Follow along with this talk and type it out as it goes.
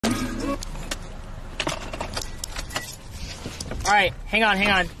Alright, hang on.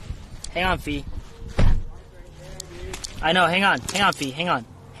 Hang on, Fee. I know, hang on, Fee, hang on.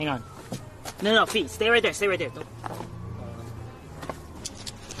 No, Fee, stay right there. Don't...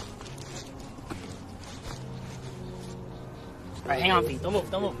 Alright, hang on, Fee, don't move.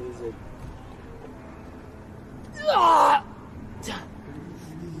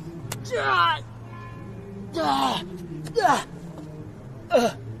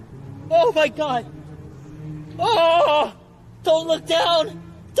 Oh my God! Oh! Don't look down!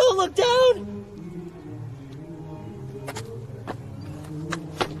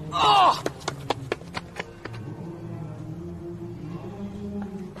 Oh!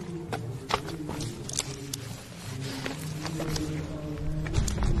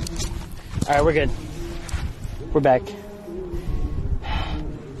 Alright, we're good. We're back.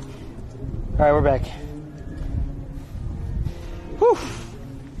 Alright, we're back. Whew.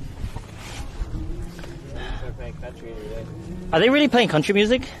 Are they really playing country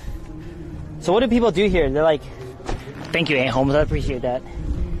music? So what do people do here? They're like, thank you, Aunt Holmes, I appreciate that.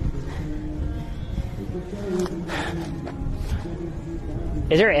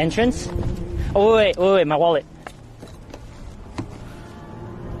 Is there an entrance? Oh, wait, my wallet.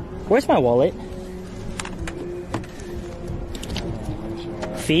 Where's my wallet?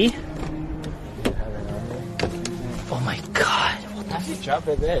 Fee? Oh my God. What the f- Drop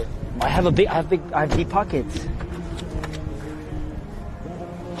it there. I have deep pockets.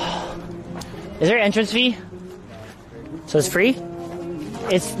 Is there an entrance fee? So it's free?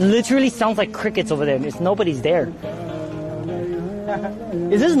 It literally sounds like crickets over there. Nobody's there.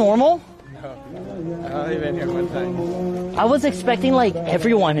 Is this normal? No. I've only been here one time. I was expecting like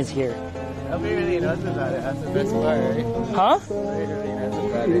everyone is here. Nobody really knows about it. That's the best part, right? Huh? Nobody really knows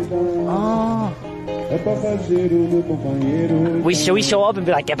about it. Oh. Should we show up and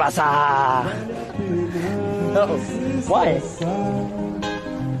be like, ¿Qué pasa? No. What?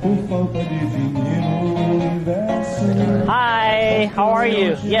 Hi, how are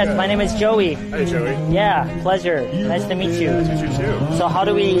you? Yes, my name is Joey. Hey, Joey. Yeah, pleasure. Nice to meet you. Nice to meet you too. So how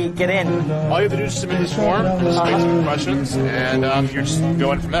do we get in? All you have to do is submit this form, just make some questions, and you just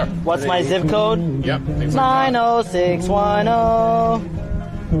go in from there. What's my zip code? Yep, things like 90610.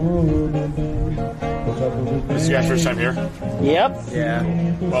 This is your first time here? Yep. Yeah.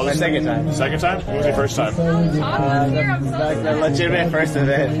 Well, My second time. Second time? What was your first time? The legitimate first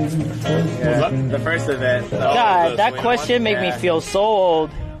event. Yeah. The first event. So God, that question made me feel so old.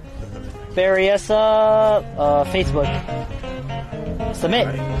 Berryessa, Facebook. Submit.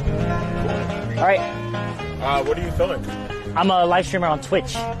 All right. What are you filming? I'm a live streamer on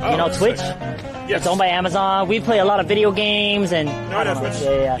Twitch. You know Twitch? Yes. It's owned by Amazon. We play a lot of video games and... No, I know Twitch.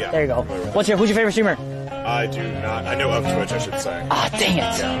 Yeah. There you go. Who's your favorite streamer? I do not. I know of Twitch, I should say. Ah, dang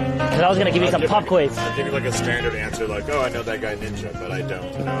it. Because I was going to give you some pop quiz. I'll give you like a standard answer, like, oh, I know that guy Ninja, but I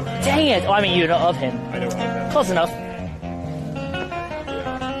don't know. Dang it. Oh, I mean, you know of him. I know of him. Close enough. Yeah.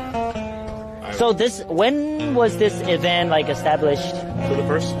 So when was this event like established? So the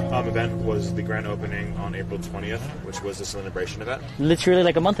first event was the grand opening on April 20th, which was a celebration event. Literally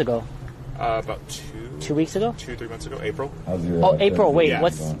like a month ago. About 2 weeks ago? 2-3 months ago, April. Oh, April. Wait, Yeah.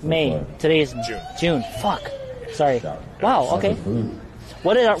 what's May? Today is June. Fuck. Sorry. Wow. Okay.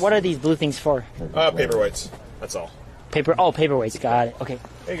 What are these blue things for? Paperweights. That's all. Paperweights. Got it. Okay.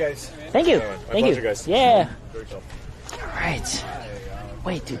 Hey guys. Thank you. My Thank you. pleasure, guys. Yeah. Very cool. All right.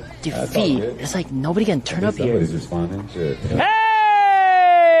 Wait, dude. Fee. It's like nobody can turn up here. Nobody's responding. Shit. Hey!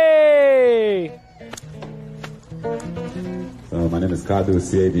 So my name is Cadu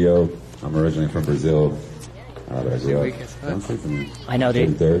Cado. I'm originally from Brazil. I grew up. Don't say to me. I know,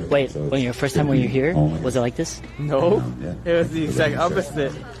 dude. 33rd, Wait, so when your first time when you're here, was it like this? No. Yeah. It was the exact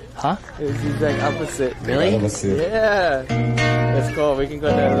opposite. Huh? It was the exact opposite. Really? Let's see. Yeah. It's cool. We can go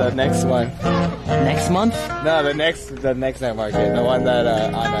to the next one. Next month? No, the next night market. The one that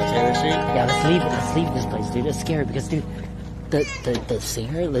on Taylor Street. Yeah, let's leave this place, dude. It's scary because, dude, the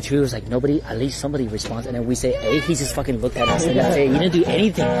singer literally was like, nobody, at least somebody responds, and then we say, hey, he just fucking looked at us, and that's it. He didn't do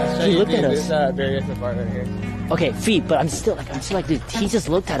anything. He looked at us. There's various apartment here. Okay, feet, but I'm still like, dude, he just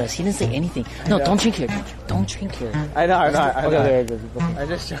looked at us. He didn't say anything. No, don't drink here. Don't drink here. I know. Okay. I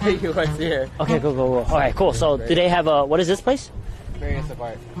just showed you what's here. Okay, go. All right, cool. So, do they have what is this place? Various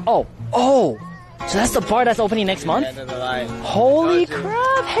apart. Oh. So that's the bar that's opening next month? End of the line. Holy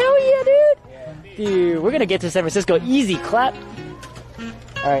crap! Hell yeah, dude! Dude, we're gonna get to San Francisco. Easy, clap.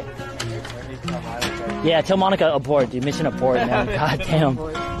 All right. Yeah, tell Monica abort, dude. Mission abort, man. God damn.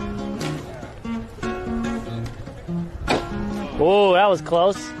 Oh, that was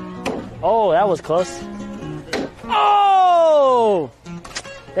close. Oh! Oh!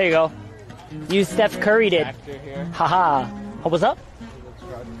 There you go. You Steph Curry'd it. Haha. Oh, what's up?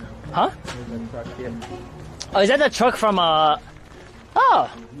 Huh? Oh, is that the truck from, Oh!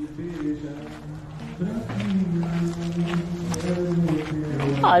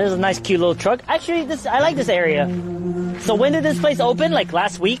 Oh, this is a nice, cute little truck. Actually, I like this area. So when did this place open? Like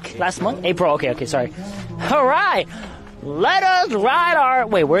last week? Last month? April? Okay, sorry. Alright! Let us ride our...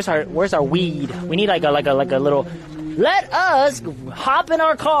 Wait, where's our weed? We need like a little... Let us hop in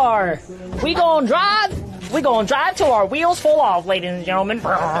our car. We gonna drive till our wheels fall off, ladies and gentlemen.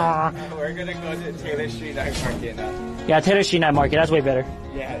 We're gonna go to Taylor Street Night Market now. Yeah, Taylor Street Night Market. That's way better.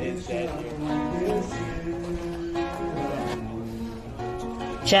 Yeah, it's dead here.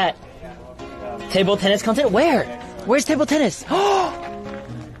 Chat. Table tennis content? Where? Where's table tennis?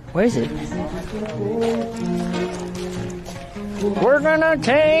 Where is it? We're gonna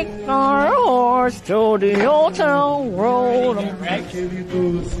take our horse to the old town road.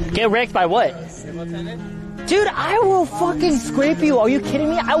 Get wrecked by what? Dude, I will fucking scrape you. Are you kidding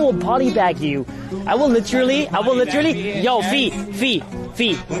me? I will body bag you. I will literally, yo, Fee.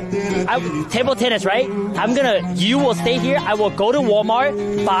 Table tennis, right? You will stay here. I will go to Walmart,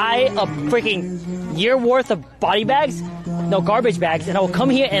 buy a freaking year worth of garbage bags, and I will come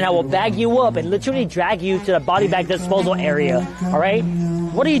here and I will bag you up and literally drag you to the body bag disposal area. Alright?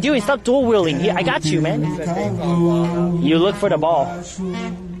 What are you doing? Stop dual wielding. Here, I got you, man. You look for the ball.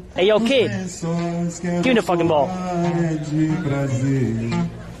 Hey, yo, kid. Give me the fucking ball.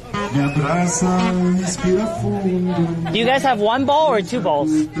 Do you guys have one ball or two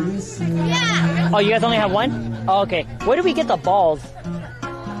balls? Yeah. Oh, you guys only have one? Oh, okay. Where do we get the balls?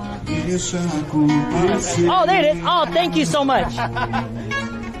 Oh, there it is. Oh, thank you so much.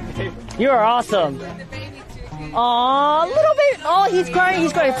 You are awesome. Aw, little baby. Oh, he's crying.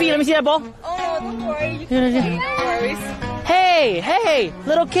 Fee, let me see that ball. Oh, don't worry. No worries. Hey,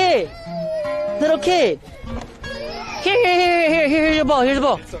 little kid. Here's your ball. Here's the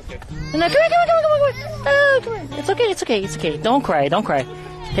ball. No, come on. It's okay. Don't cry.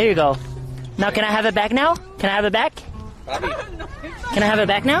 Here you go. Now, can I have it back now? Can I have it back? Can I have it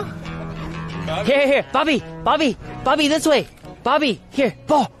back now? Here. Bobby, this way. Bobby, here.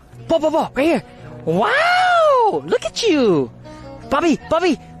 Ball, right here. Wow, look at you. Bobby.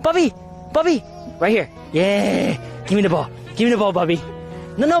 Right here. Yeah. Give me the ball, Bobby.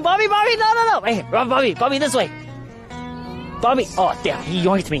 No, Bobby, no. Right here. Bobby, this way. Bobby, oh, damn, he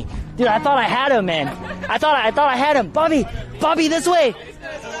yoinked me. Dude, I thought I had him, man. I thought I had him. Bobby, this way.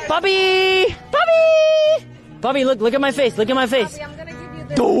 Bobby, look at my face. Bobby, I'm gonna give you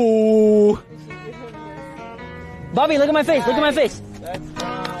this. Bobby, look at my face.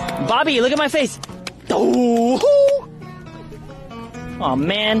 Bobby, look at my face. Oh,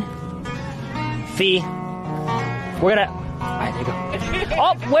 man. Fee. We're gonna... Alright, there you go.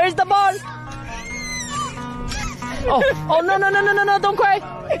 Oh, where's the ball? Oh, no, don't cry.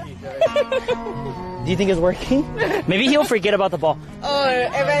 Do you think it's working? Maybe he'll forget about the ball. Oh,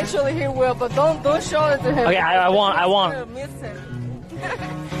 eventually he will, but don't show it to him. Okay, I won't.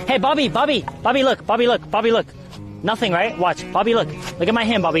 Hey, Bobby, look. Nothing, right? Watch. Bobby, look. Look at my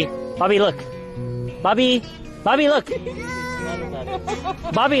hand, Bobby. Bobby, look. Bobby, look.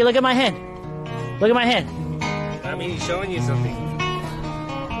 Bobby, look at my hand. I mean, he's showing you something.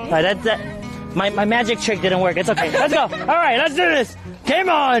 Alright, my magic trick didn't work. It's okay. Let's go. Alright, let's do this. Game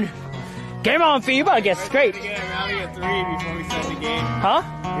on, Fee. You better get straight. We're gonna get a rally at 3 before we start the game. Huh?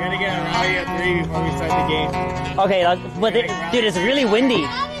 We're gonna get a rally at 3 before we start the game. Okay, but dude, it's really windy.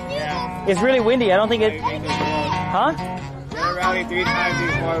 Yeah. It's really windy. I don't think it... Huh? We're gonna rally 3 times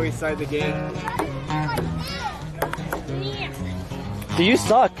before we start the game. Do you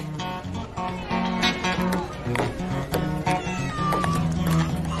suck?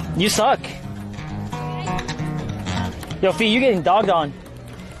 You suck. Yo, Fee, you're getting dogged on.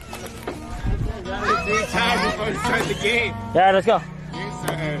 Rally 3 times before we start the game. Yeah, let's go.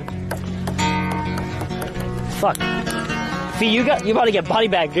 Fuck. Fee, you about to get body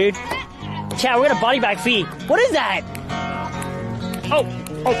bag, dude. Chat, we're gonna body bag Fee. What is that? Oh,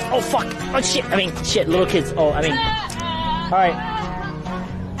 fuck. Oh, shit. Shit, little kids. Alright,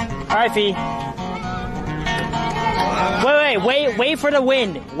 Fee. Wait for the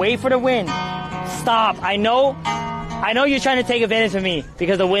wind. Stop. I know you're trying to take advantage of me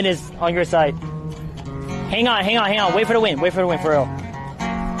because the wind is on your side. Hang on. Wait for the wind, for real.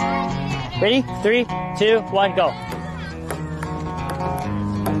 Ready? 3, 2, 1, go.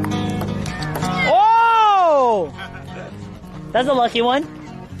 Oh! That's a lucky one.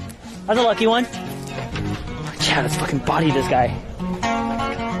 Chad, let's fucking body this guy.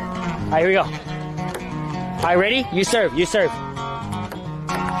 Alright, here we go. Alright, ready? You serve.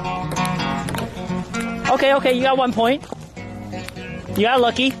 Okay, you got 1 point. You got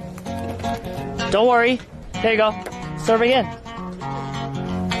lucky. Don't worry. There you go. Serve again.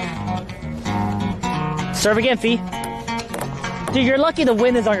 Serve again, Fee. Dude, you're lucky the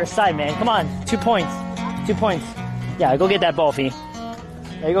wind is on your side, man. Come on. 2 points. 2 points. Yeah, go get that ball, Fee.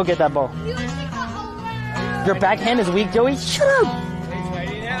 There you go get that ball. Your backhand is weak, Joey? Shut up!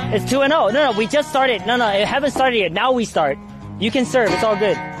 It's 2-0. No, we just started. No, it haven't started yet. Now we start. You can serve. It's all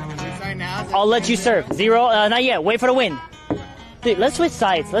good. I'll let you serve. 0. Not yet. Wait for the win. Dude, let's switch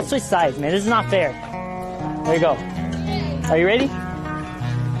sides. Let's switch sides, man. This is not fair. There you go. Are you ready?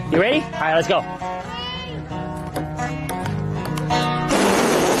 You ready? All right, let's go.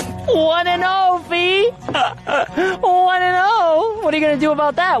 1-0, Fee. 1-0. What are you gonna do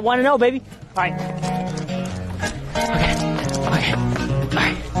about that? 1-0, baby. All right. Okay. All right.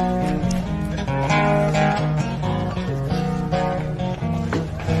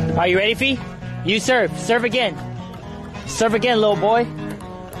 Are you ready, Fee? You serve. Serve again. Serve again, little boy.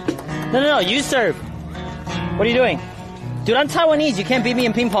 No. You serve. What are you doing? Dude, I'm Taiwanese. You can't beat me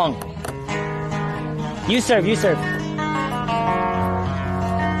in ping pong. You serve.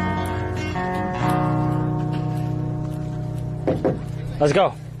 Let's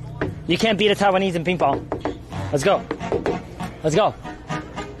go. You can't beat a Taiwanese in ping pong. Let's go.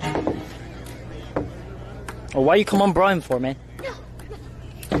 Oh, why you come on brawling for, man?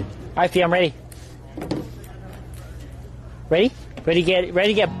 Alright, Fee, I'm ready. Ready? Ready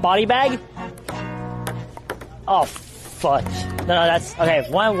to get body bag? Oh, fudge. No, that's... Okay,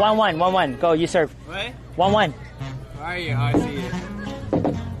 1-1. Go, you serve. What? 1-1. Where are you? Oh, I see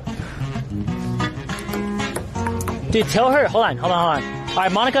you. Dude, tell her... Hold on.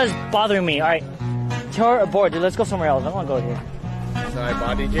 Alright, Monica's bothering me. Alright. Tell her abort, dude. Let's go somewhere else. I don't want to go here. So I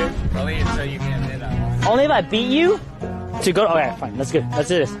bodied you? Only until you can't hit that one. Only if I beat you to go... Okay, fine. Let's go. Let's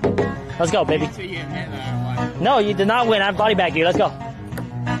do this. Let's go, baby. Until you can't hit that one. No, you did not win. I body bagged you. Let's go.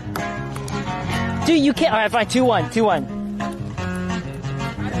 Dude, you can't... Alright, fine. 2-1.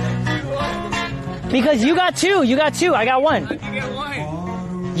 Because you got 2. I got 1. How'd you get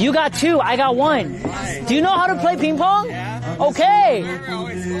 1? You got 2. I got 1. Why? Do you know how to play ping pong? Yeah. Okay. Whoever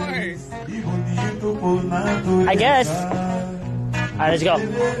always scores. I guess. Alright, let's go.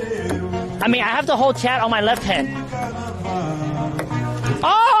 I mean, I have to hold chat on my left hand.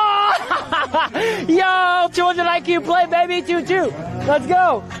 Oh! Yo! 200 IQ play, baby! 2-2. Let's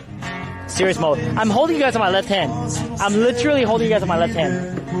go. Serious mode. I'm holding you guys on my left hand. I'm literally holding you guys on my left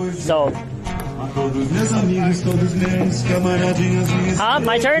hand. So...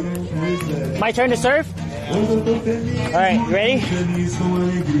 My turn? My turn to serve? Alright, you ready?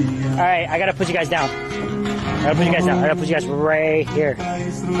 Alright, I gotta put you guys down. I gotta put you guys right here.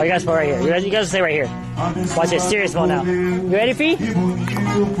 Oh, you guys put right here. You guys stay right here. Watch this. Serious mode now. You ready, Fee?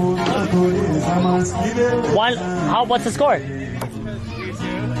 What's the score?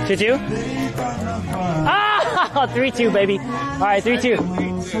 2-2? Ah! 3-2, baby. Alright, 3-2.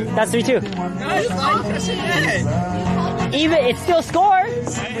 That's 3-2. Even, it's still score.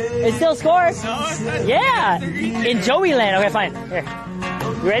 Yeah. In Joey land. Okay, fine. Here.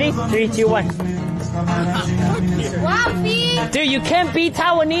 You ready? 3, 2, 1. Wow, Fee! Dude, you can't beat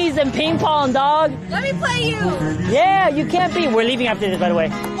Taiwanese in ping pong, dog. Let me play you! Yeah, you can't beat. We're leaving after this, by the way.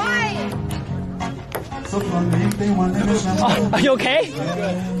 Why? Oh, are you okay?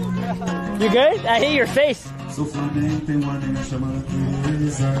 You good? I hit your face.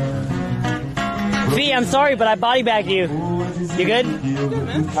 V, I'm sorry, but I body bagged you. You good?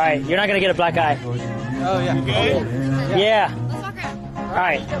 Alright, you're not gonna get a black eye. Oh, yeah. You good? Yeah.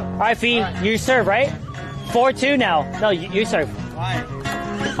 Alright. Alright, Fee, you serve, right? 4-2 now. No, you serve. Why?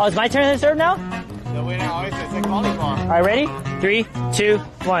 Oh, it's my turn to serve now? The winner always gets a volleyball. Alright, ready? 3, 2,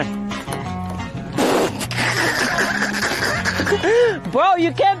 1. Bro,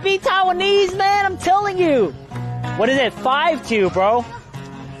 you can't beat Taiwanese, man. I'm telling you. What is it? 5-2, bro.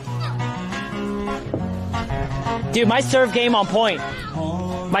 Dude, my serve game on point.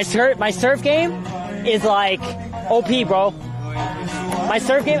 My serve game is like OP, bro. My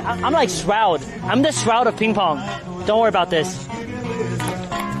serve game, I'm like Shroud. I'm the Shroud of ping pong. Don't worry about this.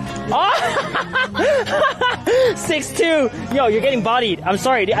 Oh! 6-2. Yo, you're getting bodied. I'm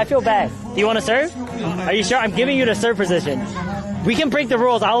sorry, dude. I feel bad. Do you want to serve? Are you sure? I'm giving you the serve position. We can break the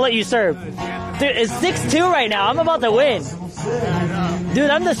rules. I'll let you serve. Dude, it's 6-2 right now. I'm about to win. Dude,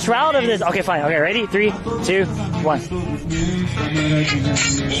 I'm the Shroud of this. Okay, fine. Okay, ready? 3, 2,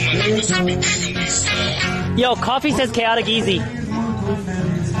 1. Yo, Coffee says chaotic easy.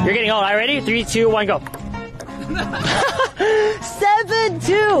 You're getting old. All right, ready? 3, 2, 1, go.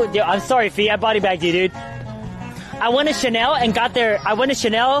 7-2. Yo, I'm sorry, Fee. I body bagged you, dude. I went to Chanel and got their gourmet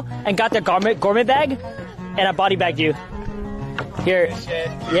bag, and I body bagged you. Here.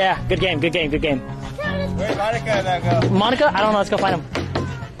 Yeah, good game. Where'd Monica go? Monica? I don't know. Let's go find him.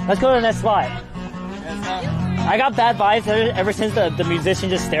 Let's go to the next spot. I got bad vibes ever since the musician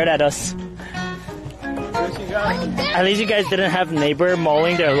just stared at us. Where'd she go? At least you guys didn't have neighbor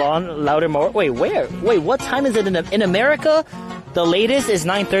mowing their lawn louder mower. Wait, where? Wait, what time is it in America? The latest is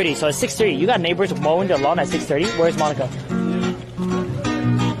 9:30, so it's 6:30. You got neighbors mowing their lawn at 6:30? Where's Monica?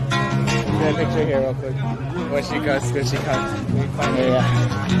 Get a picture here real quick. When she comes. Yeah.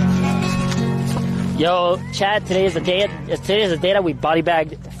 Yo, Chad, today is the day that we body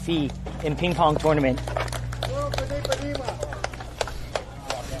bagged Fee in ping pong tournament.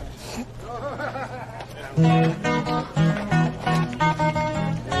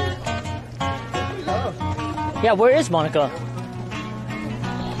 Yeah, where is Monica?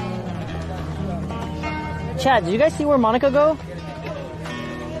 Chad, did you guys see where Monica go?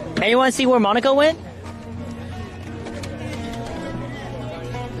 Anyone see where Monica went?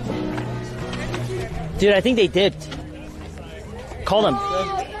 Dude, I think they dipped. Call them.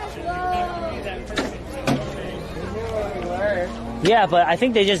 Yeah, but I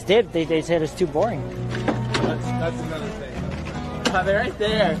think they just dipped. They said it's too boring. That's another thing. Oh, they're right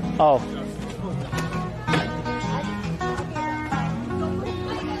there. Oh.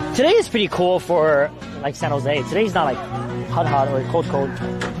 Today is pretty cool for like San Jose. Today's not like hot or cold.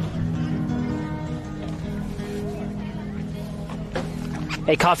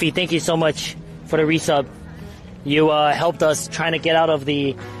 Hey, Coffee, thank you so much for the resub. You helped us trying to get out of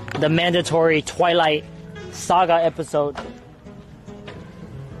the mandatory Twilight Saga episode.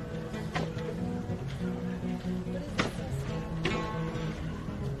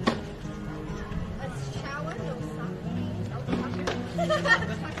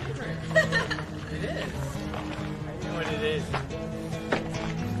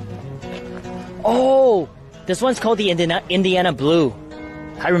 Oh, this one's called the Indiana Blue.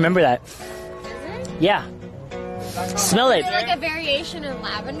 I remember that. Is it? Yeah. Smell it. Is it like a variation of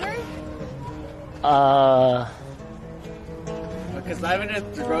lavender? Because lavender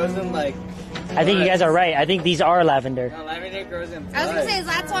grows in like. I think you guys are right. I think these are lavender. No, lavender grows in. I was gonna say,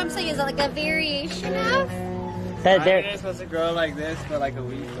 that's what I'm saying. Is it like a variation of? That Lavender they're. is supposed to grow like this, but like a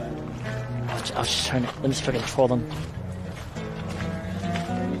weed plant. I was just trying to. Let me try to control them.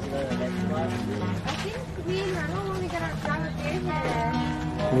 I think me and Ronald want to grab a beer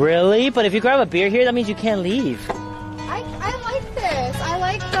here. Really? But if you grab a beer here, that means you can't leave. I like this. I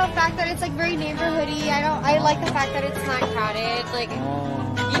like the fact that it's like very neighborhoody. I like the fact that it's not crowded. Like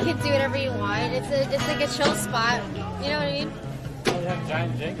you can do whatever you want. It's like a chill spot. You know what I mean?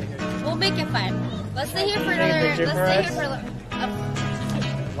 We'll make it fun. Let's stay here for another. picture Let's for stay us? here for.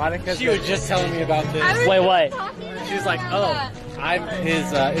 Monica's She was just telling me about this. Wait, what? She was like, "Oh, I'm his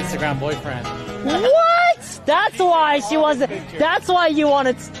Instagram boyfriend." What? That's why she wants to. That's why you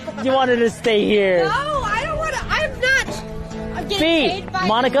wanted to stay here. No, I don't want to. I'm not. I'm getting B, paid by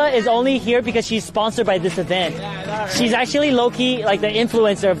Monica is only here because she's sponsored by this event. She's actually low-key like the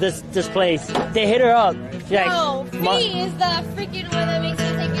influencer of this place. They hit her up. She's like, No, Fee is the freaking one that makes me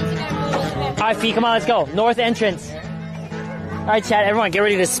take Instagram photos. all right, Fee, come on, let's go. North entrance. All right, chat, everyone, get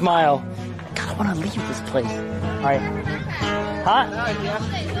ready to smile. God, I want to leave this place. All right. Huh?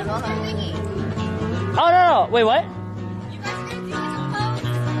 Oh, no. Wait, what?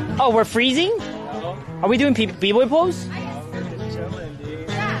 Oh, we're freezing? Are we doing b-boy pose?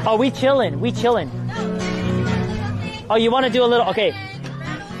 Oh, we chilling. Oh, you want to do a little... Okay.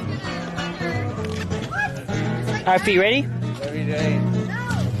 All right, Fee, ready? every day.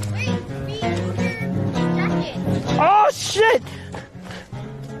 Oh, shit!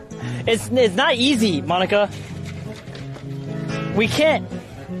 It's not easy, Monica. We can't.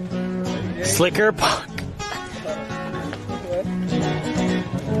 Slicker punk.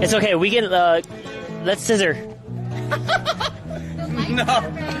 It's okay. We get let's scissor.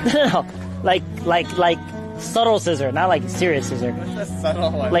 No, like subtle scissor, not like serious scissor. What's the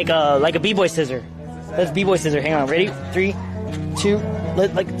subtle one? Like a b-boy scissor. Let's b-boy scissor. Hang on. Ready? 3, 2.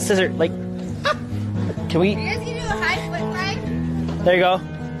 Like scissor. Like. Can we? You guys can do a high foot flag? There you go. No,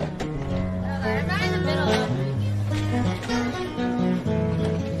 I'm not in the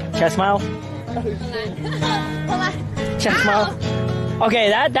middle. Chest smile. Hold on. Chest smile. Okay,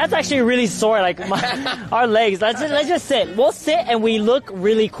 that's actually really sore. Like our legs. Let's just sit. We'll sit and we look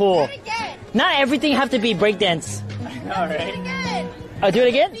really cool. Do it again. Not everything have to be breakdance. All Do it right. again. Do it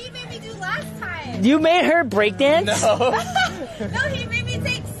again. He made me do last time. You made her breakdance? No. No, he made me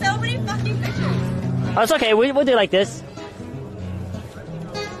take so many fucking pictures. Oh, it's okay. We'll do it like this. 1,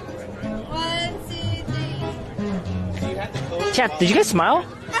 2, 3. Chat, did you guys smile?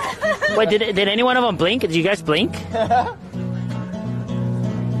 Wait, did any one of them blink? Did you guys blink?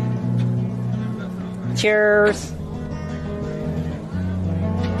 Cheers. 1,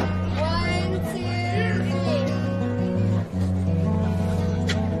 2,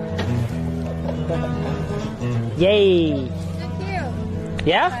 3. Yay. Cute.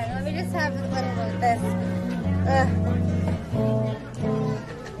 Yeah? Alright, let me just have a little bit of this.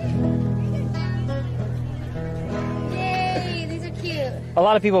 Yay, these are cute. A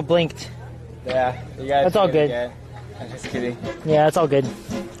lot of people blinked. Yeah, you guys. That's all good. I'm just kidding. Yeah, it's all good.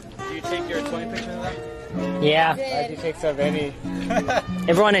 Do you take your 20 pictures of them? Yeah. Why'd you take so many?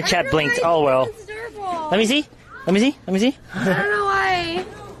 Everyone in chat blinked. Oh well. It's adorable. Let me see. Let me see. Let me see. I don't know why.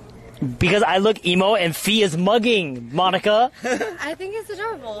 Because I look emo and Fee is mugging, Monica. I think it's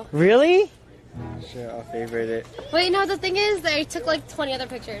adorable. Really? Sure, I'll favorite it. Wait, no, the thing is, I took like 20 other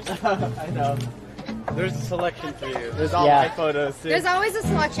pictures. I know. There's a selection for you. There's all Yeah. my photos too. There's always a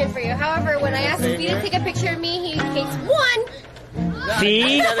selection for you. However, when I asked Fee to take a picture of me, he takes one.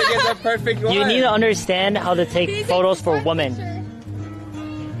 Fee, You gotta get the perfect one. you need to understand how to take He photos takes for one women. picture.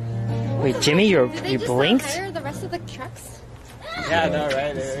 Wait, Jimmy, you Did they just blinked? not hire the rest of the trucks? Yeah, no,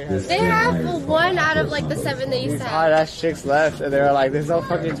 right? They have one out of like the 7 they used These to hot have. ass chicks left, and they were like, "There's no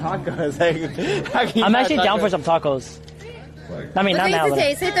fucking tacos." Like, how can you I'm not actually down tacos? for some tacos. I mean, What not day now. is but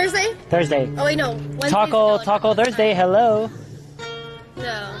today? Say Thursday? Thursday. Oh wait, no. Wednesday's Taco available. Thursday. Hello. No.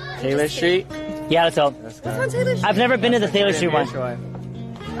 I'm Taylor just kidding. Street. Yeah, let's go. What's on Taylor Street? I've never been to the Taylor Street one.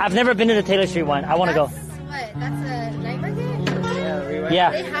 I've never been to the Taylor Street one. I want to go. What? That's a night market? Yeah, we went.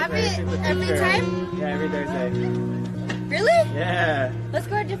 Yeah. They have it every time? Yeah, every Thursday. Really? Yeah. Let's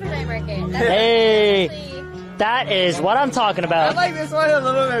go to a different night market. That's Hey. actually- That is what I'm talking I about. like this one a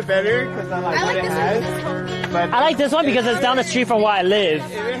little bit better because I like I what like it this has. one. This homey. But I like this one because it's down the street from where I live.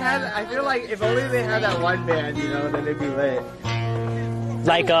 if it had, I feel like if only they had that one band, you know, then it'd be lit.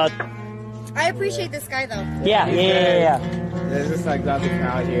 Like, I appreciate this guy though. yeah. There's just like nothing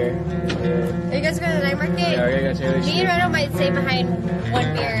out here. Are you guys going to the night market? Yeah, we're gonna go Taylor Me Street. and Reno might stay behind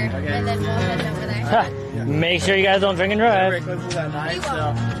one beer Okay. and then we'll head over there. Huh. Make sure you guys don't drink and Remember, drive. it closes at 9 We will.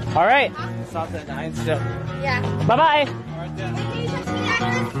 still. All right. It stops at 9 still. Yeah. Bye bye.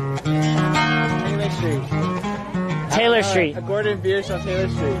 Taylor Street. Taylor Street. A Gordon Beer Shop, Taylor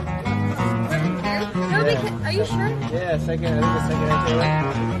Street. No, because, are you sure? Yeah, second, I think the second at Taylor.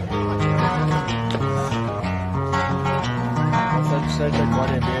 Let's search a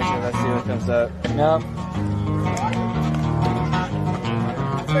Gordon Beer Shop, let's see what comes up. No.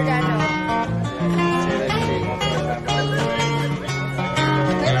 For Dano. Taylor Street.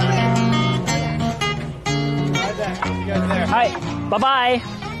 You guys there? All right. Bye bye.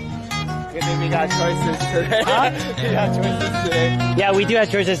 Good thing we got choices today. Huh? We got choices today. Yeah, we do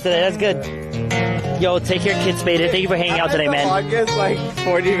have choices today. That's good. Yo, take care, Kid Spader. Thank you for hanging out today, The man. longest, like,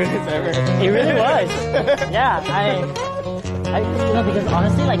 40 minutes ever. It really was. Yeah, because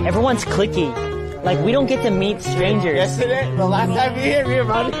honestly, like everyone's clicky. Like we don't get to meet strangers. Yesterday, the last time me and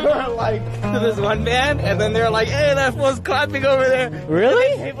Monica were like to this one band, and then they're like, "Hey, that fool's clapping over there."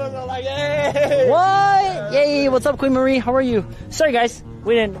 Really? People are like, "Hey!" What? Yay! What's up, Queen Marie? How are you? Sorry, guys.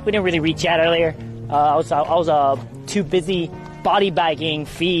 We didn't really reach out earlier. I was too busy body bagging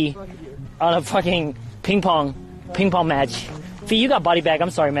Fee on a fucking ping pong match. Fee, you got body bag. I'm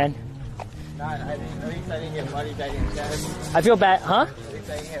sorry, man. At least I didn't get money back in chest. I feel bad, huh? At least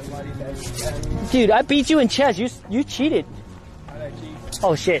I didn't get money back in chest. Dude, I beat you in chess. You cheated. How did I cheat?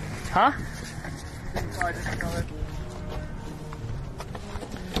 Oh shit, huh? Sorry, just coming.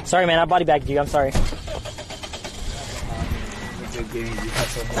 Sorry, man. I body bagged you. I'm sorry. It's a good game. You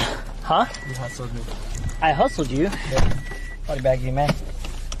hustled me. Huh? You hustled me. I hustled you. Yeah. Body bagged you, man.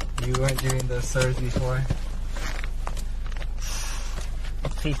 You weren't doing the serves before.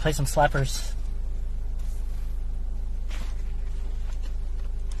 Please play some slappers.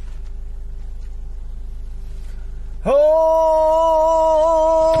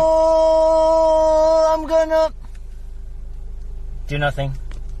 Oh, I'm gonna do nothing.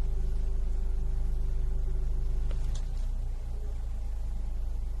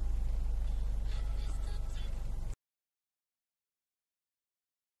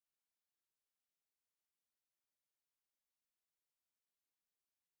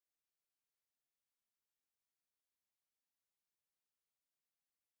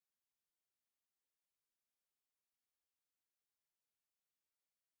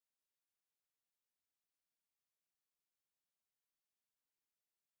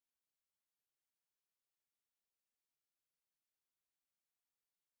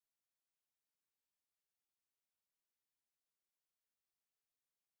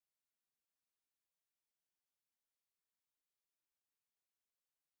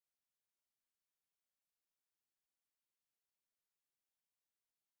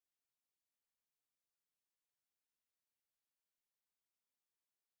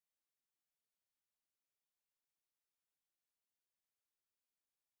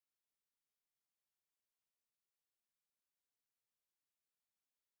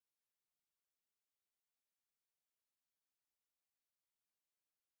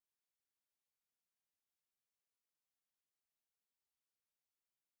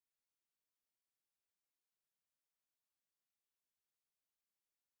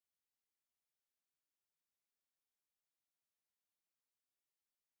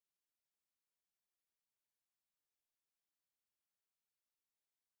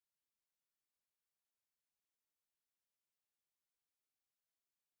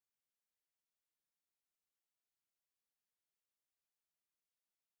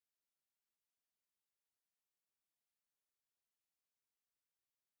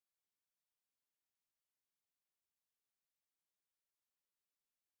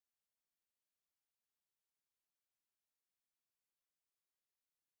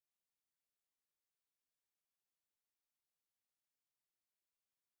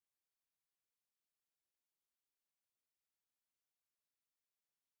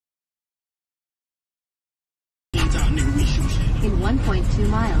 In 1.2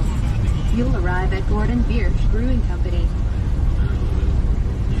 miles, you'll arrive at Gordon Beer Brewing Company.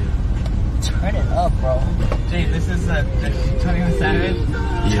 Turn it up, bro. Dude, this is 21 Savage.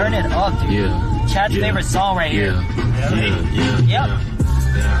 Yeah. Turn it up, dude. Yeah. Chad's favorite song right here. Yeah. Yep.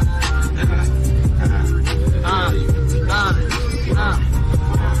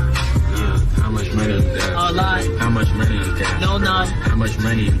 How much money you got? A lot. How much money you got? No, none. How much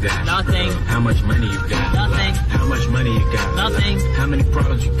money you got? Nothing. How much money you got? Nothing. How much money you got? Nothing. How many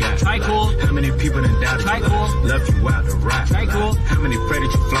problems you got? Try cool. How many people done died? Try cool. Left you out to rot. Try cool. How many pray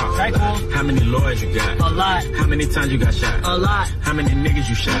that you flop? Try cool. How many lawyers you got? A lot. How many times you got shot? A lot. How many niggas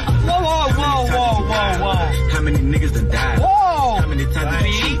you shot? Whoa, whoa, whoa, whoa, whoa, whoa. How many niggas done died? Whoa. How many times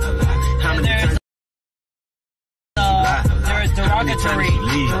you cheat? How many times? There is derogatory.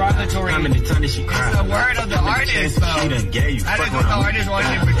 How many times she cried? It's the word of the artist, though. She done gave you. That is what the artist wants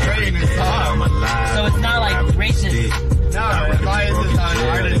to portray in his song. So it's not like racist. No, as long as it's on the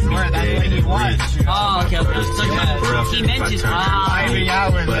artist's word, that's what he wants. Oh, okay, okay. So he mentions, Vibing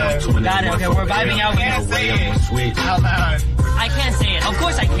out with it. got it, okay, we're vibing out with Can't it. say it out loud. I can't say it. Of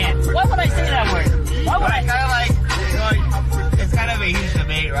course I can't. Why would I say that word? Why would But I? it's kind of a huge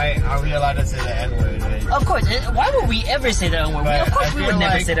debate, right? Are we allowed to say the N-word, right? Of course. Why would we ever say that word? But Of course I we feel would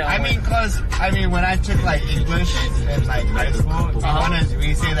never like- say that word. when I took like English in like high school,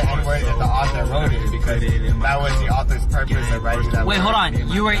 we say the N-word that the author wrote it because that was the author's purpose of writing that Wait, word. hold on.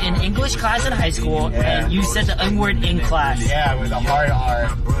 You were in English class in high school, and you said the N-word in class. Yeah, with a hard R.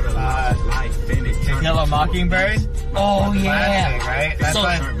 To Kill a Mockingbird. Oh, yeah. Classic, right? That's So-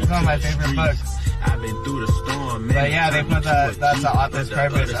 one of my favorite books. But yeah, they put that's the author's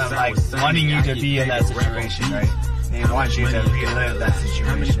purpose of like wanting you to be in that situation, right? They want you to relive that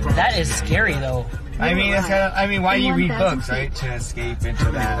situation. That is scary, though. I mean, it's kind of, why do you read books, right? To escape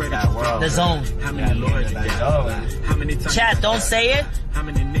into that world. The zone. Yeah, that zone. Chat, don't say it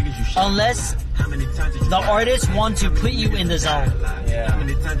unless the artist wants to put you in the zone. Yeah.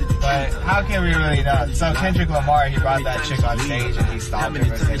 But how can we really know? So Kendrick Lamar, he brought that chick on stage and he stopped her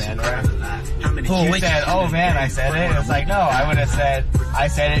for saying the N-word. She said, oh man, I said it. It's like, no, I would have said, I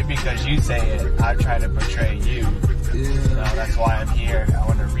said it because you say it. I'm trying to portray you. So that's why I'm here. I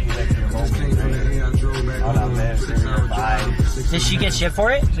want to relive your moment. Right? I want to live through your vibes. Did she get shit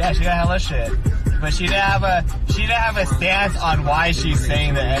for it? Yeah, she got hella shit. But she didn't have a stance on why she's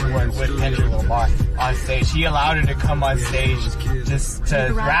saying the N-word with Kendrick Lamar on stage. He allowed her to come on stage just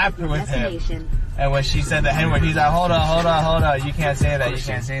to rap with him. And when she said the N-word, he's like, hold on, you can't say that, you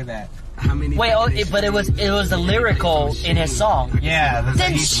can't say that. Wait, but it was the lyrical in his song. Yeah,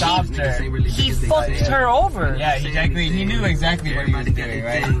 Then he stopped her. He fucked her over. Yeah, he knew exactly what he was doing,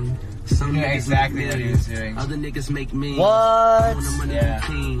 right? He knew exactly what he was doing. What? Yeah.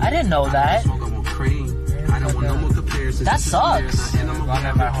 I didn't know that. That sucks. One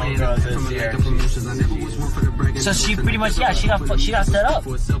of my homegirls this year. So she pretty much, she got set up.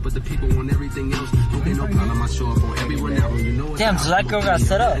 Damn, so that girl got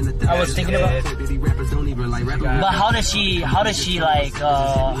set up. I was thinking about. But how does she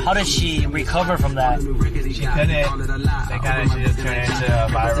recover from that? She couldn't. She just turned into a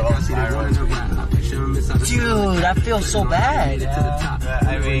viral tweet. Dude, that feels so bad. Yeah,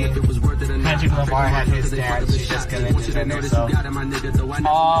 I mean, Kendrick Lamar had his stance. She just couldn't defend herself.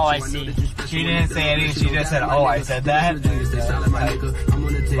 Oh, I see. She didn't say anything. She just said, "Oh, I said that."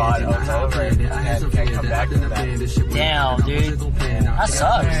 Bought over and can't come back from that. Damn, dude. That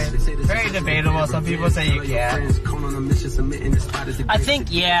sucks. Very debatable. Some people say you can't. I think,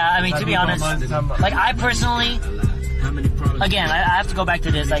 yeah, I mean, to be honest, like, I personally, again, I have to go back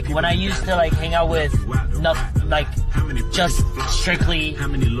to this, like, when I used to, like, hang out with, like, just strictly,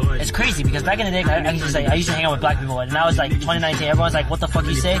 it's crazy, because back in the day, I used to hang out with black people, and now it's, like, 2019, everyone's like, what the fuck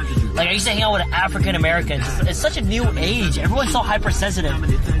you say? Like, I used to hang out with African Americans. It's such a new age. Everyone's so hypersensitive.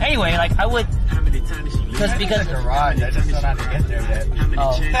 Anyway, like, I would, because garage, I just don't know how to get there yet.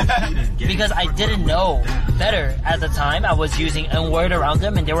 Oh. Because I didn't know better at the time. I was using N-word around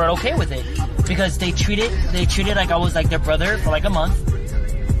them, and they were okay with it. Because they treated like I was like their brother for like a month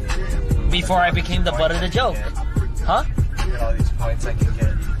before I became the butt of the joke. Huh? Get all these points I can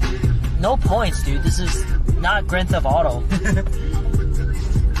get. No points, dude. This is not Grand Theft Auto.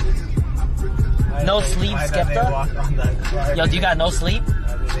 No sleep, Skepta? Yo, do you got no sleep?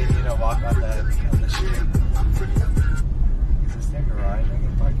 They need to walk on the street.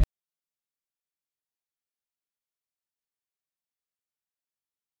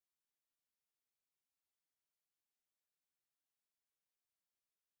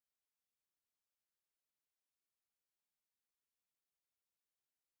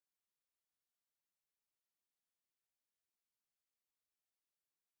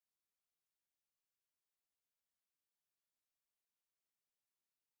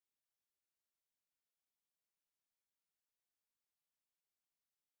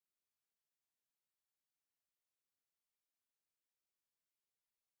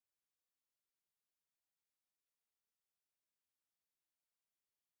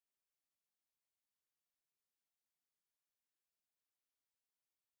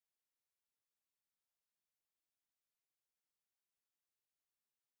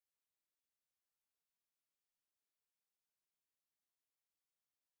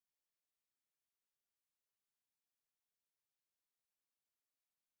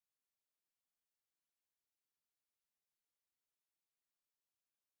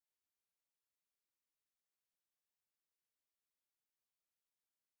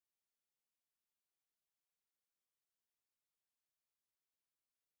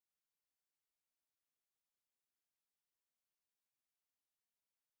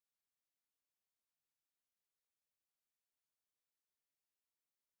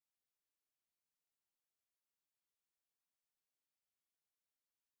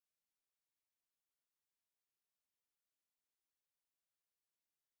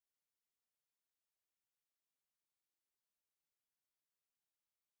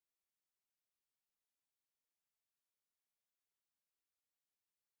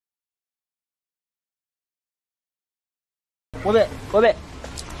 Whip it. Whip it.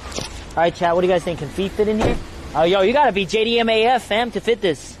 Alright, chat, what do you guys think? Can feet fit in here? Oh, yo, you gotta be JDMAF, fam, to fit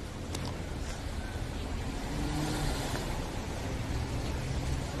this.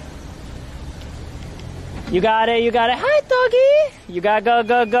 You got it, you got it. Hi, doggy. You got go,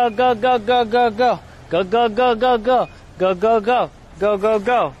 go, go, go, go, go, go, go. Go, go, go, go, go. Go, go, go. Go, go,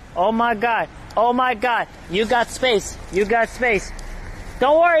 go. Oh my God. Oh my God. You got space. You got space.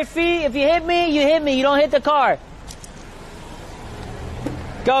 Don't worry, Fee. If you hit me, you hit me. You don't hit the car.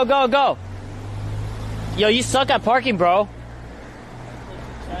 Go, go, go. Yo, you suck at parking, bro.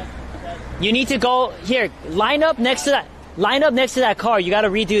 You need to go here. Line up next to that. Line up next to that car. You gotta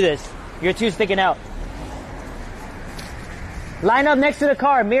redo this. You're too sticking out. Line up next to the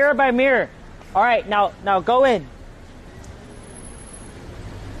car, mirror by mirror. All right, now go in.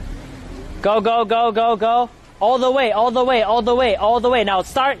 Go, go, go, go, go. All the way, all the way, all the way, all the way. Now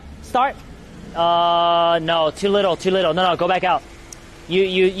start. No, too little. No, go back out.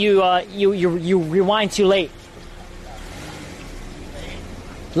 You rewind too late.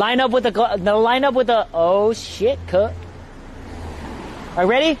 Line up with the, oh shit, cut. All right,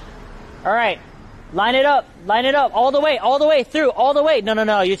 ready? All right. Line it up, all the way through, all the way.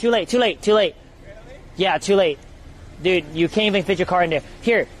 No, you're too late. Yeah, too late. Dude, you can't even fit your car in there.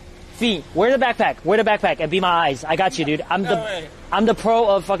 Here, Fee, wear the backpack, and be my eyes. I got you, dude. I'm the pro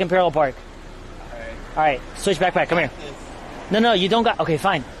of fucking parallel park. Alright, switch backpack, come here. No, you don't got, okay,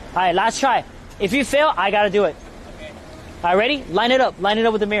 fine. Alright, last try. If you fail, I gotta do it. Okay. Alright, ready? Line it up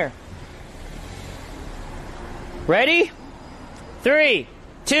with the mirror. Ready? 3,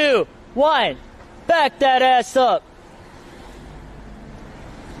 2, 1. Back that ass up.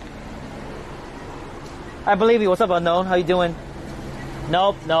 I believe you. What's up, unknown? How you doing?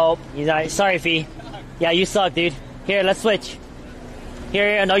 Nope. He's not. Sorry, Fee. Yeah, you suck, dude. Here, let's switch.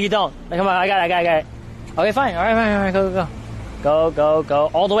 Here. No, you don't. Come on, I got it. Okay, fine. All right. Go.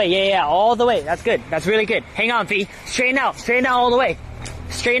 All the way. Yeah. All the way. That's good. That's really good. Hang on, Fee. Straighten out all the way.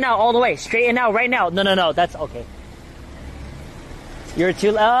 Straighten out right now. No. That's okay. You're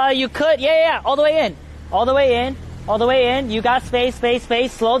too, you could, yeah, all the way in. You got space,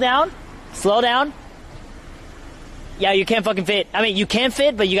 slow down. Yeah, you can't fucking fit. I mean, you can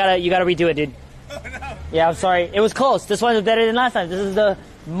fit, but you gotta redo it, dude. Oh, no. Yeah, I'm sorry. It was close. This one was better than last time. This is the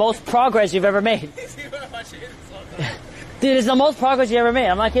most progress you've ever made. Dude, it's the most progress you ever made.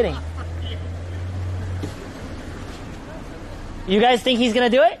 I'm not kidding. You guys think he's gonna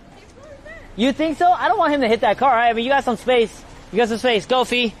do it? You think so? I don't want him to hit that car. I mean, you got some space. Go,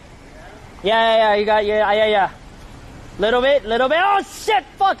 Fee. Yeah. You got, yeah. Little bit. Oh, shit.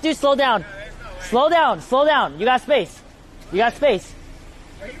 Fuck, dude. Slow down. Slow down. You got space.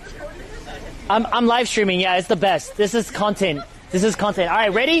 I'm live streaming. Yeah, it's the best. This is content. All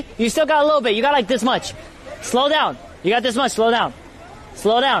right, ready? You still got a little bit. You got like this much. Slow down. You got this much. Slow down.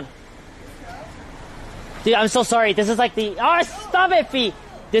 Dude, I'm so sorry. This is like the, oh, stop it, Fee.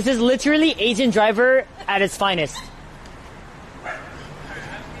 This is literally Agent Driver at its finest.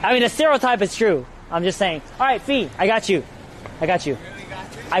 I mean, the stereotype is true. I'm just saying. All right, Fee, I got you.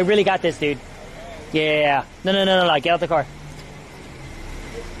 I really got this, dude. Yeah. No. Get out the car.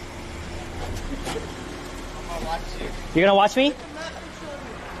 You're gonna watch me?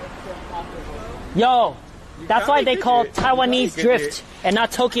 Yo, that's why they call Taiwanese drift and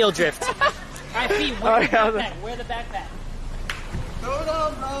not Tokyo drift. All right, Fee, wear the backpack. Throw it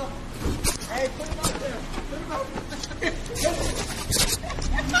on, bro. Hey, put it up there.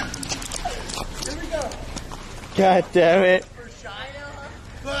 Here we go. God damn it. For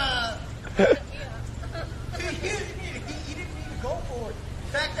China? He didn't need to go for it.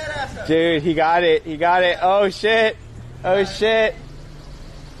 Back that ass up. Dude, he got it. Oh, shit.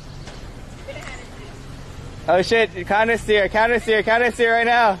 Counter steer right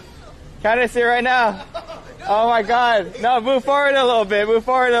now. Oh my God. No, move forward a little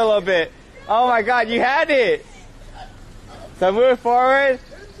bit. Oh my God, you had it. So move forward.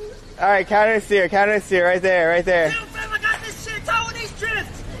 All right, counter steer right there. I got this shit, Taiwanese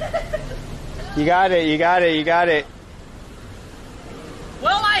drift. You got it. Will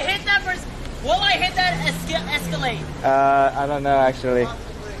I hit that Escalade? I don't know actually.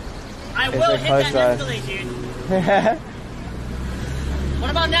 I will hit that Escalade, dude. What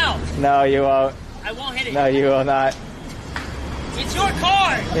about now? No, you won't. I won't hit it. No, you will not. It's your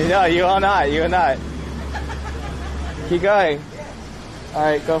car. No, you will not. Keep going. All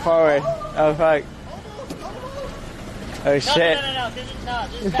right, go forward. Oh fuck. Oh shit. No. This is that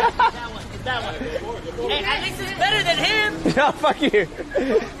one. It's that one. Hey, Alex is better than him. No, fuck you.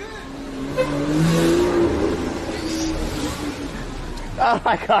 Oh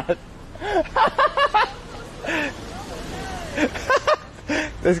my God.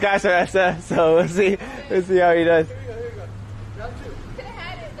 This guy's from SF, so we'll see how he does.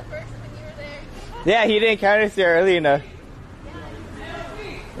 Yeah, he didn't count us here early enough.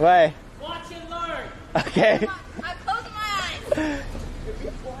 Why? Watch and learn. Okay. I'm closing my eyes.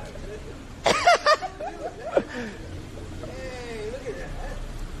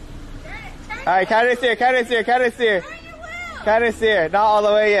 Alright, count us here, count us here, count us here. Count us here, not all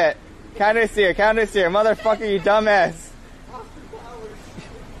the way yet. Count us here, motherfucker, you dumbass.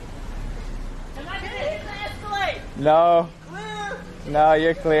 Am I gonna hit the Escalade? No. No,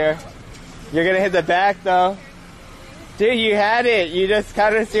 you're clear. You're gonna hit the back though. Dude, you had it. You just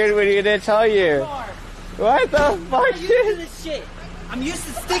kind of steered when he didn't tell you. What the fuck, I'm used to this shit. I'm used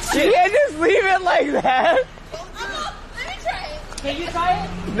to stick shit. You can't just leave it like that. Let me try it. Can you try it?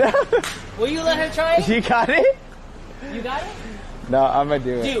 No. Will you let her try it? You got it? You got it? No, I'm gonna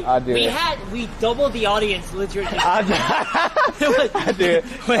do it. Dude, I'll do it. we doubled the audience literally. I'll do it.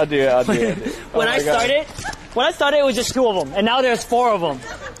 When I started, it was just 2 of them, and now there's 4 of them.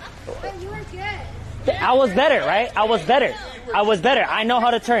 But you were good. I was better, right? I was better. I know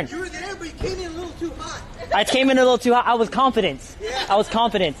how to turn. You were there, but you came in a little too hot. I came in a little too hot. I was confident. Yeah. I was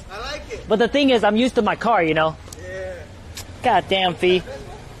confident. I like it. But the thing is, I'm used to my car, you know? Yeah. God damn, Fee.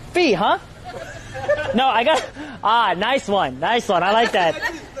 Fee, huh? No, I got... nice one. Nice one. I like that.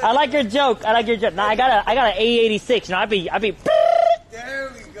 I like your joke. No, I got an A86. You know, I'd be...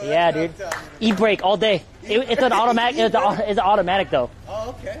 There we go. Yeah, dude. E-brake all day. It's an automatic. It's automatic though. Oh,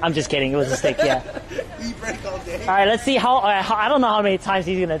 okay. I'm just kidding. It was a stick. Yeah. E-brake all day. All right. Let's see how. I don't know how many times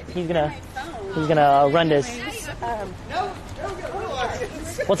he's gonna run this.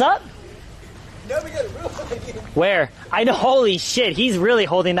 What's up? No, we got a real audience. Where? I know. Holy shit. He's really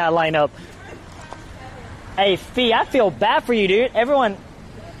holding that line up. Hey, Fee. I feel bad for you, dude. Everyone.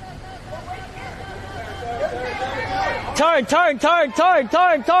 Turn.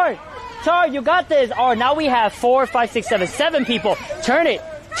 You got this. Oh, now we have 4, 5, 6, 7, 7 people. Turn it.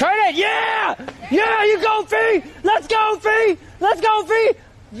 Yeah. You go, Fee. Let's go, Fee.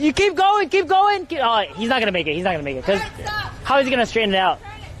 You keep going. Oh, he's not gonna make it. Cause how is he gonna straighten it out?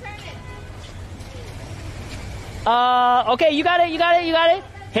 Okay. You got it.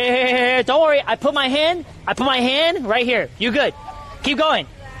 Hey. Don't worry. I put my hand right here. You good. Keep going.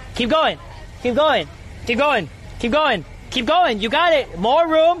 You got it. More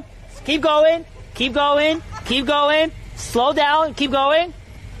room. Keep going. Slow down. Keep going.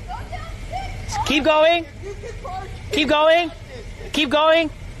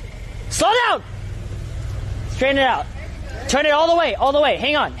 Slow down. Straighten it out. Turn it all the way.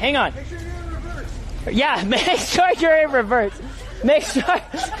 Hang on. Make sure you're in reverse. Yeah, make sure you're in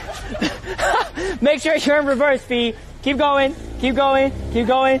reverse. Make sure you're in reverse, Fee. Keep going.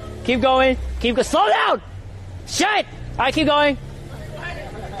 Slow down. Shit. All right, keep going. All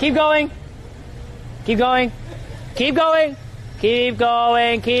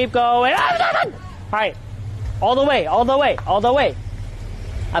right. All the way.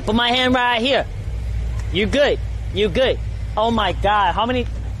 I put my hand right here. You good. Oh my God. How many?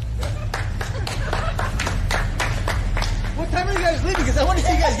 What time are you guys leaving? Because I want to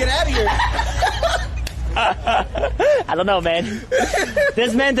see you guys get out of here. I don't know, man.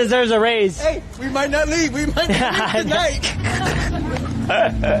 This man deserves a raise. Hey, we might not leave. We might not leave tonight.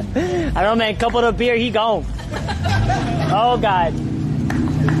 I don't know, man. Couple of beer, he gone. Oh, God.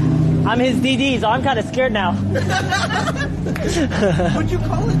 I'm his DD, so I'm kind of scared now. What'd you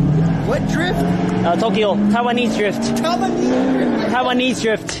call it? What drift? Tokyo. Taiwanese drift. Taiwanese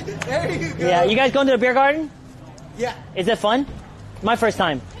drift. There you go. Yeah, you guys going to the beer garden? Yeah. Is it fun? My first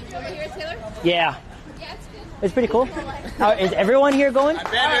time. Over here, Taylor? Yeah. Yeah, it's good. It's pretty cool. Is everyone here going? I'm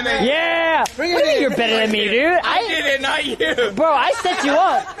better than you. Yeah! What do you mean you're better than me, dude? I did it, not you. Bro, I set you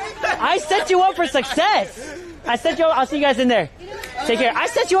up. I set you up for success. I'll see you guys in there. Take care. I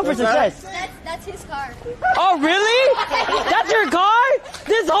set you up for success. That's his car. Oh, really? That's your car?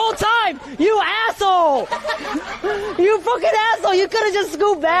 This whole time? You asshole! You fucking asshole! You could have just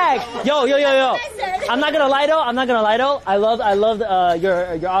scooped back. Yo. I'm not gonna lie though. I love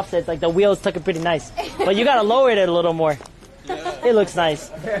your offsets. Like the wheels took it pretty nice. But you gotta lower it a little more. It looks nice.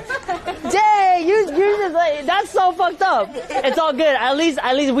 Dang, you just like, that's so fucked up. It's all good. At least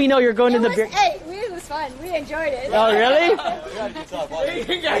we know you're going to the beer. Hey, it was fun. We enjoyed it. Oh, really?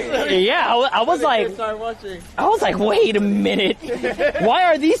 Yeah, I was like, wait a minute. Why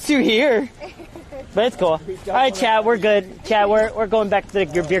are these two here? But it's cool. All right, chat, we're good. Chat, we're going back to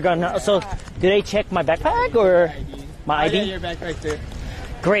your beer garden. So, do they check my backpack or my ID? Yeah, your back right there.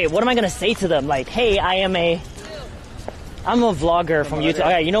 Great. What am I gonna say to them? Like, hey, I am a. I'm a vlogger from YouTube.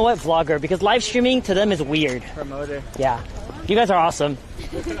 Okay, you know what? Vlogger. Because live streaming to them is weird. Promoter. Yeah. You guys are awesome.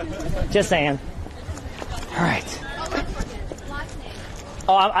 Just saying. Alright.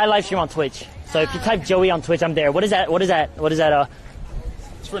 Oh, I live stream on Twitch. So if you type Joey on Twitch, I'm there. What is that?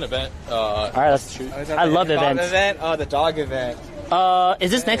 It's for an event. Alright, let's shoot. I love events. Event? Oh, the dog event.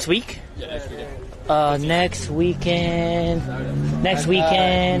 Is this next week? Yeah, next weekend. Next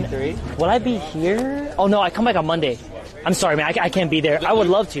weekend. Will I be here? Oh no, I come back on Monday. I'm sorry, man. I can't be there. I would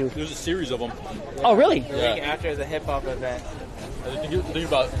love to. There's a series of them. Oh, really? The week after is a hip hop event.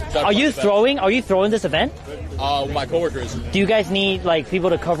 Are you throwing this event? My coworkers. Do you guys need like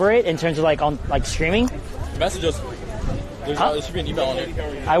people to cover it in terms of like on like streaming? Message us. There should be an email on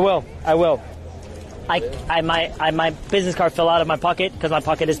it. I will. My business card fell out of my pocket because my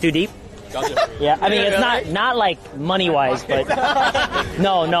pocket is too deep. Gotcha. Yeah, I mean it's not like money wise, but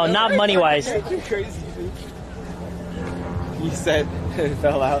no, not money wise. He said it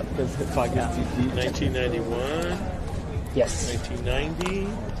fell out because his pocket's too deep. 1991. Yes. 1990.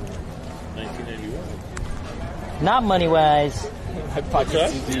 1991. Not money wise. My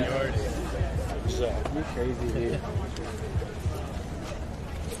pocket's too deep. So. You're crazy, dude.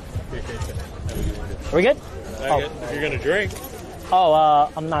 Are we good? If you're gonna drink. Oh,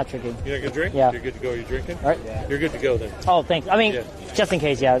 I'm not drinking. You're not gonna drink? Yeah. You're good to go. You're drinking? All right. Yeah. You're good to go then. Oh, thanks. I mean, just in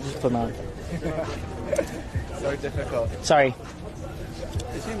case, yeah, just put them on. So difficult. Sorry.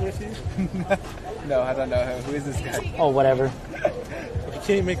 Is he with you? No, I don't know him. Who is this guy? Oh, whatever. He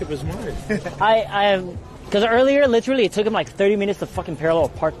can't make up his mind. Because earlier, literally, it took him like 30 minutes to fucking parallel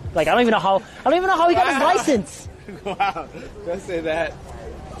park. Like, I don't even know how he got his license. Wow. Don't say that.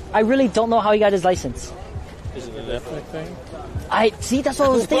 I really don't know how he got his license. Is it an ethnic thing? That's what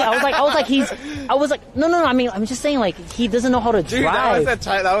I was thinking. I was like, no. I mean, I'm just saying, like, he doesn't know how to Dude, drive.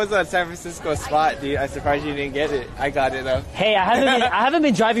 that was a San Francisco spot, dude. I'm surprised you didn't get it. I got it though. Hey, I haven't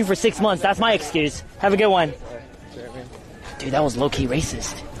been driving for 6 months. That's my excuse. Have a good one. Dude, that was low key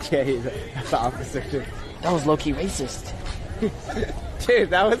racist. Yeah, that's the opposite. That was low key racist. Dude,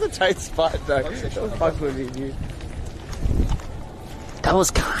 that was a tight spot, though. Don't fuck with me, dude. That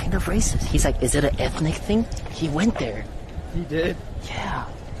was kind of racist. He's like, is it an ethnic thing? He went there. He did? Yeah.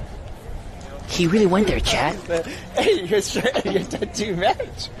 He really went there, Chad. Hey, your tattoo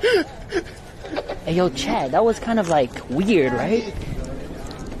match. Hey, yo, Chad, that was kind of like weird, right?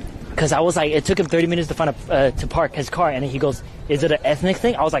 Because I was like, it took him 30 minutes to find to park his car, and he goes, is it an ethnic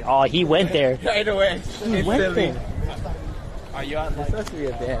thing? I was like, oh, he went there. Right away. He went there. Are you on? There's supposed to be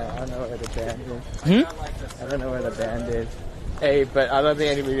a band. I don't know where the band is. I don't know where the band is. Hey, but I don't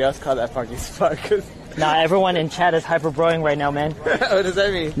think anybody else called that parking spot. Nah, everyone in chat is hyper-broing right now, man. What does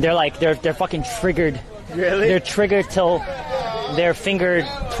that mean? They're like, they're fucking triggered. Really? They're triggered till their finger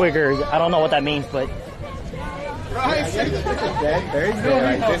twiggered. I don't know what that means, but... This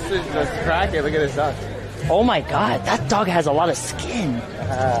is just cracking. Look at this dog. Oh my god, that dog has a lot of skin.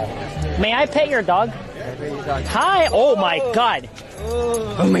 May I pet your dog? Hi! Oh my god!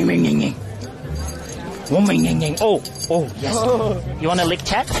 Oh, yes. You want to lick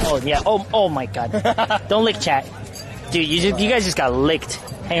chat? Oh, yeah. Oh my god. Don't lick chat. Dude, you guys just got licked.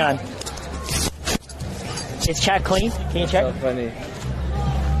 Hang on. Is chat clean? Can you check? So funny.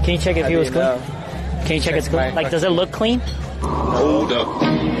 Can you check if he was clean? Can you check it's clean? Like, does it look clean? Hold up.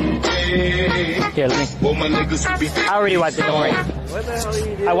 Here, let me. I already wiped it, don't worry. What the hell are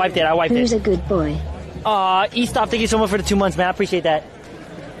you doing? I wiped it. Who's a good boy? E-Stop, thank you so much for the 2 months, man. I appreciate that.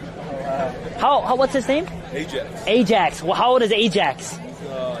 What's his name? Ajax. Ajax. Well, how old is Ajax?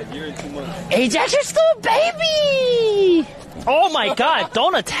 A year and 2 months. Ajax, you're still a baby! Oh my god,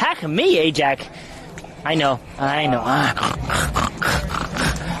 don't attack me, Ajax. I know.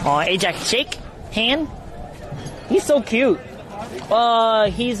 Oh, Ajax, shake hand. He's so cute.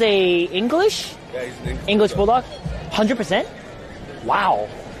 He's a English? Yeah, he's an English bulldog? 100%? Wow.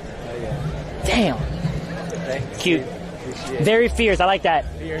 Damn. Cute. Very fierce. I like that.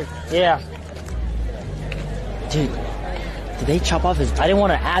 Yeah. Dude, did they chop off his... I didn't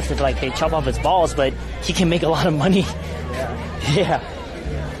want to ask if like they chop off his balls, but he can make a lot of money. Yeah.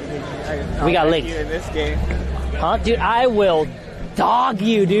 We got licked. In this game. Huh? Dude, I will dog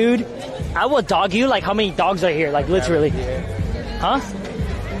you, dude. I will dog you. Like, how many dogs are here? Like, literally. Huh?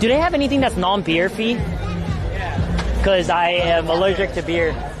 Do they have anything that's non-beer fee? Because I am allergic to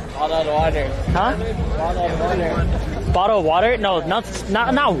beer. Bottled water. Huh? Bottled water. Bottled water? No,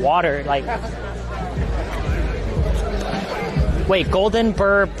 not water. Like... Wait, Golden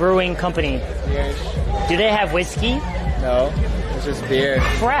Burr Brewing Company. Beers. Do they have whiskey? No, it's just beer.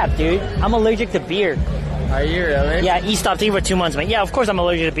 Crap, dude. I'm allergic to beer. Are you really? Yeah, he stopped eating for 2 months, man. Yeah, of course I'm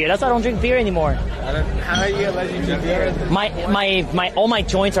allergic to beer. That's why I don't drink beer anymore. How are you allergic to beer? All my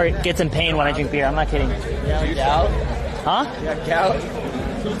joints gets in pain when I drink beer. I'm not kidding. You have gout? Huh? You have gout?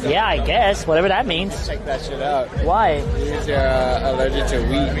 Yeah, I guess. Whatever that means. Check that shit out. Why? Because you're allergic to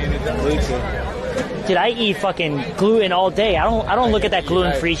gluten. Dude, I eat fucking gluten all day. I don't look at that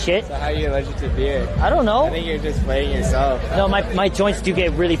gluten-free shit. So how are you allergic to beer? I don't know. I think you're just playing yourself. No, my joints do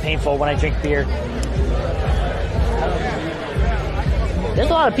get really painful when I drink beer. There's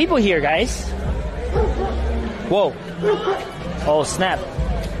a lot of people here, guys. Whoa. Oh, snap.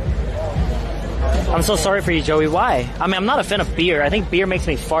 I'm so sorry for you, Joey. Why? I mean, I'm not a fan of beer. I think beer makes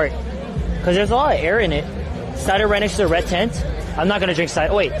me fart. Because there's a lot of air in it. Cider right next to the red tent. I'm not going to drink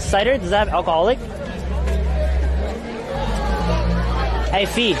cider. Wait, cider? Does that have alcoholic? Hey,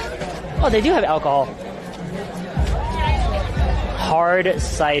 Fee. Oh, they do have alcohol. Hard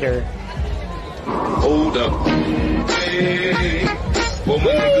cider. Hold up. Hey. Well,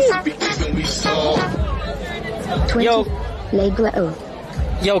 my niggas be giving me soul.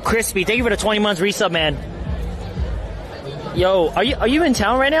 Yo, Crispy, thank you for the 20 months resub, man. Yo, are you in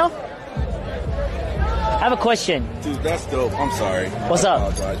town right now? I have a question. Dude, that's dope. I'm sorry. What's up? I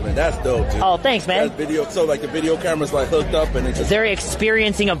apologize, man. That's dope, dude. Oh, thanks, man. That's video. So, like, the video camera's like hooked up, and it's just... They're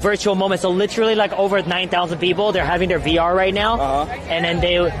experiencing a virtual moment. So, literally, like over 9,000 people, they're having their VR right now. And then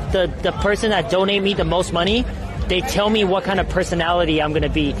the person that donate me the most money, they tell me what kind of personality I'm gonna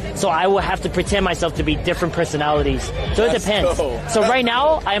be. So I will have to pretend myself to be different personalities. So it depends. So right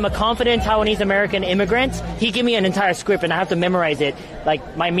now, I am a confident Taiwanese American immigrant. He gave me an entire script, and I have to memorize it.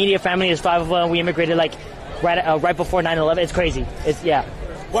 Like my immediate family is 5 of them. We immigrated like right before 9/11. It's crazy. Yeah.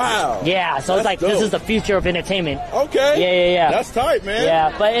 Wow. Yeah. So it's like dope. This is the future of entertainment. Okay. Yeah. That's tight, man.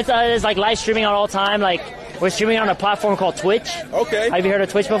 Yeah, but it's like live streaming on all time. Like we're streaming on a platform called Twitch. Okay. Have you heard of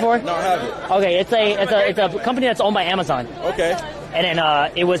Twitch before? No, I haven't. Okay, it's a company that's owned by Amazon. Okay. And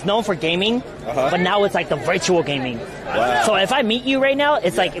then it was known for gaming, but now it's like the virtual gaming. Wow. So if I meet you right now,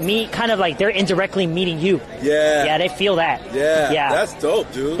 it's like me kind of like they're indirectly meeting you. Yeah. Yeah, they feel that. Yeah. That's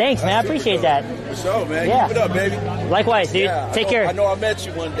dope, dude. Thanks, man. I appreciate that. For sure, man. Yeah. Keep it up, baby. Likewise, dude. Yeah, Take care. I know I met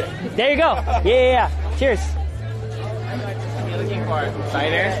you one day. There you go. Yeah. Cheers. You're looking for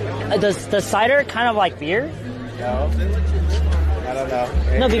cider? Does the cider kind of like beer? No. I don't know.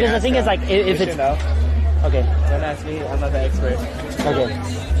 No, because the thing is like if it's... know. Okay. Don't ask me. I'm not the expert. Okay.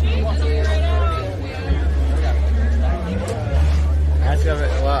 Ask them.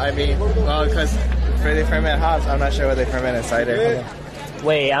 Because for the ferment hops, I'm not sure what they ferment in cider. Okay.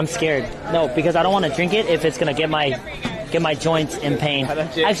 Wait, I'm scared. No, because I don't want to drink it if it's gonna get my joints in pain.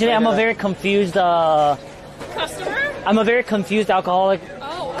 Actually, I'm a very confused Customer? I'm a very confused alcoholic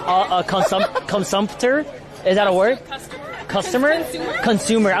consumptor. Is that a word? Customer?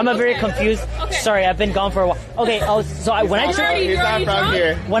 Consumer. I'm a very confused. Okay. Sorry, I've been gone for a while. Okay. When I drink, he's not from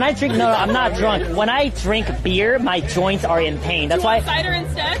here. When I drink, no, I'm not drunk. When I drink beer, my joints are in pain. That's why. Cider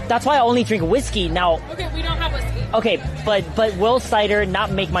instead? That's why I only drink whiskey now. Okay, we don't have whiskey. Okay, but will cider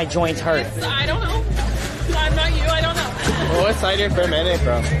not make my joints hurt? I don't know. I'm not you. I don't know. Well, what's cider fermented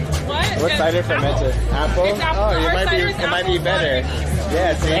from? What? What's cider fermented? Apple? It's apple. Oh, it might be better.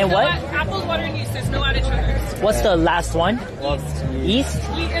 Yeah. See? And what? Apples, water, and yeast. There's no added sugars. What's the last one? Yeast?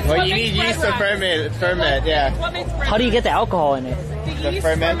 Well, you need yeast to ferment, yeah. What makes bread How do you get the alcohol in it? The yeast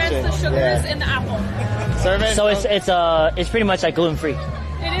ferments the sugars in the apple. So it's pretty much like gluten-free.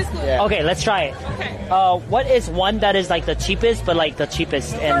 It is gluten. Yeah. Okay, let's try it. Okay. What is one that is like the cheapest, but like the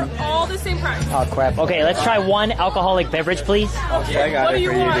cheapest? And They're all the same price. oh crap. Okay, let's try one alcoholic beverage, please. Okay, I got it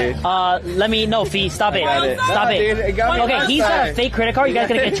for you, dude. Let me no fee. Stop it. Stop No, it. dude, it got me Okay, last he's got a time. fake credit card. You guys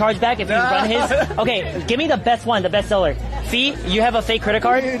gonna get charged back if you run his. Okay, give me the best one, the best seller. Fee, you have a fake credit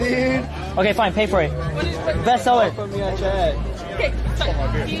card? Dude. Okay, fine. Pay for it. Best seller. Put me on chat. Okay, so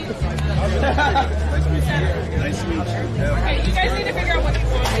Nice to meet you. okay, you guys need to figure out what you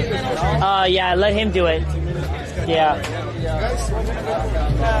want. And then I'll Yeah, let him do it. Yeah.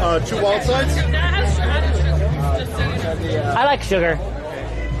 2 wild sides? that has added sugar. Just so you know. I like sugar.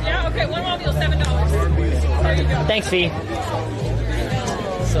 Yeah, okay, one raw meal, $7. There you go. Thanks, Fee.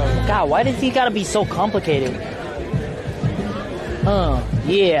 God, why does he gotta be so complicated?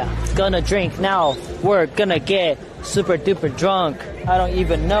 Yeah, gonna drink now. We're gonna get super duper drunk. I don't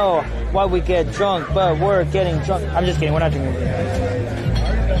even know why we get drunk, but we're getting drunk. I'm just kidding, we're not drinking.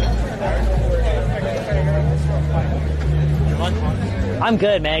 I'm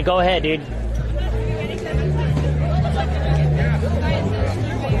good, man. Go ahead, dude.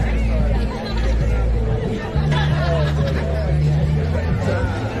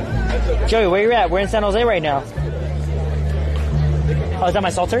 Joey, where you at? We're in San Jose right now. Oh, is that my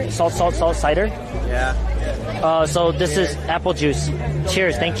salter? Salt cider? Yeah. So this is apple juice.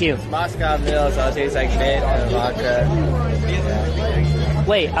 Cheers, thank you. Moscow Mule, so it tastes like mint and vodka.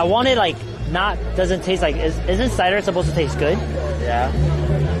 Wait, I wanted like doesn't taste like, isn't cider supposed to taste good? Yeah.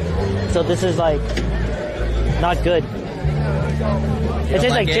 So this is like, not good. It tastes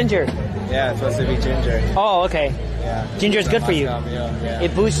like ginger. Yeah, it's supposed to be ginger. Oh, okay. Yeah. Ginger is good for you. Moscow Mule, yeah.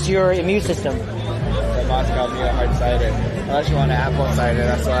 It boosts your immune system. The Moscow Mule hard cider. Unless you want an apple cider,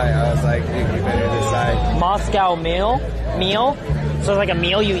 that's why I was like, you better decide. Moscow meal? So it's like a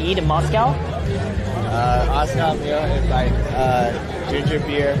meal you eat in Moscow? Moscow Mule is like ginger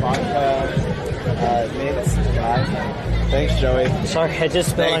beer, vodka, mint. Thanks, Joey. Sorry, I just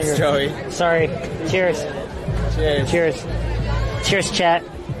spilled on your... Joey. Sorry. Cheers. Cheers. Cheers, chat.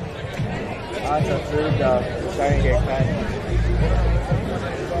 Lots of food though. Starting to get cut.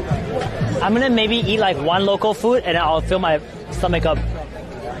 I'm gonna maybe eat like one local food and I'll fill my stomach up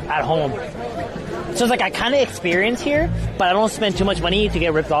at home. So it's like I kind of experience here, but I don't spend too much money to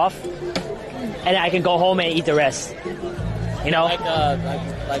get ripped off, and I can go home and eat the rest. You know? Like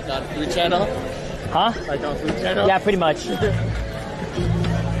on Food Channel? Huh? Like on Food Channel? Yeah, pretty much.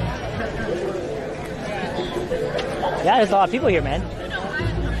 Yeah, there's a lot of people here, man.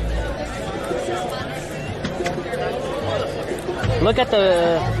 Look at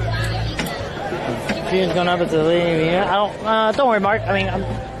the... Viewers going up at the lead. Don't worry, Mark. I mean,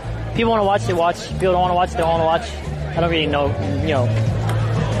 people want to watch, they watch. People don't want to watch, they don't want to watch. I don't really know,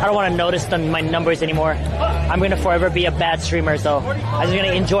 I don't want to notice my numbers anymore. I'm going to forever be a bad streamer, so I'm just going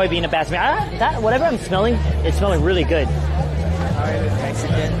to enjoy being a bad streamer. Whatever I'm smelling, it's smelling really good.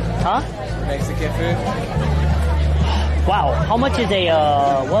 Mexican? Huh? Mexican food? Wow, how much is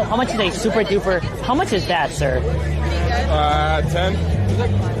a super duper, how much is that, sir?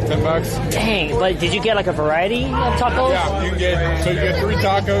 10 bucks. Dang, but did you get like a variety of tacos? Yeah, you get 3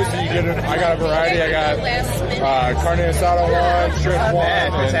 tacos, and I got a variety. I got carne asada one, shrimp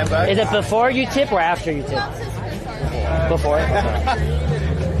one. For 10 bucks? Is it before you tip or after you tip? Before.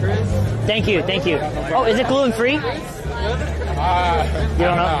 Thank you. Oh, is it gluten free? You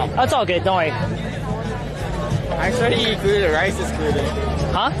don't know? That's all good, don't worry. I swear you eat gluten, rice is gluten.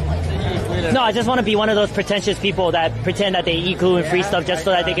 Huh? No, I just want to be one of those pretentious people that pretend that they eat gluten-free stuff just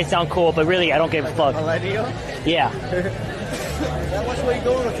so that they can sound cool, but really, I don't give a fuck. Millennial? Yeah. That much where you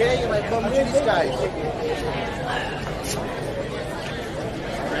going, okay? You might bump into these guys.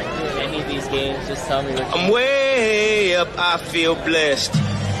 Any of these games, just tell me what I'm way up, I feel blessed.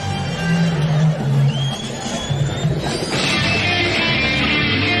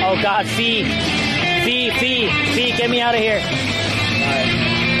 Oh God, Fee, get me out of here.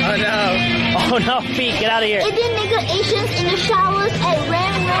 Oh no. Oh no, Fee, get out of here. Indian nigger Asians in the showers at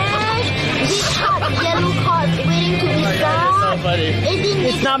Ram Ranch. Big hot yellow cards waiting to be stopped.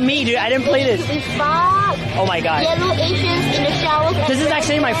 It's not me, dude. I didn't play this. Oh my God. Yellow Asians in the showers at This is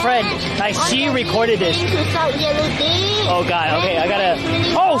actually my friend. Like, she recorded this. Oh God, okay, I gotta...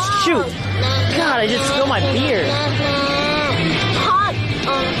 Oh shoot! God, I just spilled my beer.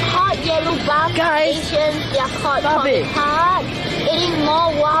 Hot yellow black Asians, they're caught hot. Eating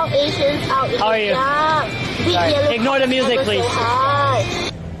more wild Asians out in How are you? Sorry. Ignore the music, please.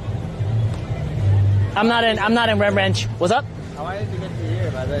 I'm not in Ram Ranch. What's up? I wanted to get to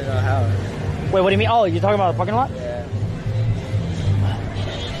here, but I didn't know how. Wait, what do you mean? Oh, you're talking about the parking lot? Yeah.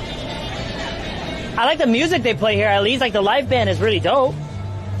 I like the music they play here. At least, like, the live band is really dope.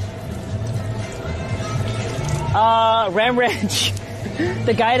 Ram Ranch.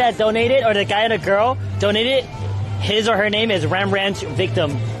 The guy that donated, or the guy and a girl donated, his or her name is Ram Ranch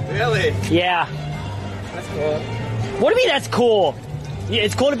Victim. Really? Yeah. That's cool. What do you mean that's cool? Yeah,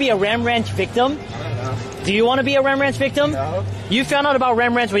 it's cool to be a Ram Ranch victim? I don't know. Do you want to be a Ram Ranch victim? No. You found out about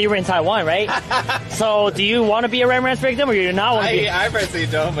Ram Ranch when you were in Taiwan, right? So do you want to be a Ram Ranch victim, or do you not want to be? I personally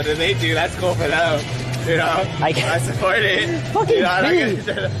don't, but if they do, that's cool for them. You know? I support it. Fucking you know, I'm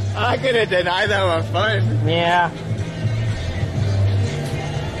not gonna deny them a fun. Yeah.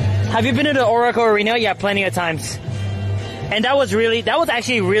 Have you been to the Oracle Arena? Yeah, plenty of times. And that was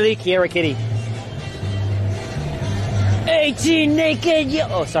actually really Kiera Kitty. 18 naked.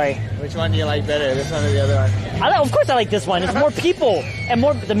 Oh, sorry. Which one do you like better, this one or the other one? Of course I like this one. It's more people and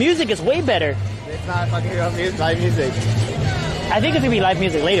the music is way better. It's not fucking real music, live music. I think it's gonna be live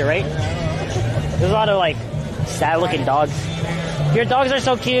music later, right? There's a lot of like sad looking dogs. Your dogs are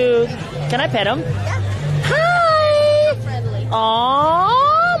so cute. Can I pet them? Yeah. Hi. Friendly.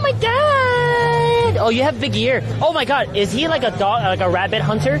 Oh my God. Oh, you have big ear. Oh my God. Is he like a dog, like a rabbit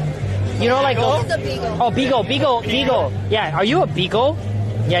hunter? You know, like He's a beagle. Oh, beagle. Yeah. Are you a beagle?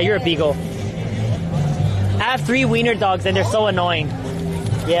 Yeah, you're a beagle. I have 3 wiener dogs and they're so annoying.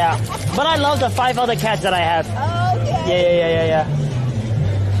 Yeah, but I love the 5 other cats that I have. Oh, okay. Yeah.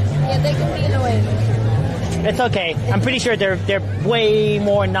 Yeah, they can be annoying. It's okay. I'm pretty sure they're way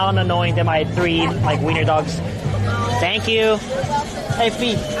more non-annoying than my 3 like wiener dogs. Thank you. Hey,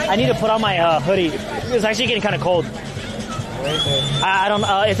 Fee, I need to put on my hoodie. It's actually getting kind of cold. I don't.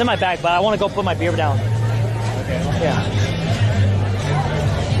 It's in my bag, but I want to go put my beer down. Yeah.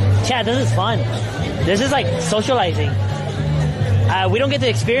 Chad, this is fun. This is like socializing. We don't get to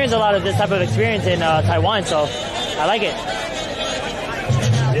experience a lot of this type of experience in Taiwan, so I like it.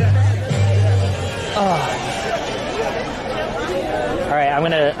 Oh. All right, I'm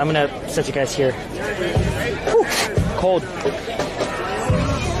gonna set you guys here. Whew, cold.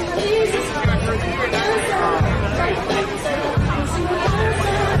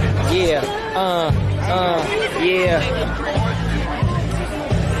 Yeah. Yeah.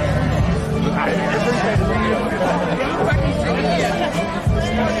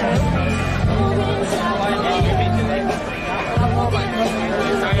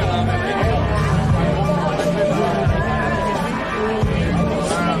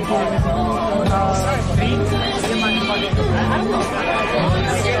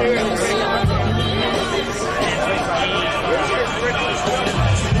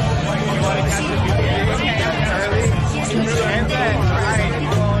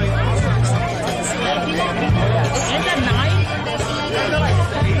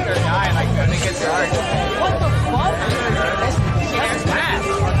 What the fuck? That's bad.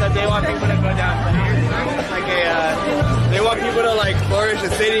 They want people to go down. They want people to like flourish the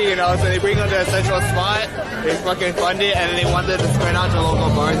city, you know. So they bring them to a central spot. They fucking fund it, and they want them to spread out to local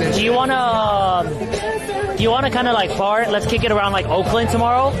bars. And Do you wanna kind of like bar? Let's kick it around like Oakland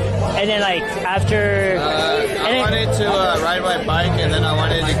tomorrow, and then like after. I wanted to ride my bike, and then I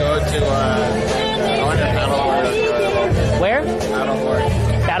wanted to go to. I wanted to paddleboard. Where? Paddleboard.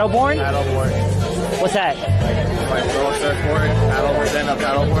 Battleborn? Paddleboard. What's that? Like little surfboard, paddleboard, then a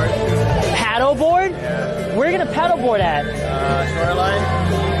paddleboard. Paddleboard? Yeah. Where are you gonna paddleboard at? Shoreline.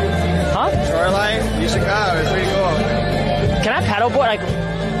 Huh? Shoreline. You should come. It's pretty cool. Can I paddleboard? Like,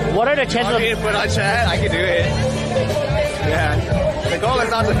 what are the chances? Want me to put on chat? I can do it. Yeah. The goal is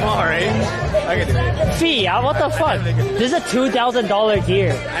not to fall, right? I can do it. Fee, what the fuck? This is a $2,000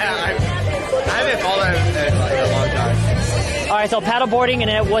 gear. I haven't fallen in like a long time. All right, so paddleboarding, and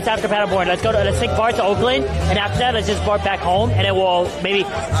then what's after paddleboarding? Let's take bar to Oakland, and after that, let's just bar back home, and then we'll maybe.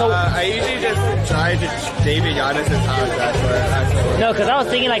 So I usually just drive to David Giannis's house. That's where. No, because I was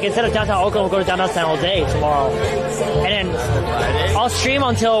thinking like instead of downtown Oakland, we'll go to downtown San Jose tomorrow, and then I'll stream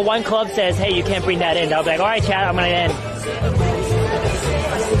until one club says, "Hey, you can't bring that in." I'll be like, "All right, chat, I'm gonna end."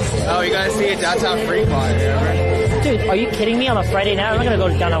 Oh, you gotta see it downtown Fremont, remember? Dude, are you kidding me? On a Friday night, I'm not gonna go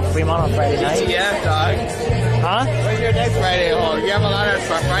to downtown Fremont on Friday night. Yeah, dog. Huh? When's your next Friday home? You have a lot of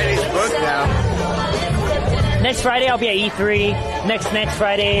Fridays booked now. Next Friday I'll be at E3. Next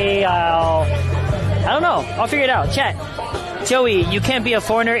Friday I don't know. I'll figure it out. Chat. Joey, you can't be a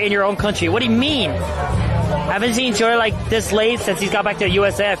foreigner in your own country. What do you mean? I haven't seen Joey like this late since he's got back to the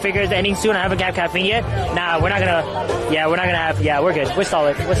USA. I figure it's ending soon. I haven't had caffeine yet. Nah, we're not gonna have. Yeah, we're good. We're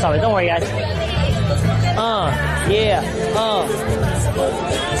solid. Don't worry, guys.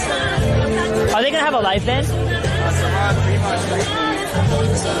 Are they gonna have a live band?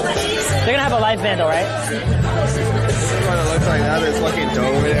 They're gonna have a live band, though, right? This is what it looks like now. There's fucking dough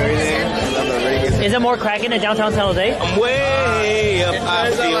and everything. Is it more cracking in downtown San Jose? I'm way up.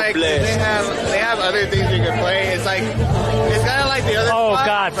 I feel like blessed. They have other things you can play. It's kind of like the other. Oh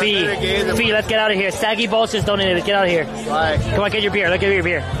God, Fee, let's get out of here. Saggy Balls just donated. Let's get out of here. Why? Come on, get your beer. Let's get your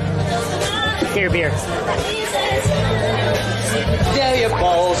beer. Get your beer. Do your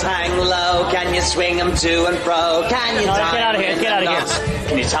balls hang low? Can you swing them to and fro? Can you tie get out of here. Get out of here.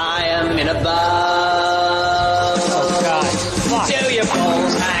 Can you tie them in a bow? Oh God. Fuck. Do your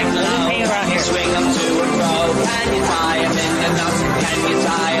balls hang low? Hang around here. Swing them to and fro. Can you tie them in a knot? Can you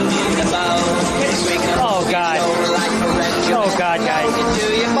tie them in a bow? Can you swing them oh God. like a red? Oh God, guys. Do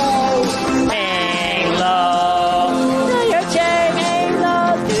your balls hang low? Do your chain hang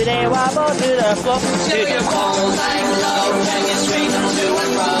low? Do they wobble to the floor? Do your balls hang low? Can you swing them to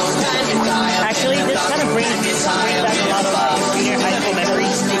and fro? Can you tie them? Actually, this kind of brings back a lot of junior high school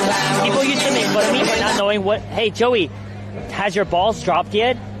memories. People used to make fun of me for not knowing what. Hey, Joey, has your balls dropped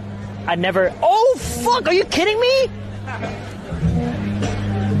yet? I never. Oh fuck! Are you kidding me?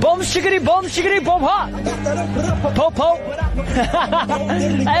 Boom shiggity boom ha! Po.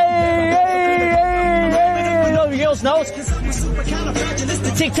 hey! No, you girls knows.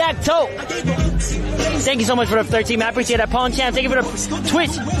 Tic-tac-toe. Thank you so much for the 13, man. I appreciate that. Pawn Champ, thank you for the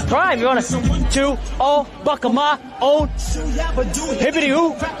Twitch Prime. You want to buck of my own hippity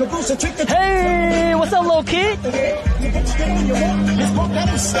hoo. Hey, what's up, little kid?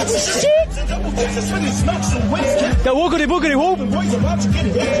 The woogity boogity whoop.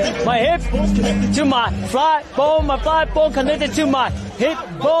 My hip to my fly bone connected to my hip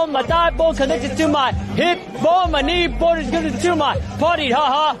bone, my thigh bone connected to my hip bone, my knee bone is connected to my party, ha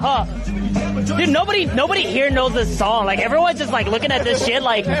ha ha. Dude, nobody here knows this song. Like, everyone's just like looking at this shit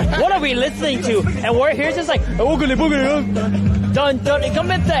like, what are we listening to? And we're here just like, boogity boogity dun dun, it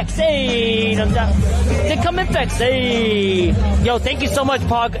come in flex, hey, dun dun, it come in flex, hey. Yo, thank you so much,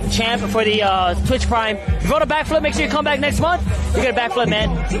 Pog Champ, for the Twitch Prime. If you want a backflip, make sure you come back next month. You get a backflip, man.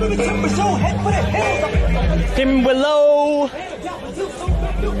 Tim Willow.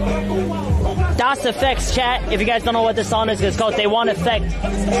 Das Effects, chat. If you guys don't know what this song is, it's called They Want Effect.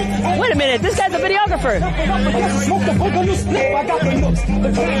 Wait a minute, this guy's a videographer.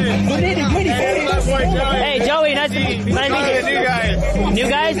 Hey, Joey, nice to meet you. New guys. New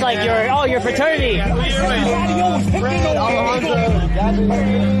guys? Like your fraternity.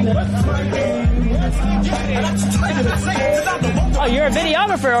 Oh, you're a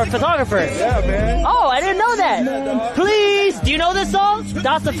videographer or a photographer? Yeah, man. Oh, I didn't know that. Please, do you know this song?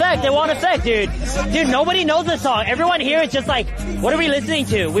 Das Effect, They Want Effect, dude. Dude, nobody knows this song. Everyone here is just like, what are we listening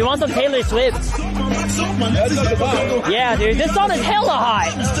to? We want some Taylor Swift. Yeah, dude, this song is hella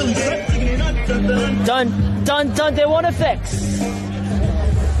high. Dun, dun, dun, they want effects.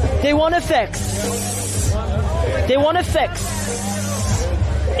 They want effects. They want effects.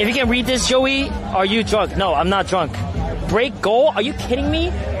 If you can read this, Joey, are you drunk? No, I'm not drunk. Break goal? Are you kidding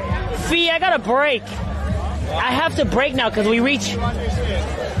me? Fee, I gotta break. I have to break now because we reach.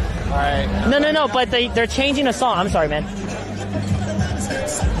 Alright. No, but they're changing the song. I'm sorry, man.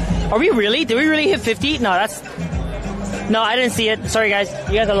 Are we really? Did we really hit 50? No, that's... No, I didn't see it. Sorry, guys.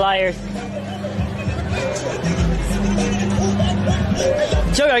 You guys are liars.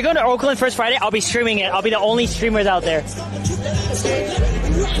 Joey, are you going to Oakland first Friday? I'll be streaming it. I'll be the only streamers out there.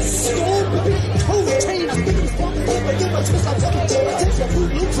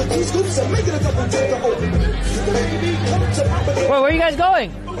 Where are you guys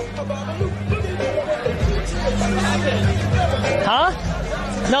going? Huh?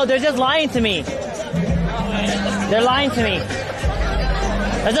 No, they're just lying to me. They're lying to me.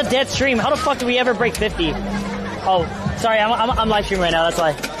 That's a dead stream. How the fuck do we ever break 50? Oh, sorry, I'm live streaming right now. That's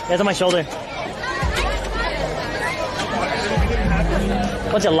why. That's on my shoulder.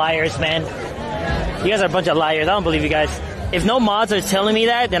 Bunch of liars, man. You guys are a bunch of liars. I don't believe you guys. If no mods are telling me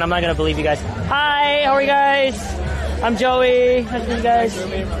that, then I'm not gonna believe you guys. Hi, how are you guys? I'm Joey. Nice to meet you guys.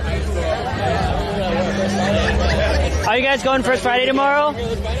 Are you guys going First Friday tomorrow?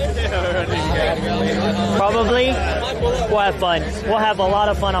 Probably. We'll have fun. We'll have a lot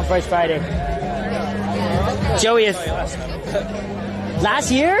of fun on First Friday. Joey is...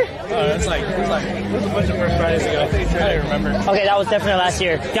 Last year? Oh, that's like it was a bunch of First Fridays ago. I don't remember. Okay, that was definitely last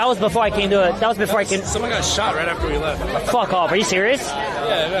year. That was before I came to it. That was before I came. Someone got shot right after we left. Fuck off. Are you serious?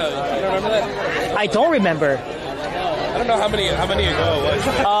 Yeah, no. You don't remember that? I don't remember. I don't know how many ago it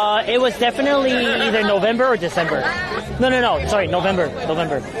was. It was definitely either November or December. No. Sorry, November.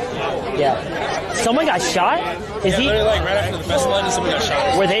 Yeah. Someone got shot? Is he? Literally, like right after the festival ended, someone got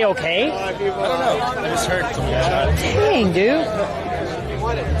shot. Were they okay? I don't know. I just heard someone got shot. Dang, dude.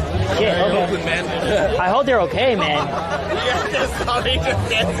 Yeah, okay. Man. I hope they're okay, man.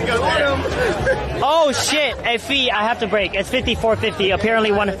 Oh shit! Hey, Fee, I have to break. It's 54:50.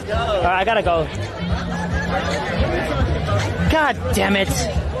 Apparently, one. I gotta go. God damn it!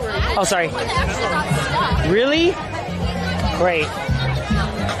 Oh, sorry. Really? Great.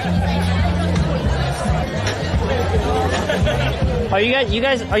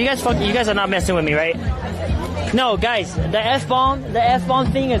 You guys are not messing with me, right? No, guys, the F-bomb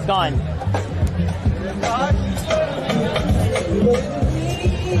thing is gone.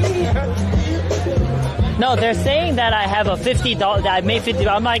 No, they're saying that I have a $50, that I made $50.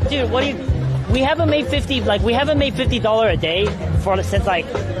 I'm like, dude, what do you, we haven't made $50 a day since like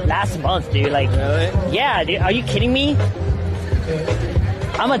last month, dude. Like, really? Yeah, dude, are you kidding me?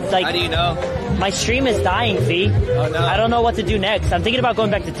 How do you know? My stream is dying, Fee. Oh, no. I don't know what to do next. I'm thinking about going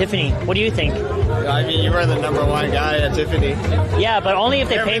back to Tiffany. What do you think? I mean, you were the #1 guy at Tiffany. Yeah, but only if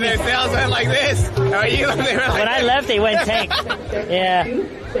they pay me. Their sales went like this. How are you? When I left, they went tank. Yeah.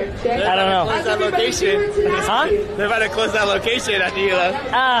 I don't know. Close that location. Huh? They're about to close that location after you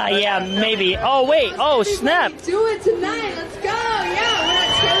left. Ah, yeah, maybe. Oh, wait. Oh, snap. Do it tonight. Let's go. Yeah, we're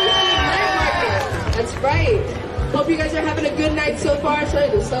at Taylor City Night Market. That's right. Hope you guys are having a good night so far. Sorry,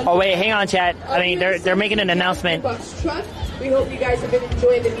 the sun. Oh wait, hang on, chat. I mean, they're making an announcement. Truck. We hope you guys have been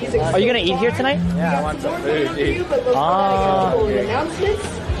enjoying the music. Are you gonna eat here tonight? Yeah, I want some food, dude. Announcements.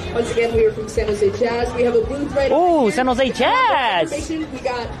 Once again, we are from San Jose Jazz. We have a booth right over here. San Jose Jazz. We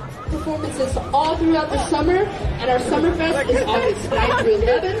got performances all throughout the summer, and our summer fest is August 9th through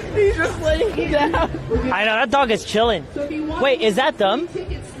 11th. He's just laying down. I know, that dog is chilling. Wait, is that them?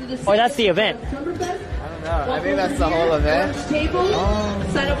 Or that's the event? I think that's the whole event.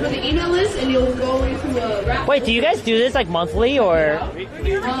 Sign up for the email list, and you'll go into a rap. Wait, do you guys do this like monthly or? If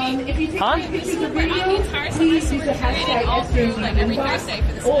you take pictures of video, please use the hashtag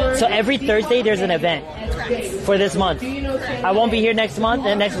SJZ. So every Thursday there's an event for this month. I won't be here next month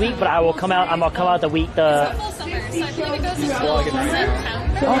and next week, but I will come out. I'm gonna come out the week.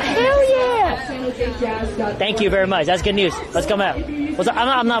 Oh hell yeah! Thank you very much. That's good news. Let's come out.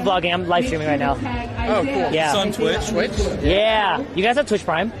 I'm not vlogging. I'm live streaming right now. Oh, cool. Yeah. It's on Twitch. Yeah. You guys have Twitch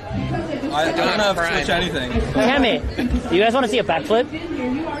Prime? I don't have Twitch anything. Damn it. You guys want to see a backflip?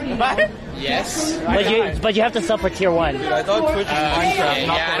 Yes. But you have to sub for tier 1. Dude, I thought Twitch was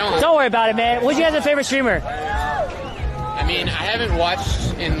Minecraft. Don't worry about it, man. What's your guys' favorite streamer? I mean, I haven't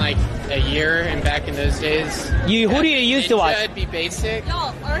watched in like a year, and back in those days. Who do you used to watch? It'd be basic.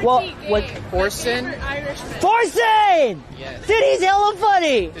 Well, what? Forsen. Forsen! Yes. Dude, he's hella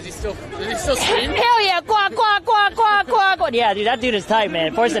funny. Does he still stream? Hell yeah! Quack quack quack quack quack quack. Yeah, dude, that dude is tight,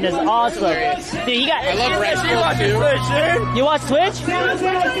 man. Forsen is awesome. Dude, he got. I love Red Bull too. You watch Twitch?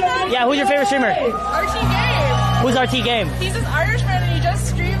 Yeah. Who's your favorite streamer? RT Game. Who's RT Game? He's this Irishman and he just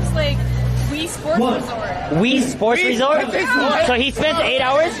streams like Wii Sports Resort. Wii Sports Resort? So he spends 8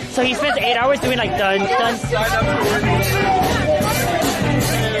 hours? So he spends 8 hours doing like dun dun.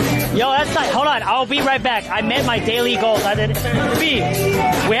 Yo, that's tight. Hold on, I'll be right back. I met my daily goals. I did. B,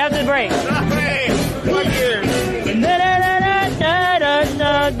 we have to break.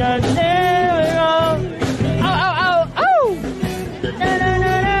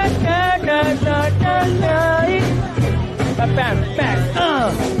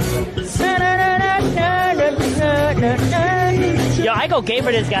 Yo, I go gay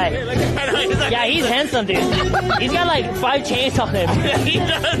for this guy. Yeah, he's handsome, dude. He's got like 5 chains on him.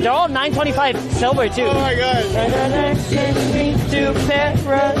 They're all 925 silver too. Oh my god. Take me to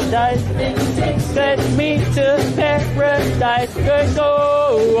paradise. Take me to paradise.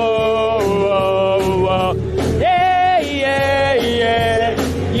 Yeah, yeah, yeah.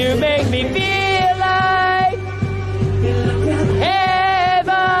 You make me feel like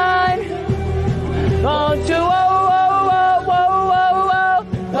heaven. Going to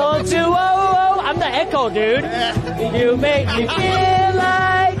I'm the echo, dude. You make me feel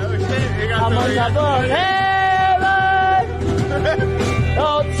like I'm on top of heaven.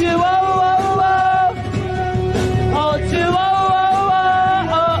 Oh, 2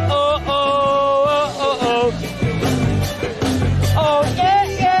 oh yeah,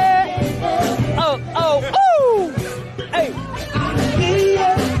 yeah. Oh, hey.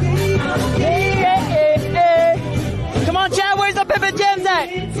 Yeah. Come on, Chad, where's the Pippin Gems at?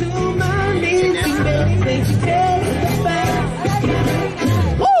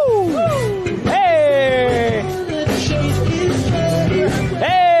 Woo! Hey!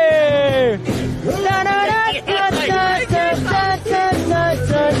 Hey!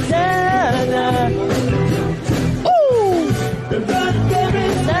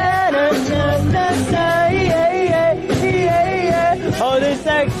 Oh, this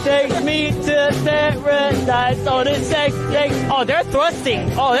sex takes me to paradise. Oh, this sex takes. Oh, they're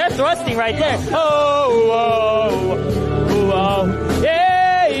thrusting. Oh, they're thrusting right there. Oh,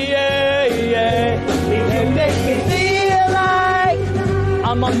 yeah, yeah, yeah. You make me feel like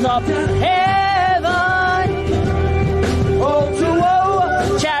I'm on top of heaven.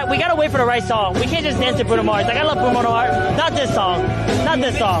 Oh, chat, we gotta wait for the right song. We can't just dance to Bruno Mars. Like, I love Bruno Mars. Not this song. Not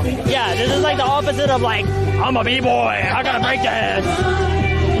this song. Yeah, this is like the opposite of like, I'm a B-boy. I gotta break dance.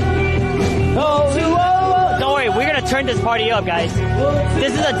 Don't worry, we're gonna turn this party up, guys.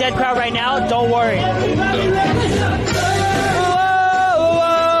 This is a dead crowd right now. Don't worry.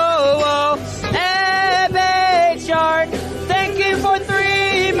 Epic Shark, thank you for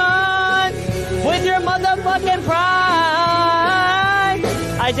 3 months with your motherfucking pride.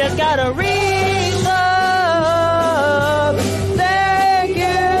 I just gotta read up. Thank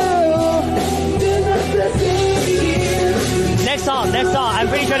you. Next song. I'm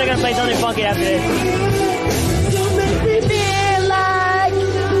pretty sure they're gonna play something funky after this. Feel like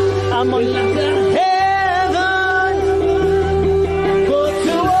I'm on heaven. That's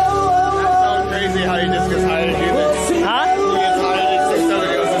so crazy how he just gets hired to do this. Huh? He gets hired to say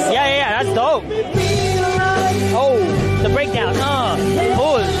something else. Yeah, that's dope. Oh,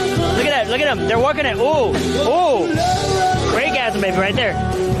 at them. They're working it. Ooh. Ooh. Craigasm, baby, right there.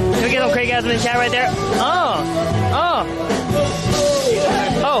 Can we get some Craigasm in the chat right there? Oh.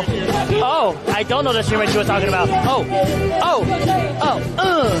 I don't know the streamer she was talking about. Oh,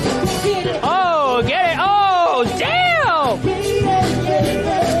 get it. Oh, damn.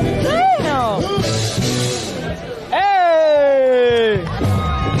 Damn. Hey.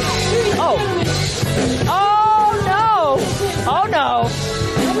 Oh no. Oh no.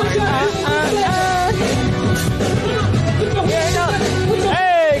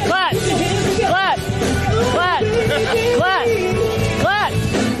 Hey, clap. Clap. Clap. Clap. Clap.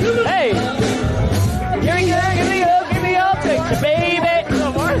 Hey. Give me up, baby.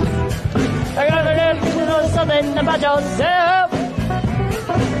 I gotta know something about yourself.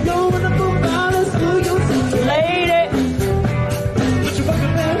 Lady.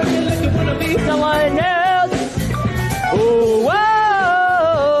 Someone else. Ooh,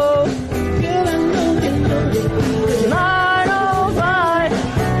 whoa.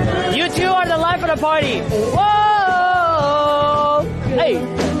 905. You two are the life of the party. Whoa. Hey.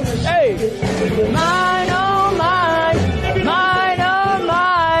 Hey. 909.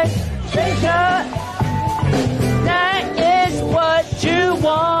 909. That is what you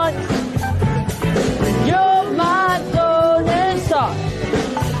want. You're my golden star.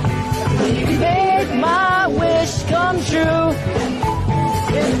 Make my wish come true.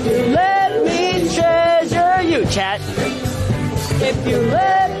 Let me treasure you, chat. If you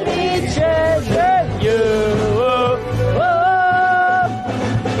let me treasure you.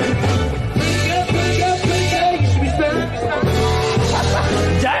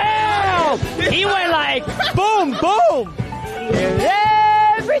 Damn! He went like boom, boom.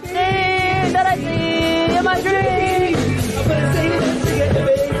 Everything that I see in my dreams.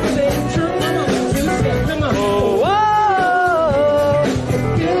 Oh, whoa.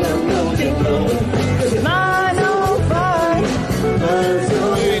 905.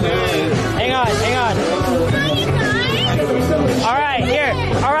 Hang on. All right, here.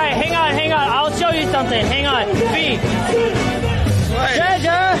 All right, hang on. I'll show you something. Hang on. B.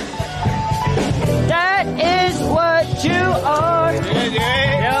 Treasure. That is what you are.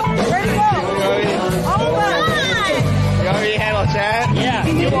 Yep. Where'd you go? Oh my God. You already handle chat? Yeah,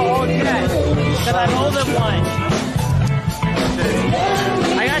 you will hold chat. Because I'm holding one.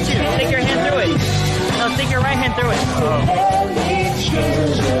 I got you. Stick your hand through it. No, stick your right hand through it.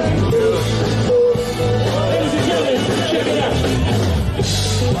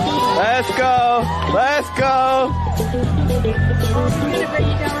 Let's go.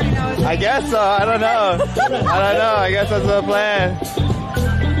 I guess so. I don't know. I guess that's the plan.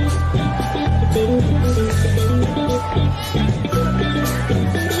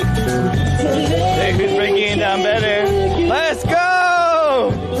 Hey, who's breaking it down better? Let's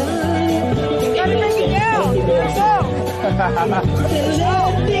go! You gotta break it down. Let's go.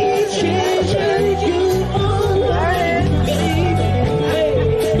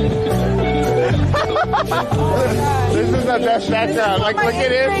 This is the best background. Like, look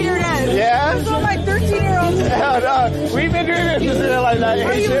at him. Yeah? This is what my 13-year-old said. No. We've been doing this since like that.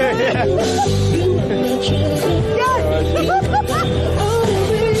 Hey, sure. Yeah.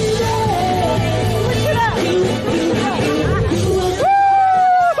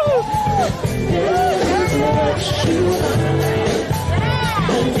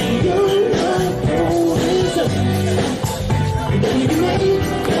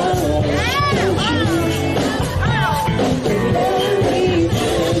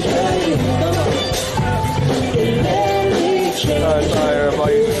 Sorry,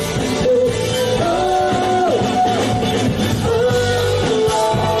 everybody.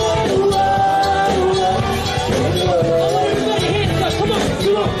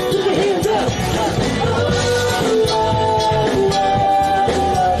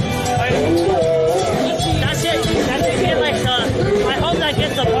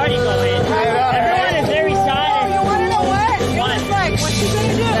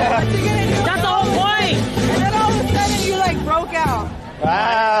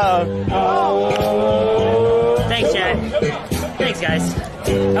 Wow. Thanks, Chad. Thanks, guys.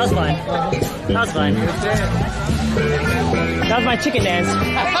 That was fun. That was my chicken dance. That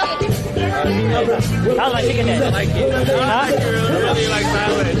was my chicken dance. I like it. Huh? Really like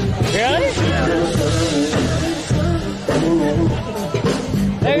silent. Really?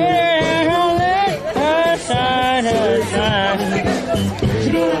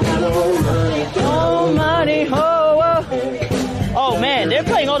 Oh man, they're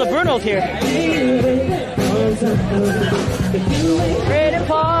playing all the Brunos here. Ready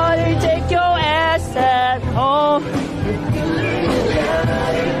party, take your ass at home.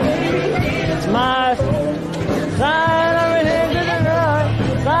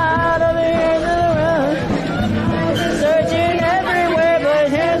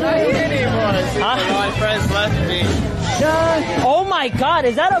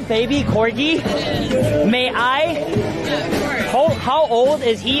 is that a baby corgi? May I? How old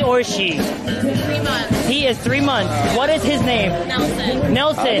is he or she? 3 months. He is 3 months. What is his name? Nelson.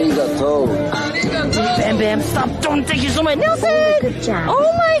 Nelson. Bam Bam, stop. Don't thank you so much. Nelson! Good job.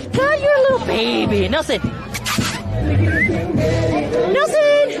 Oh my god, you're a little baby. Nelson!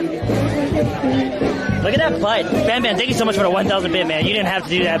 Nelson! Look at that butt. Bam Bam, thank you so much for the 1,000 bit, man. You didn't have to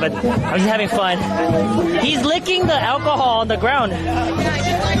do that, but I'm just having fun. He's licking the alcohol on the ground.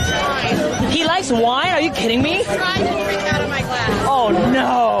 He likes wine? Are you kidding me? Trying to drink out of my glass. Oh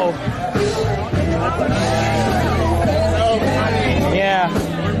no! Yeah.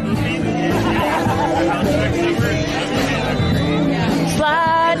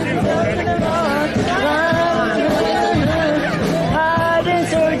 Slide. I've been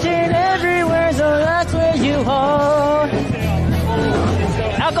searching everywhere, so that's where you are.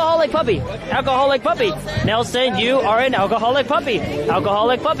 Alcoholic puppy. Alcoholic puppy. Nelson, you are an alcoholic puppy.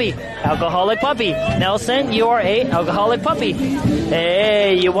 Alcoholic puppy. Alcoholic puppy. Nelson, you are a alcoholic puppy.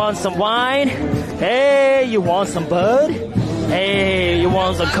 Hey, you want some wine? Hey, you want some bud? Hey, you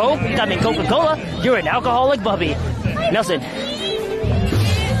want some Coke? I mean Coca-Cola? You're an alcoholic puppy. Nelson.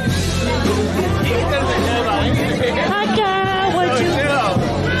 I got what you know.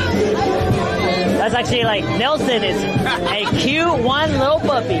 That's actually like Nelson is a cute one little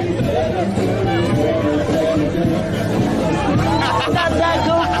puppy. Not that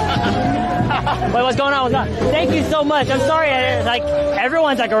cool. Wait, what's going on? What's going on? Thank you so much. I'm sorry. Like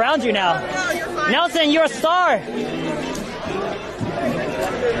everyone's like around you now. Nelson, you're a star.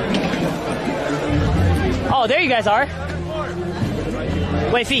 Oh, there you guys are.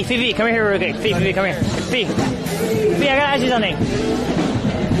 Wait, Fee, come here real quick. Fee, come here. Fee, I gotta ask you something.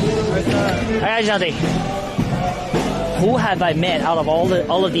 Who have I met out of all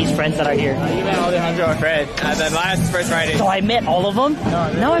of these friends that are here? You met Alejandro and Fred at the first Friday. So I met all of them?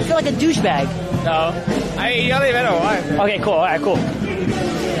 No. Now I feel like a douchebag. No. You only met him once. Okay, cool. All right, cool.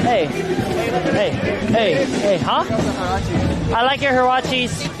 Hey, huh? I like your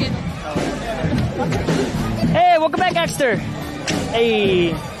Hirachis. Hey, welcome back, Exter.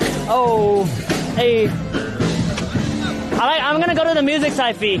 Hey, oh, hey. I'm gonna go to the music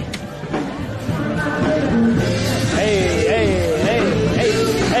side, Fee. Hey.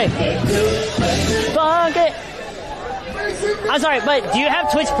 Funk it. I'm sorry, but do you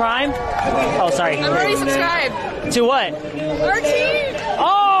have Twitch Prime? Oh, sorry. I'm already subscribed. To what? RT.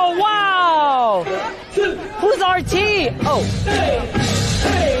 Oh, wow. Who's RT? Oh.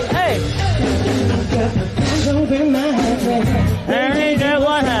 Hey.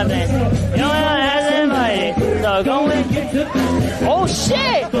 What happened? You know what has invited. So go and get to. Oh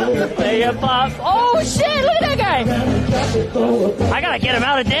shit! Oh shit! Look at that guy! I gotta get him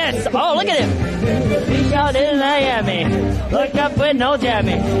out of dance. Oh, look at him! Reach out in Miami. Look up with no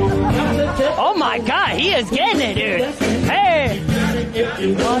jamming. Oh my god, he is getting it, dude. Hey! If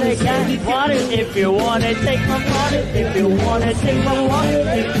you want it, want it. If you want it, take my water. If you want it, take my water.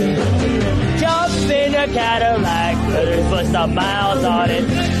 Jump in a Cadillac, put some miles on it.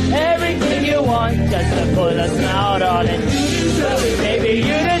 Everything you want, just to put a smile on it. Baby,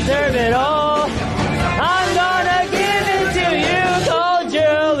 you deserve it all. I'm gonna give it to you. Gold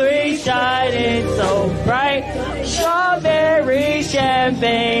jewelry shining so bright. Strawberry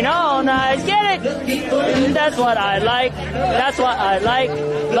champagne all night. Get it? That's what I like. That's what I like.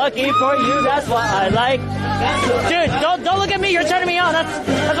 Lucky for you, that's what I like. Dude, don't look at me. You're turning me on.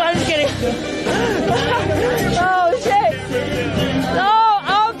 That's what I'm just kidding. Oh shit. No,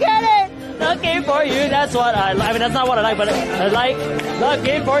 I'll get it. Lucky for you, that's what I like. I mean, that's not what I like, but I like.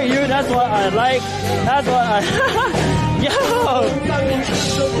 Lucky for you, that's what I like. That's what I. Yo,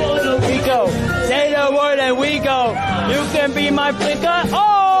 we go. Say the word and we go. You can be my flicker.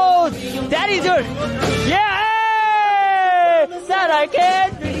 Oh, Daddy's good. Yeah. That I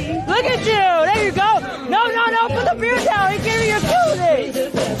can. Look at you. There you go. No. Put the beer down. He gave me your clothing.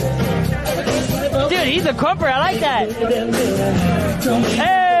 Dude, he's a crumper. I like that.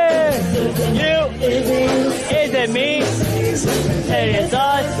 Hey, you. Is it me? It is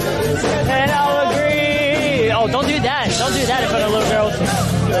us. And I'll agree. Oh, don't do that. Don't do that in front of little girls.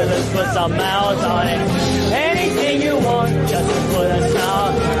 Let's put some mouths on it. Anything you want, just put a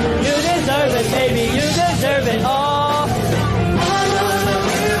smile. You deserve it, baby. You deserve it all.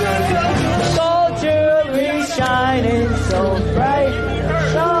 Gold jewelry shining so bright.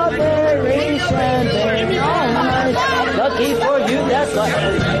 Strawberry champagne all night. Lucky for you, that's what.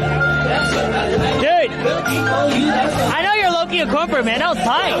 Dude, I know you're low-key a corporate, man. That was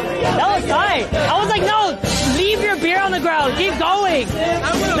tight. I was like, no, leave your beer on on the ground. Keep going.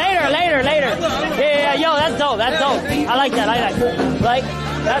 Later. Yeah, yo, that's dope. I like that. Like,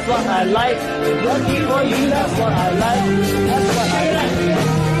 that's what I like. Lucky for you, that's what I like. That's what I like.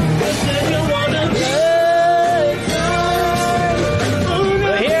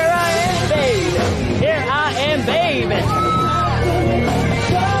 But here I am, baby.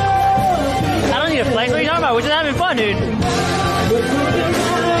 I don't need a flex. What are you talking about? We're just having fun, dude.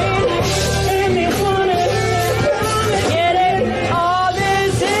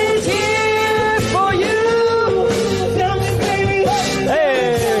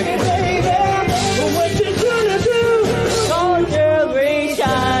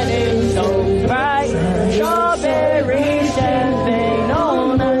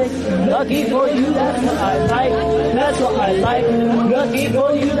 Lucky for you, that's what I like. That's what I like. Lucky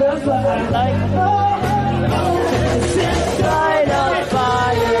for you, that's what I like. Light up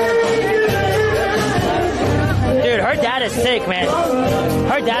fire. Dude, her dad is sick, man.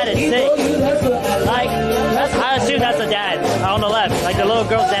 Her dad is sick. Like, I assume that's the dad on the left, like the little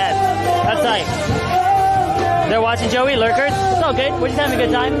girl's dad. That's like, they're watching Joey Lurkers. It's all good. We're just having a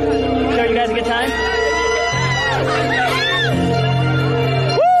good time. Show you guys a good time.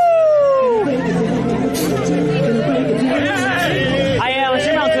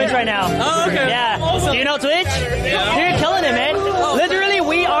 Right now. Oh, okay. Yeah. Awesome. Do you know Twitch? Yeah. You're killing it, man. Literally,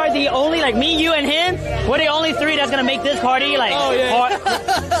 we are the only, like me, you, and him. We're the only three that's gonna make this party like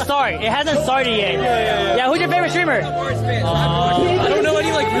start. It hasn't started yet. Yeah. Who's your favorite streamer? I don't know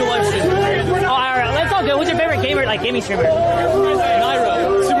any like real life streamers. Oh, alright. Let's all go. Who's your favorite gamer, like gaming streamer?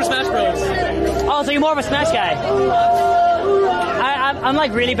 Nairo. Super Smash Bros. Oh, so you're more of a Smash guy. I'm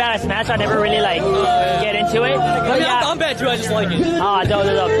like really bad at Smash. I never really like get into it. But yeah, I'm bad too. I just like it. Oh, dope.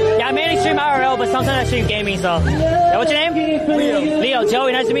 Yeah, I mainly stream IRL, but sometimes I stream gaming. So, yeah, what's your name? Leo.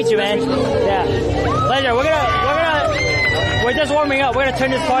 Joey, nice to meet you, man. Yeah, pleasure. We're just warming up. We're gonna turn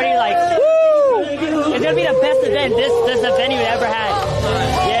this party like, woo! It's gonna be the best event this venue ever had.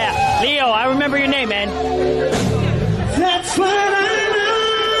 Yeah, Leo. I remember your name, man. That's what I know.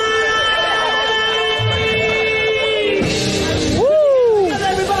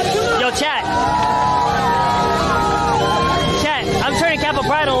 Chat, I'm turning Kappa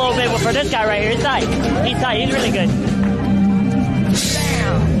Pride a little bit for this guy right here. He's tight. He's really good.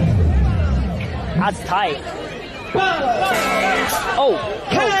 That's tight. Oh.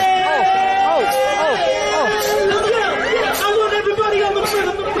 I want everybody on the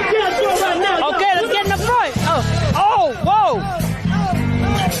dance floor right now. Okay, let's get in the front. Oh, whoa.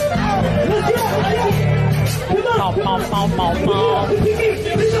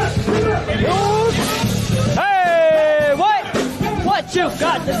 Hey, what you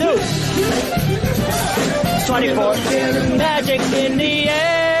got to do? 24 magic in the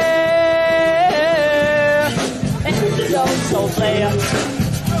air. So player.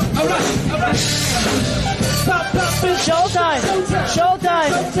 Showtime.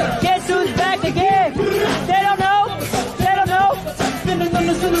 Guess who's back again? They don't know.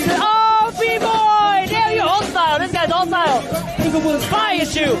 Oh, B-boy. Damn, you're old style. This guy's old style. Fire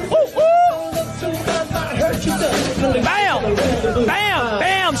shoe.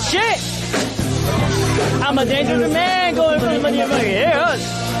 Bam, shit. I'm a dangerous man going for the money. Yeah,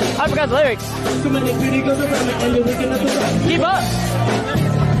 I forgot the lyrics. Keep up.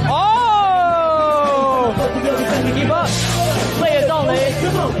 Oh! Keep up. Players only.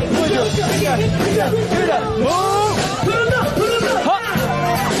 Move.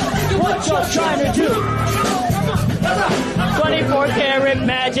 What you're trying to do? 24 karat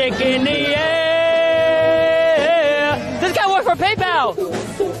magic in the air. This guy worked for PayPal.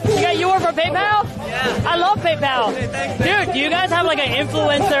 You work for PayPal? Yeah. I love PayPal. Dude, do you guys have like an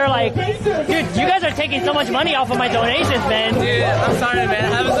influencer? Like, dude, you guys are taking so much money off of my donations, man. Dude, I'm sorry, man.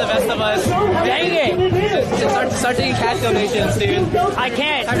 It happens to the best of us. Dang it. Start taking cash donations, dude. I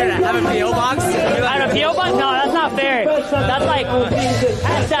can't. I'm gonna have a P.O. box. I have a P.O. box? No, that's not fair. That's like,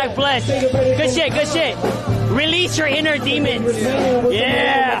 hashtag blessed. Good shit. Release your inner demons.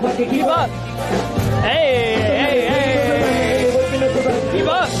 Yeah. Keep up. Hey. Keep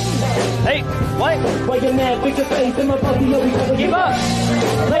up. Hey, what? Keep up.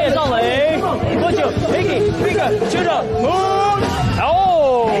 Players only. Put your pinky, finger to the moon.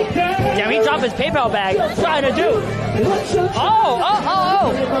 Oh. Damn, he dropped his PayPal bag. What's he trying to do?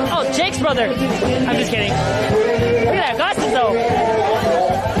 Oh, Jake's brother. I'm just kidding. Look at that glasses though.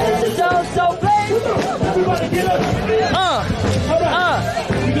 So play.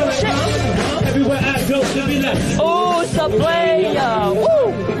 Shit. Oh, so play. Woo.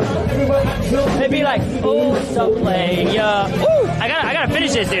 They be like, oh, so play. Woo. I gotta finish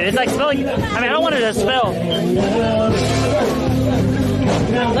delicious, dude. It's like spilling. I mean, I don't want it to spill.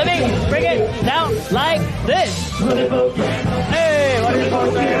 Let me bring it down like this. Hey,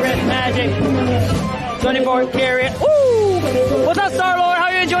 24 karat magic. 24 karat. Woo! What's up, Star-Lord? How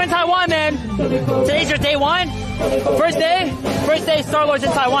are you enjoying Taiwan, man? Today's your day one? First day? First day Star-Lord's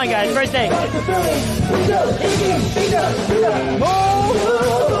in Taiwan, guys. First day.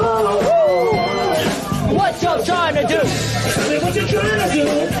 What you trying to do? What you trying to do?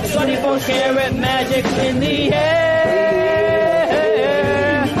 24 karat magic in the air.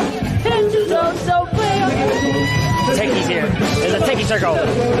 It's so clear. Techie's here. There's a techie circle.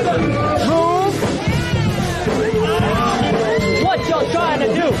 Move. What you trying to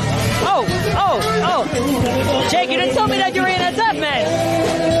do? Oh. Jake, you didn't tell me that you were in SF, man.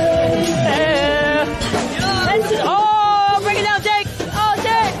 Oh, break it down, Jake. Oh,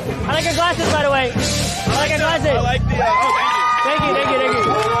 Jake. I like your glasses, by the way. I like your glasses. I like the, Thank you.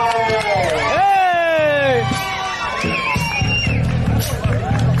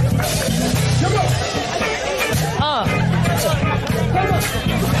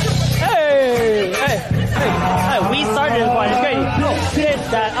 Hey. Hey, we started this party. It's great. It's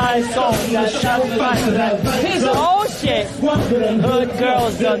that I saw that shot He's oh shit. Hood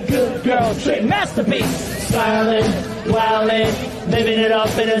girls, the good girls, straight masterpiece. Smiling, wildin', living it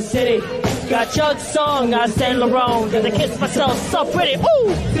up in the city. Got Chuck's song, got Saint Laurent, and I kiss myself so pretty.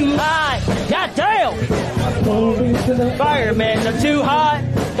 Ooh, high, goddamn. Fireman, I'm too high,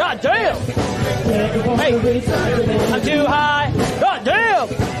 goddamn. Hey, I'm too high, goddamn.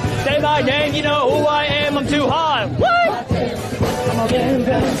 Say my name, you know who I am, I'm too high. What?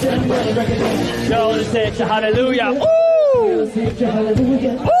 Go to say hallelujah. Ooh.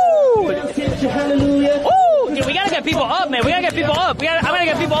 Dude, we gotta get people up, man. We gotta get people up. I'm gonna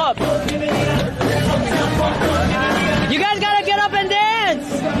get people up. You guys gotta get up and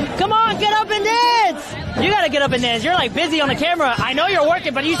dance. Come on, get up and dance. You gotta get up and dance. You're like busy on the camera. I know you're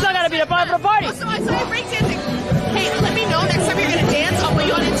working, but you still gotta be the part of the party. So I saw you breakdancing. Hey, let me know next time you're gonna dance. I'll put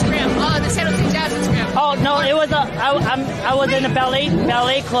you on Instagram. The San Jose Jazz Instagram. Oh no, it was I was in a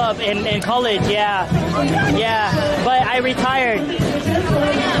ballet club in college. Yeah, but I retired.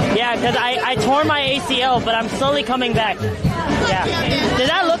 Yeah, because I tore my ACL, but I'm slowly coming back. Yeah. Does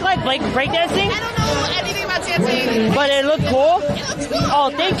that look like breakdancing? I don't know anything about dancing. But it looked cool? It looks cool. Oh,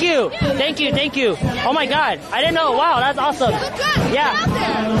 thank you. Oh my god, I didn't know. Wow, that's awesome. You look good. Yeah.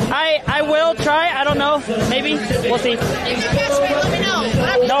 I will try. I don't know. Maybe. We'll see. If you catch me, let me know.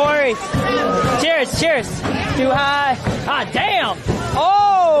 No worries. Cheers. Too high. Ah, damn.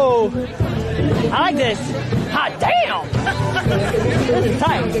 Oh. I like this. Hot damn! This is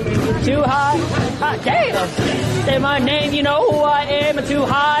tight. Too high. Hot damn! Say my name, you know who I am. Too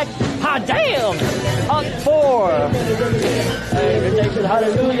high. Hot damn! Up 4. Hey,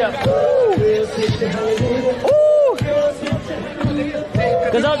 hallelujah. Ooh!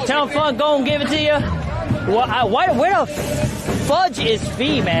 Cause Uptown Funk gon' give it to you. Where the fudge is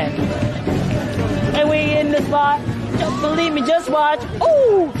Fee, man? And we in the spot. Just believe me, just watch.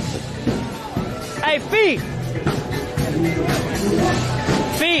 Ooh! Hey, Fee!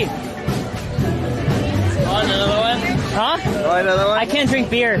 Fee! Want another one? Huh? Want another one? I can't drink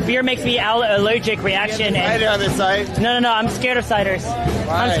beer. Beer makes me allergic reaction. Cider on this side? No, I'm scared of ciders.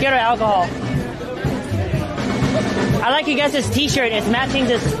 Why? I'm scared of alcohol. I like you guys' t-shirt. It's matching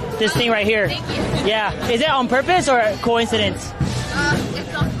this thing right here. Thank you. Yeah. Is it on purpose or coincidence?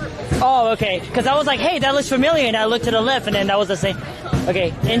 It's on purpose. Oh, okay. Because I was like, hey, that looks familiar, and I looked to the left, and then that was the same.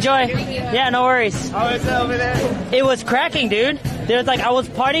 Okay, enjoy. Yeah, no worries. How is it over there? It was cracking, dude. There's like, I was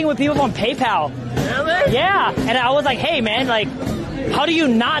partying with people on PayPal. Really? Yeah, and I was like, hey, man, like, how do you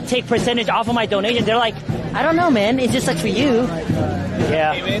not take percentage off of my donation? They're like, I don't know, man. It just sucks for you.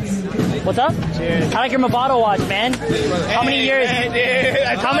 Yeah. What's up? Cheers. I like your Movado watch, man. How many years? Hey, dude.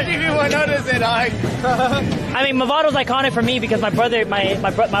 I told you people would notice it, dog. I mean, Movado's iconic for me because my brother,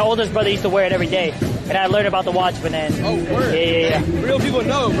 my oldest brother used to wear it every day. And I learned about the watch, but then... Oh, word. Yeah. Real people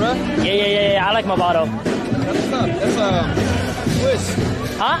know, bro. Yeah. I like Movado. That's Swiss.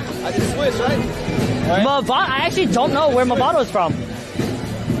 Huh? I think Swiss, right? Movado? I actually don't know where Movado's from.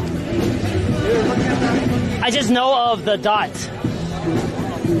 I just know of the dot.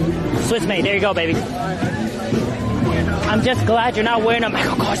 Swiss made. There you go, baby. I'm just glad you're not wearing a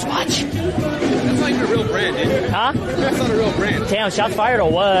Michael Kors watch. That's not even a real brand, dude. Huh? That's not a real brand. Damn, shots fired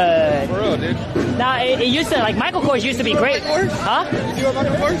or what? For real, dude. Nah, it used to, like, Michael Kors used to be great. Huh? You wear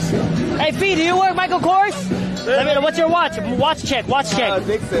Michael Kors? Hey, Fee, do you wear Michael Kors? Let me know, what's your watch? Watch check.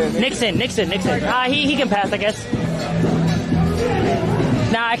 Nixon. He can pass, I guess.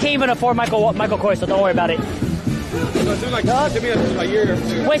 Nah, I can't even afford Michael Kors, so don't worry about it. No, it's like a year or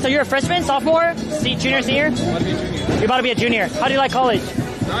two. Wait, so you're a freshman, sophomore, junior, senior? I'm about to be a junior. You're about to be a junior. How do you like college?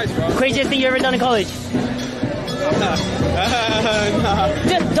 Nice, bro. Craziest thing you ever done in college?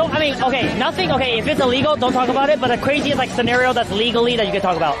 Just don't. I mean, okay, nothing. Okay, if it's illegal, don't talk about it. But the craziest like scenario that's legally that you can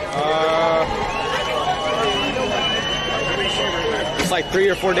talk about. It's like 3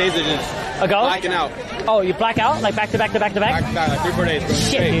 or 4 days of just blacking out. Oh, you black out like back to back to back to back? Back to back, like 3 or 4 days. Bro.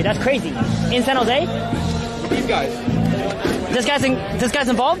 Shit, dude, that's crazy. In San Jose? These guys. This guy's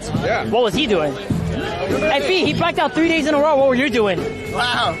involved? Yeah. What was he doing? Hey, Fee, he blacked out 3 days in a row. What were you doing?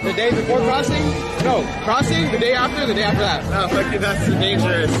 Wow. The day before crossing? No. Crossing, the day after that. No, fucking that's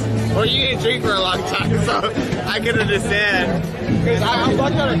dangerous. Well, you didn't drink for a long time, so I can understand.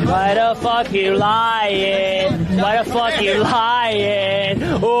 Why the fuck you lying? Why the fuck you lying?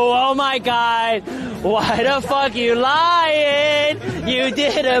 Oh my god. Why the fuck you lying? You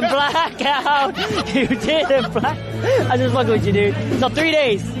didn't black out. You didn't black. I just fucking with you, dude. So 3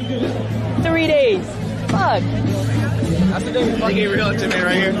 days. 3 days. Fuck. That's the day fucking real to me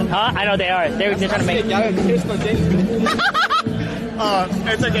right here. Huh? I know they are. They're trying to make. Oh,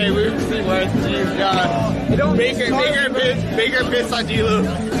 it's okay. We've seen worse. Jeez, God. Baker pissed on G-Lou.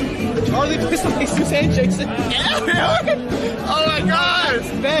 Charlie pissed on Jesus handshakes. Yeah, really? Oh my God.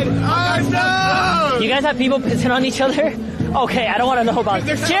 Ben. Oh no. You guys have people pissing on each other? Okay, I don't want to know about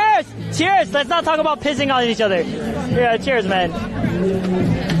it. Cheers! Cheers! Let's not talk about pissing on each other. Yeah, cheers, man.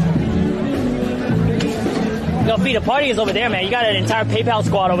 Yo, Fee, the party is over there, man. You got an entire PayPal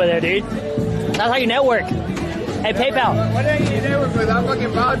squad over there, dude. That's how you network. Hey, PayPal. What ain't you network with? I'm fucking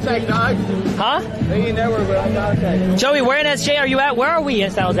vibe check, dog. Huh? Ain't you network with? I'm vibe check. Joey, where in SJ are you at? Where are we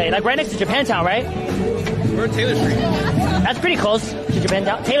in San Jose? Like right next to Japantown, right? We're in Taylor Street. That's pretty close to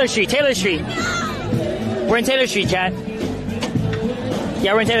Japantown. Taylor Street. We're in Taylor Street, chat.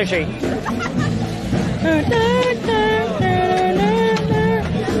 Yeah, we're in Taylor Street.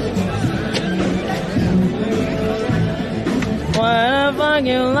 What the fuck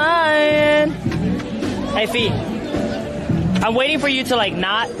you lying? Hey, Fee. I'm waiting for you to like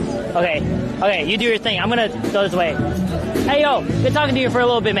not. Okay, you do your thing. I'm gonna go this way. Hey, yo, good talking to you for a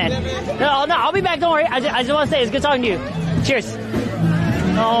little bit, man. No, I'll be back. Don't worry. I just want to say it's good talking to you. Cheers.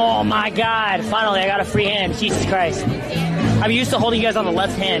 Oh my God! Finally, I got a free hand. Jesus Christ. I'm used to holding you guys on the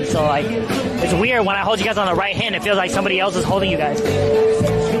left hand, so like, it's weird when I hold you guys on the right hand. It feels like somebody else is holding you guys.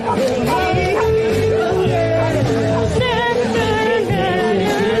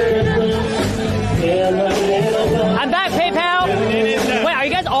 I'm back, PayPal. Wait, are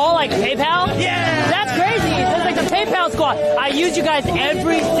you guys all like PayPal? Yeah. That's crazy. That's like the PayPal squad. I use you guys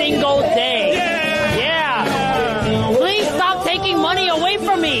every single day. Yeah. Please stop taking money away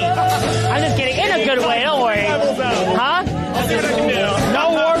from me. I'm just kidding. In a good way. Don't worry. Huh?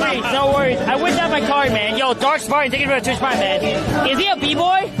 No worries. I wish I had my card, man. Yo, Dark Spartan, thank you for the Twitch Prime, man. Is he a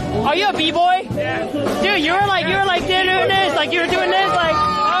B-boy? Are you a B-boy? Yeah. Dude, you were like doing this, like you were doing this, like,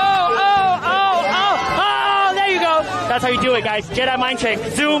 oh, there you go. That's how you do it, guys. Jedi mind trick.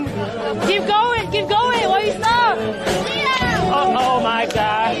 Zoom. Keep going. Why you stop? Oh my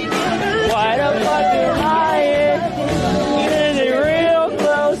God. Why the fuck you lying? Is it real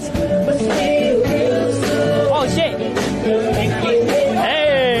close? Oh shit.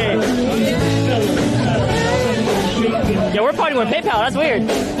 Hey. Yo, we're partying with PayPal. That's weird.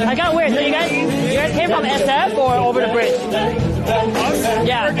 I got weird. So you guys came from SF or over the bridge?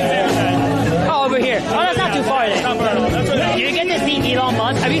 Yeah. Oh, over here. Oh, that's not too far then. You didn't get to see Elon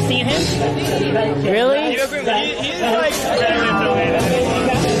Musk? Have you seen him? Really? He's like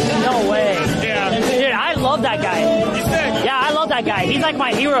no way. Yeah. Dude, I love that guy. He's sick. Yeah, I love that guy. He's like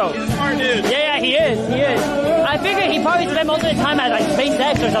my hero. He's a smart dude. Yeah, he is. I figured he probably spent most of his time at like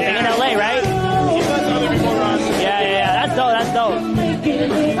SpaceX or something in LA, right? He lets other people run. Yeah. That's dope.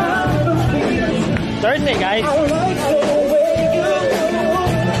 Thursday, guys.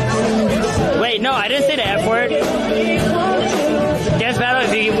 Wait, no, I didn't say the F word. Guess battle,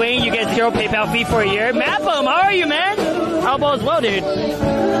 if you win, you get 0 PayPal fee for a year. Mapham, how are you, man? How about as well, dude? We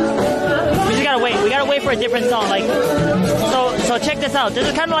just gotta wait. We gotta wait for a different song. Like, so check this out. This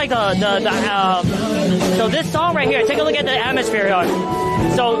is kind of like so this song right here. Take a look at the atmosphere here.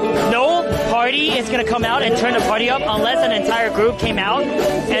 So no party is gonna come out and turn the party up unless an entire group came out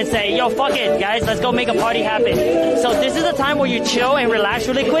and say, yo, fuck it, guys, let's go make a party happen. So this is the time where you chill and relax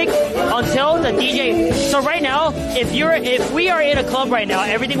really quick until the DJ. So right now, if we are in a club right now,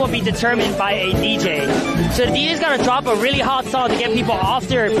 everything will be determined by a DJ. So the DJ's gonna drop a really hot song to get people off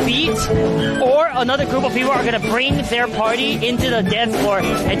their feet, or another group of people are gonna bring their party into the dance floor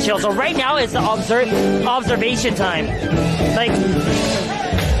and chill. So right now is the observation time. Like,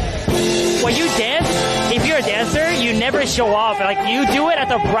 when you dance, if you're a dancer, you never show off. Like, you do it at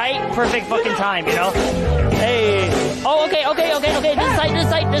the right, perfect fucking time, you know? Hey. Oh, okay. This side.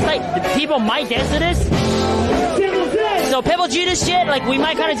 People might dance to this. So Pebble G this shit, like, we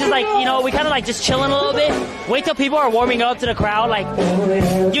might kind of just, like, you know, we kind of, like, just chilling a little bit. Wait till people are warming up to the crowd. Like,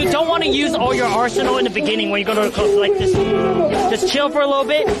 you don't want to use all your arsenal in the beginning when you go to the club. Like, just chill for a little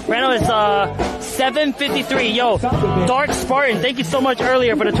bit. Right now it's 7:53. Yo, Dark Spartan, thank you so much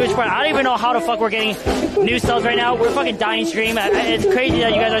earlier for the Twitch part. I don't even know how the fuck we're getting new subs right now. We're fucking dying stream. It's crazy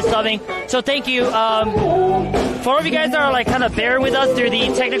that you guys are subbing. So thank you. For all of you guys that are, like, kind of bearing with us through the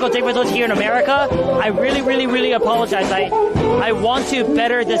technical difficulties here in America, I really apologize. I want to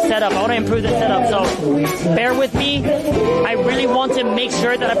better this setup. I want to improve this setup. So bear with me. I really want to make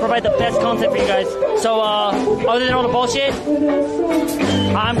sure that I provide the best content for you guys. So other than all the bullshit,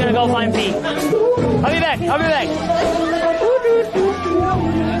 I'm gonna go find P. I'll be back.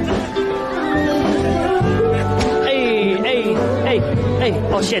 Hey.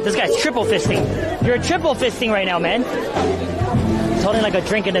 Oh shit, this guy's triple fisting. You're triple fisting right now, man. He's holding like a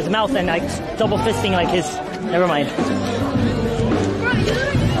drink in his mouth and like double fisting like his... Never mind.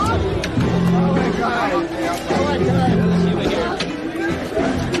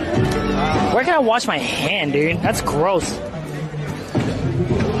 Where can I wash my hand, dude? That's gross.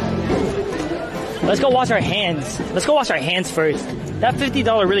 Let's go wash our hands. Let's go wash our hands first. That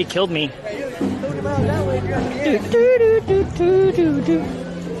 $50 really killed me.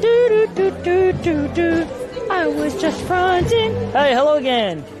 I was just fronting. Hey, hello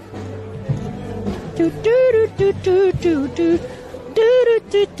again.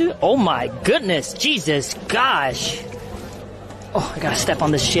 Oh my goodness, Jesus, gosh. Oh, I gotta step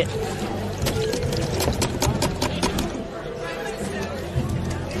on this shit.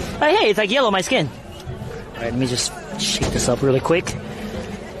 Hey, it's like yellow, my skin. Alright, let me just shake this up really quick.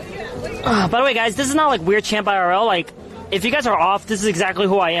 By the way, guys, this is not like Weird Champ IRL. Like, if you guys are off, this is exactly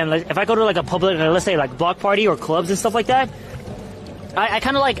who I am. Like, if I go to like a public, let's say like block party or clubs and stuff like that, I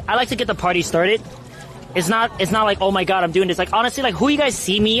kind of like, I like to get the party started. It's not like, oh my god, I'm doing this. Like, honestly, like, who you guys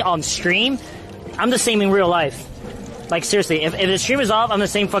see me on stream, I'm the same in real life. Like, seriously, if the stream is off, I'm the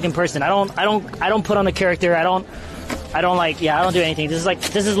same fucking person. I don't put on a character. I don't do anything. This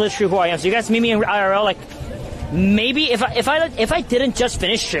is literally who I am. So you guys meet me in IRL, like, maybe if I didn't just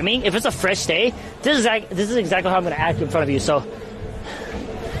finish streaming, if it's a fresh day, this is exactly how I'm gonna act in front of you. So,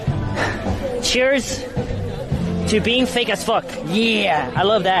 cheers to being fake as fuck. Yeah, I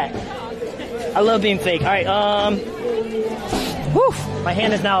love that. I love being fake. All right, whew, my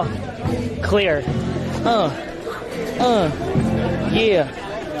hand is now clear. Yeah.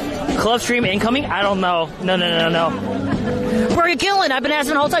 Club stream incoming? I don't know. No. Bro, you're killing. I've been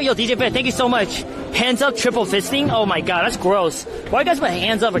asking the whole time. Yo, DJ Ben, thank you so much. Hands up, triple fisting? Oh my god, that's gross. Why you guys put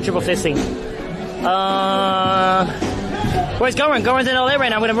hands up for triple fisting? Where's Goran? Goran's in LA right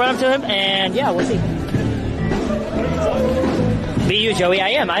now. I'm gonna run up to him and yeah, we'll see. Be you, Joey. I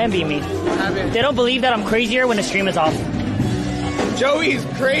am being me. They don't believe that I'm crazier when the stream is off. Joey's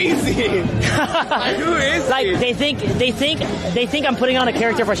crazy. Like, who is like he? They think I'm putting on a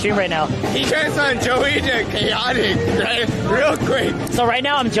character for stream right now. He turns on Joey to chaotic, right? Real quick. So right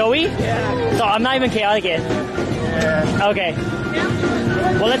now I'm Joey? Yeah. So I'm not even chaotic yet. Yeah. Okay.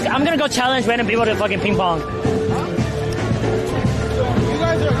 Well, I'm gonna go challenge random people to fucking ping pong.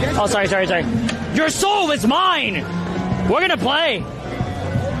 Oh, sorry. Your soul is mine! We're gonna play!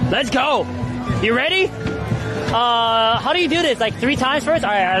 Let's go! You ready? How do you do this? Like 3 times first?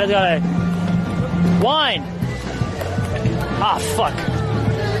 Alright, let's go. 1. Ah, fuck.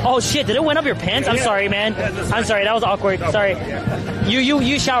 Oh shit, did it went up your pants? I'm sorry, man. I'm sorry, that was awkward. Sorry.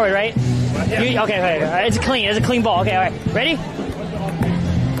 You showered, right? Okay. It's clean. It's a clean ball. Okay, alright. Ready?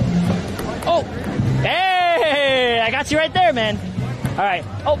 Oh! Hey! I got you right there, man. Alright.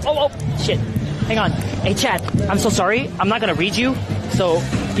 Oh, shit. Hang on. Hey, chat. I'm so sorry. I'm not gonna read you. So,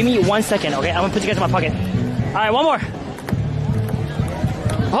 give me 1 second, okay? I'm gonna put you guys in my pocket. Alright, one more.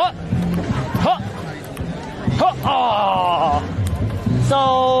 Oh!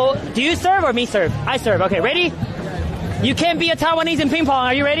 So, do you serve or me serve? I serve. Okay, ready? You can't be a Taiwanese in ping pong.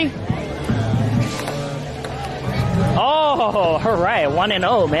 Are you ready? Oh, alright.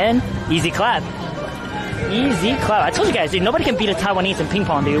 1-0, man. Easy clap. Easy clap. I told you guys, dude, nobody can beat a Taiwanese in ping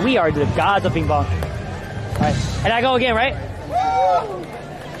pong, dude. We are the gods of ping pong. Alright. And I go again, right?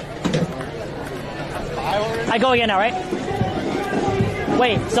 I go again now, right?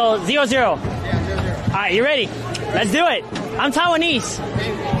 Wait, so 0-0. Alright, you ready? Let's do it. I'm Taiwanese.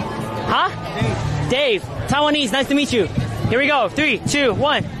 Huh? Dave. Taiwanese, nice to meet you. Here we go. 3, 2,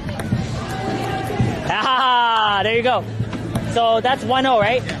 1. Ah, there you go. So that's 1-0,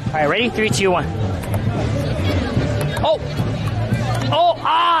 right? Alright, ready? 3, 2, 1. Oh! Oh!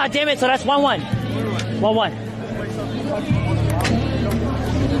 Ah! Damn it! So that's 1-1. 1-1.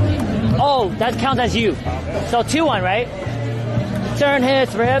 Oh, that counts as you. So 2-1, right? Turn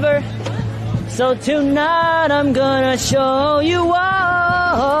heads forever. So tonight I'm gonna show you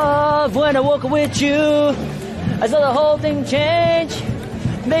off. When I woke up with you, I saw the whole thing change.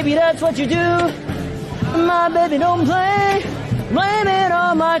 Baby, that's what you do. My baby don't play. Blame it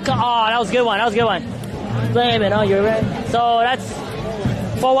on my car. Oh, that was a good one. That was a good one. Blame it on your red. So that's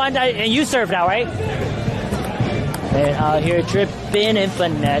 4-1. And you serve now, right? And out here tripping and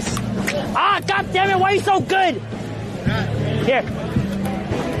finesse. Ah, god damn it, why are you so good? Here.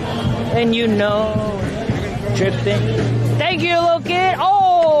 And you know, tripping. Thank you, little kid.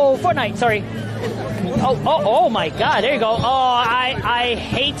 Oh, Fortnite, sorry. Oh my god, there you go. Oh, I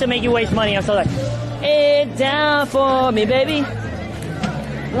hate to make you waste money. I'm so like, it down for me, baby.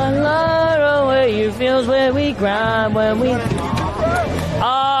 La la, where you feels where we grind, when we...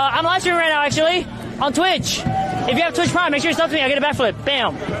 I'm live streaming right now, actually, on Twitch. If you have Twitch Prime, make sure you sub to me. I'll get a backflip.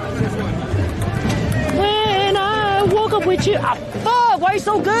 Bam. When I woke up with you. Ah, fuck, why are you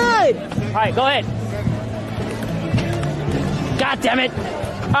so good? All right, go ahead. God damn it.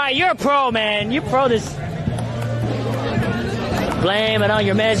 All right, you're a pro, man. You pro this. Blame it on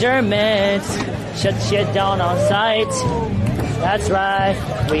your measurements. Shut shit down on sight. That's right.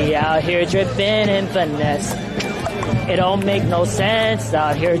 We out here dripping in finesse. It don't make no sense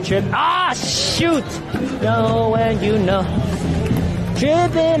out here tripping. Ah, shoot. Know when you know.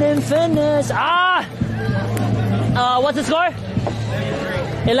 Dripping in finesse. Ah. What's the score?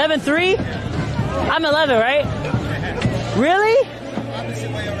 11-3? I'm 11, right? Really?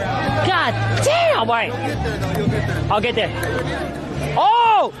 God damn! All right. I'll get there.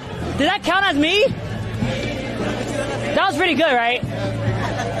 Oh! Did that count as me? That was pretty good, right?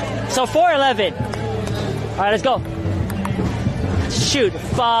 So 4-11. All right, let's go. Shoot.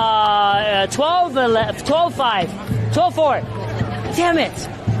 12-5. 12-4. Damn it.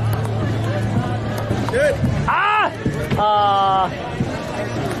 Good. Ah!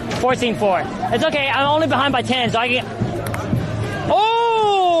 14-4. It's okay. I'm only behind by 10, so I can...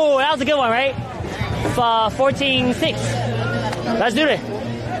 Oh! That was a good one, right? 14-6. Let's do it.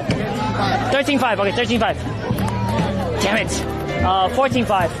 13-5. Okay, 13-5. Damn it.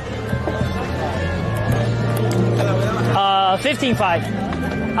 14-5.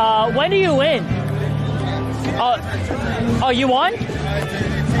 15-5. When do you win? Oh, you won?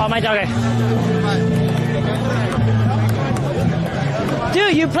 Oh, my okay.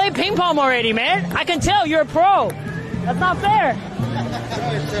 Dude, you played ping pong already, man. I can tell you're a pro. That's not fair.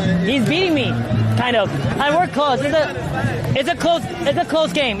 He's beating me, kind of. And we're close. It's a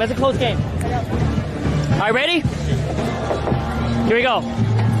close game. It's a close game. All right, ready? Here we go.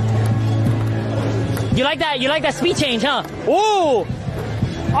 You like that? You like that speed change, huh? Ooh!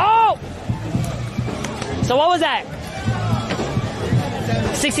 Oh! So what was that?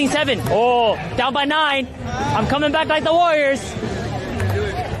 16-7. Oh, down by 9. I'm coming back like the Warriors.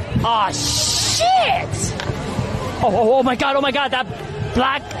 Oh, shit! Oh my god, that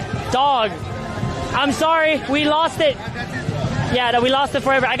black dog. I'm sorry, we lost it. Yeah, we lost it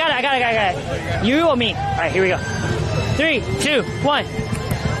forever. I got it. You or me? All right, here we go. 3, 2, 1.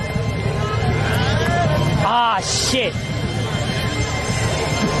 Ah, shit.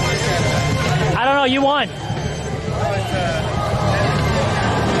 I don't know, you won.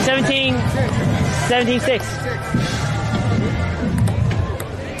 17-6.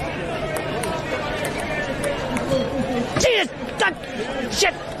 Jesus!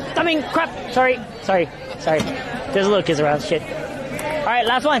 Shit! I mean, crap. Sorry. There's little kids around. Shit. All right,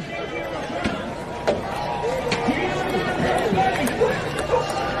 last one.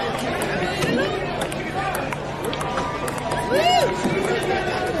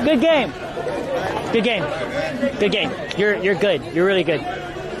 Good game. You're good. You're really good.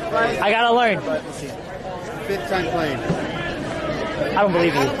 I gotta learn. 5th time playing. I don't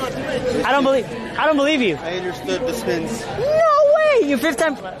believe you. I don't believe you. I understood the spins. No way! You 5th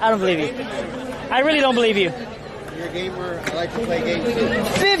time. I don't believe you. I really don't believe you. You're a gamer. I like to play games too.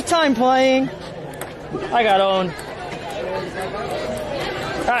 5th time playing. I got owned.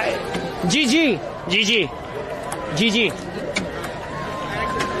 All right. GG.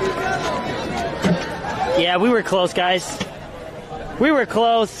 Yeah, we were close, guys. We were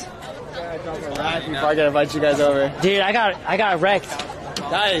close. Before I gotta invite you guys over. Dude, I got wrecked.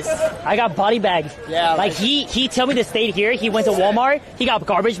 Nice. I got body bagged. Yeah. Like he told me to stay here. He went to Walmart. He got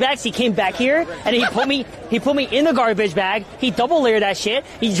garbage bags. He came back here and he put me in the garbage bag. He double layered that shit.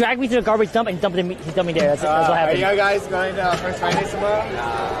 He dragged me to the garbage dump and he dumped me there. That's what happened. Are you guys going to First Friday tomorrow?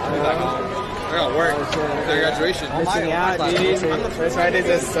 got work. After graduation. Missing out, dude. First Fridays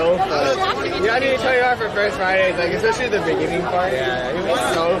is so fun. You know, I need to tell you about for First Fridays, like especially the beginning part. Yeah,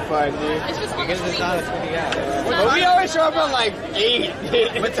 it's so fun, dude. It's just because it's not as many out. But we always show up at like 8.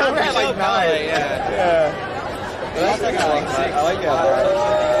 But we're at like 9. Yeah. But that's like I like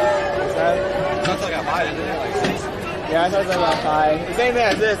that. What's that? That's like at 5, isn't it? Like 6. Yeah, I thought it was about 5. The same thing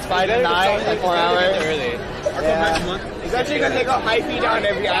as this, 5 to 9, like 4 hours. Early. Yeah. It's actually gonna take a high feet down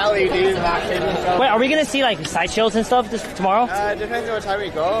every alley, dude. Wait, are we gonna see like sideshows and stuff this tomorrow? Depends on what time we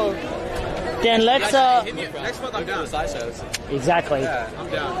go. Then let's Next month I'm down to sideshows. Exactly. Yeah, I'm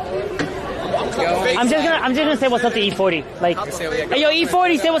down. I'm just gonna say what's up to E40. Like, hey yo,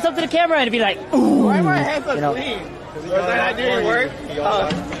 E40, say what's up to the camera and be like, ooh. Why are my hands so you know. clean? Was I not doing work?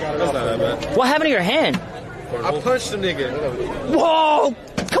 What happened to your hand? I punched the nigga. Whoa!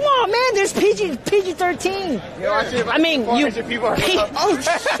 Come on, man. There's PG-13. I mean, you. Oh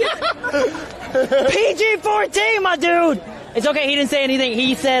shit! PG-14, my dude. It's okay. He didn't say anything.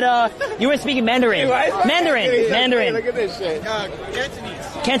 He said you were speaking Mandarin. Mandarin. Look at this shit.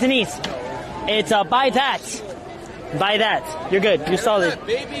 Cantonese. It's buy that. Buy that. You're good. You're solid.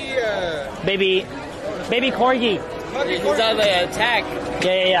 Baby corgi. He's on the attack.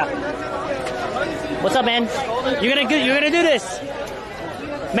 Yeah. What's up, man? You're gonna do this.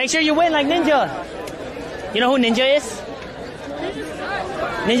 Make sure you win like Ninja. You know who Ninja is?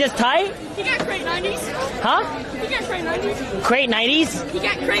 Ninja's tight? He got crate 90s. Huh? He got crate 90s. Crate 90s? He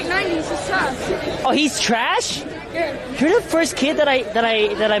got crate 90s. He's trash. Oh, he's trash? Yeah. You're the first kid that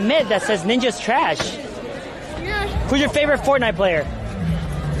I met that says Ninja's trash. Yeah. Who's your favorite Fortnite player?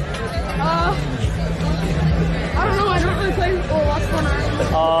 I don't know. I don't really play or watch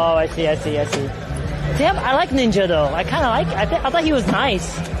Fortnite. Oh, I see. Damn, I like Ninja though. I kind of like. I thought he was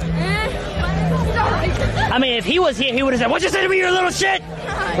nice. I mean, if he was here, he would have said, "What'd you say to me, you little shit?"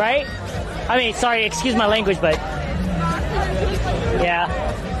 Right? I mean, sorry, excuse my language, but yeah.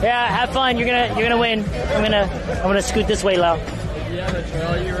 Have fun. You're gonna win. I'm gonna scoot this way, Lau. You have a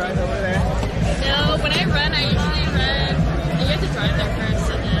trail you ride over there? No, when I run, I usually run. You have to drive there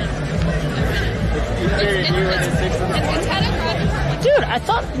first, and then. It's kind of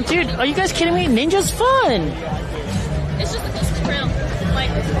crowded. Dude, are you guys kidding me? Ninja's fun. It's just this trail,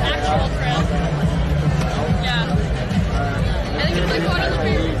 like actual trail. Yeah. I think it's like going on the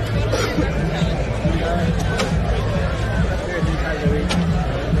beer.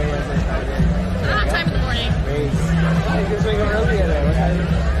 I don't have time in the morning.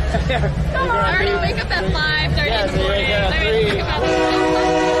 I already wake up at 5:30 in the morning. I already wake up at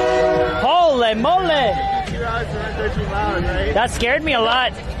 5. Holy moly! That scared me a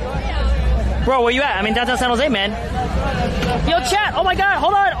lot. Bro, where you at? I'm in downtown San Jose, man. Yo, chat. Oh my god,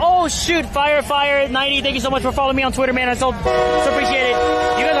 hold on. Oh shoot, fire 90. Thank you so much for following me on Twitter, man. I so appreciate it.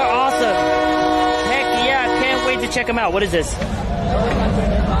 You guys are awesome. Heck yeah, can't wait to check them out. What is this?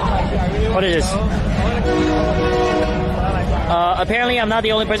 What is this? Apparently, I'm not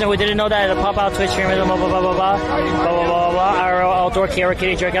the only person who didn't know that. Pop out Twitch streamer, blah blah blah blah blah blah blah blah. Outdoor Kiara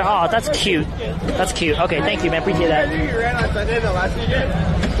Kitty jerk. Oh, that's cute. That's cute. Okay, thank you, man. Appreciate that. You ran on Sunday the last weekend.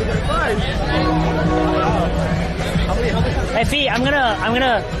 Hey, Fee, I'm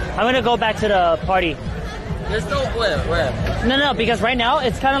gonna go back to the party. There's no where? No, because right now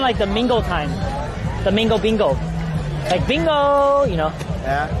it's kind of like the mingle time, the mingo bingo, like bingo, you know.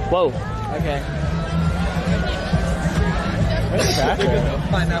 Yeah. Whoa. Okay.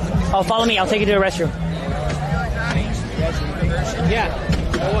 Oh, follow me. I'll take you to the restroom. Yeah.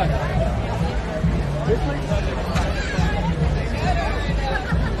 What?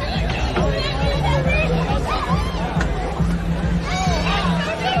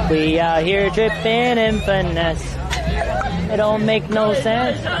 We out here dripping in finesse. It don't make no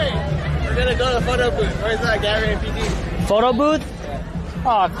sense. We're gonna go to the photo booth. Where's that, Gary and PD? Photo booth?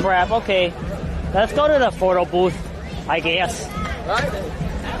 Oh crap. Okay, let's go to the photo booth. I guess. Right.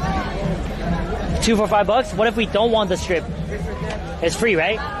 2 for $5. What if we don't want the strip? It's free,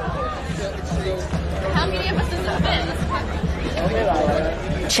 right? How many of us does it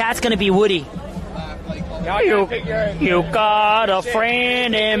fit? Chat's gonna be Woody. You got a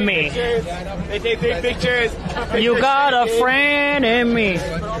friend in me. They take big pictures. You got a friend in me.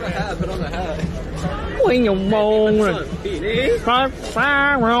 Put on the hat. When you're rolling,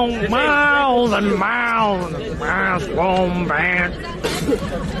 miles and miles and miles, one band.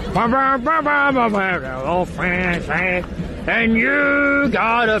 Old friend say, and you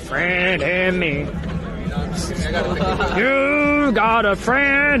got a friend in me. You got a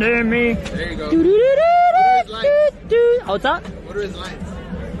friend in me. There you go. What's up? What are his lines?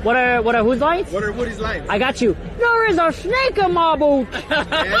 What are whose lines? What are Woody's lines? I got you. There is a snake in my boot.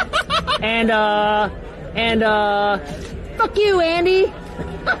 And fuck you, Andy.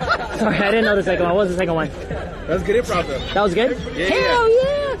 Sorry, I didn't know the second one. What was the second one? That was good improv though. That was good? Yeah, Hell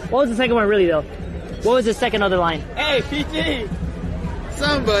yeah! What was the second one really though? What was the second other line? Hey, PT!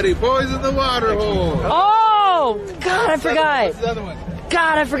 Somebody poisoned the water hole. Oh! God, I forgot. What's the other one?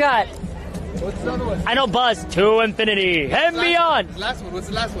 God, I forgot. What's the other one? I know Buzz. To infinity and beyond. Last one. What's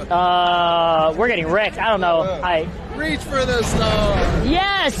the last one? We're getting wrecked. I don't know. Reach for the stars.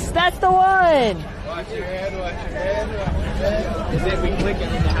 Yes, that's the one. Watch your head, watch your head, watch your head. Is it we click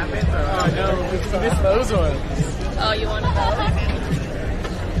and it happens? Oh no, we missed those ones. Oh, you want to go?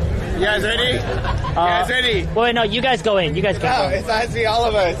 You guys ready? You guys ready? Wait, no, you guys go in. You guys can go. No, it's I see all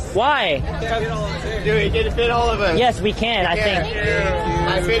of us. Why? Do we get to fit all of us? Yes, we can, I think.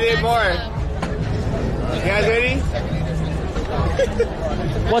 I fit in more. You guys ready?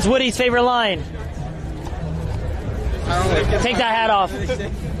 What's Woody's favorite line? Take that hat off.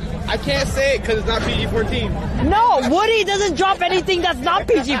 I can't say it because it's not PG-14. No, Woody doesn't drop anything that's not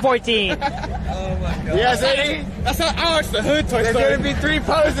PG-14. Yes, ready? That's how I watched the Hood Toy Story. There's going to be 3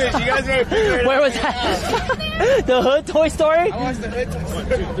 poses. You guys ready to figure it out? Where was that? The Hood Toy Story? I watched the Hood Toy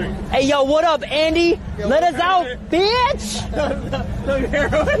Story. Hey, yo, what up, Andy? Let us out, bitch!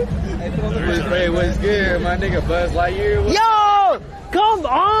 Hey, what's good? My nigga Buzz Lightyear. Yo! Come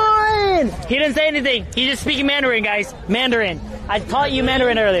on! He didn't say anything. He's just speaking Mandarin, guys. Mandarin. I taught you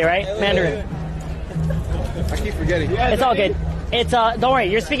Mandarin earlier, right? Mandarin. I keep forgetting. It's all good. It's don't worry.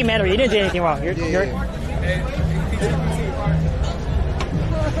 You're speaking Mandarin. You didn't do anything wrong.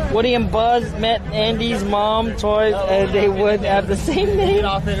 Woody and Buzz met Andy's mom toys, and they would have the same name. Get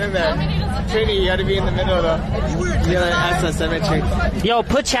off in there. Trini, you gotta be in the middle though. You gotta ask the symmetry. Yo,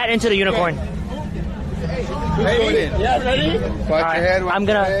 put chat into the unicorn. Ready? Yeah, ready? Watch your head. I'm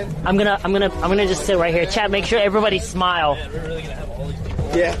gonna just sit right here. Chat, make sure everybody smile.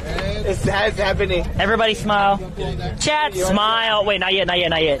 Yeah, it's happening. Everybody smile. Chat, smile. Wait, not yet.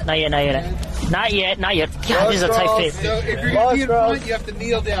 God, this is a tight fit. So if you're gonna be in front, you have to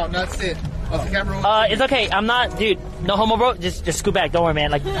kneel down, not sit. Off the camera. It's okay. I'm not, dude. No homo, bro. Just scoot back. Don't worry,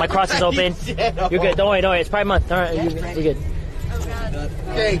 man. Like my cross is open. You're good. Don't worry. It's Pride Month. All right, you're good.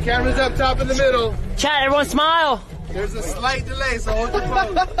 Okay, camera's up top in the middle. Chat, everyone smile. There's a slight delay, so hold your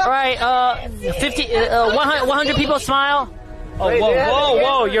phone. All right, 100 people smile. Oh,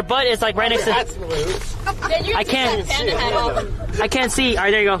 whoa! Your butt is like right next to. I can't see. All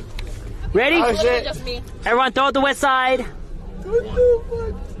right, there you go. Ready? Oh, shit. Just me. Everyone, throw it the west side.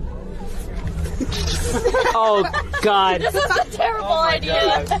 Oh God! This is a terrible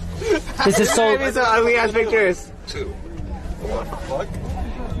idea. This is so. Maybe some ugly ass pictures. 2. What the fuck?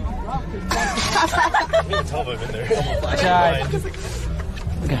 Tell them in there. Okay.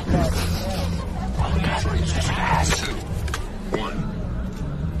 Oh God!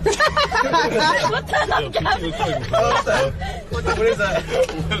 What the hell, Gavin? What is that?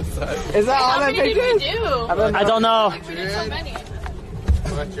 Is that all How that many did pictures? we do? I don't know. We did so many.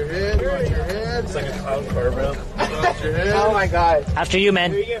 Watch your head. Watch your head. It's like a cloud car, bro. Watch your head. Oh my God! After you,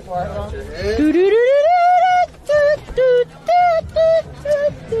 man. Watch your head.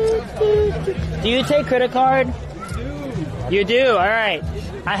 Do you take credit card? You do. All right.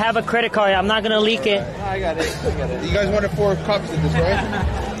 I have a credit card. I'm not gonna leak it. I got it. You guys wanted 4 copies of this, right?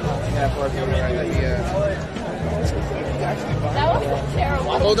 Yeah, 4 copies. Yeah. That was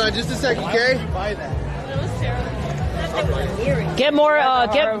terrible. Hold on just a second, okay? That was terrible. Get more.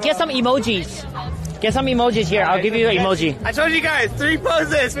 Get some emojis. Get some emojis here. I'll give you an emoji. I told you guys 3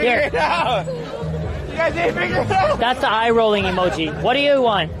 poses. Figure it out. You guys didn't figure it out. That's the eye rolling emoji. What do you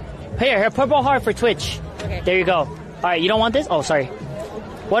want? Here, purple heart for Twitch. Okay. There you go. All right, you don't want this? Oh, sorry.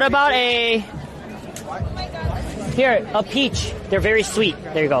 What about a... Here, a peach. They're very sweet.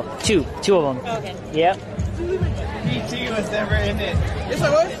 There you go. 2 of them. Okay. Yep. PT was never in it. Yes, I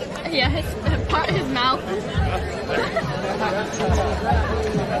was. Yeah, his mouth.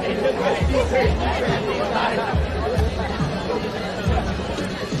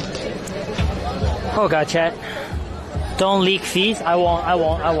 Oh God, chat. Don't leak fees. I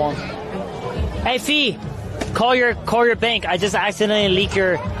won't. Hey, Fee, call your bank. I just accidentally leaked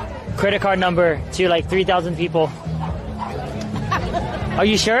your credit card number to like 3,000 people. Are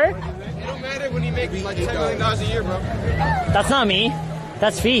you sure? It don't matter when you make like $10 million a year, bro. That's not me.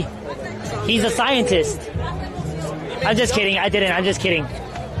 That's Fee. He's a scientist. I'm just kidding. I didn't. I'm just kidding.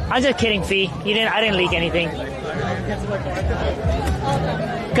 I'm just kidding, Fee. I didn't leak anything.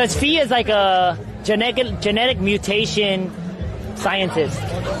 Because Fee is like a genetic mutation scientist.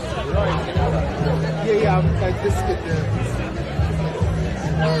 Yeah, I'm like this.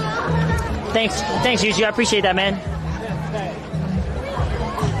 Thanks, Yuji. I appreciate that, man.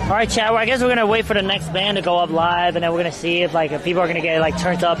 Alright, chat, well, I guess we're gonna wait for the next band to go up live, and then we're gonna see if like if people are gonna get like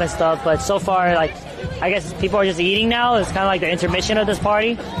turned up and stuff. But so far, like, I guess people are just eating now. It's kind of like the intermission of this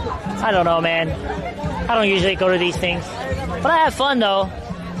party. I don't know, man. I don't usually go to these things, but I have fun though.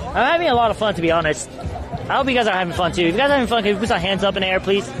 I'm having a lot of fun, to be honest. I hope you guys are having fun too. If you guys are having fun, can you put some hands up in the air,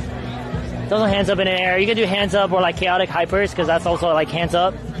 please? Those are hands up in the air. You can do hands up or like chaotic hypers, because that's also like hands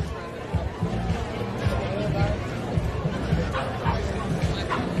up.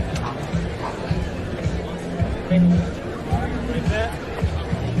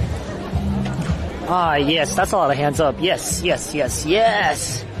 Ah, yes, that's a lot of hands up. Yes, yes, yes,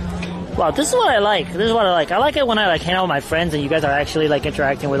 yes. Wow, this is what I like. This is what I like. I like it when I like hang out with my friends and you guys are actually like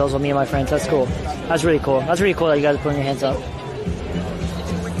interacting with those with me and my friends. That's cool. That's really cool. That's really cool that you guys are putting your hands up.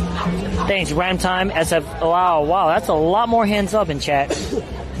 Thanks, Rhyme Time, SF. Wow, wow, that's a lot more hands up in chat.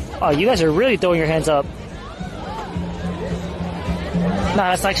 Oh, you guys are really throwing your hands up. No,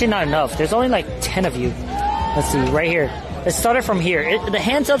 that's actually not enough. There's only like 10 of you. Let's see, right here. It started from here. The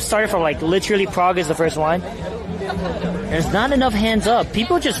hands up started from like literally Prague is the first one. There's not enough hands up.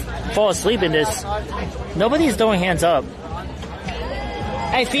 People just fall asleep in this. Nobody's throwing hands up.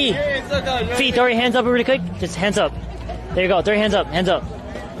 Hey, Fee. Fee, throw your hands up really quick. Just hands up. There you go. Throw your hands up. Hands up.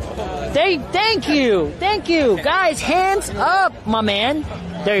 Thank you. Thank you. Guys, hands up, my man.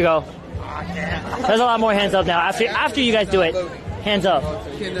 There you go. There's a lot more hands up now. After you guys do it, hands up.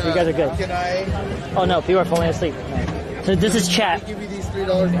 You guys are good. Oh, no. People are falling asleep. So this is chat. Give you these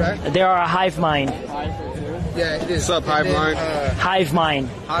 $3 back. They are a hive mind. Yeah, it is. What's up, hive mind? Hive mind.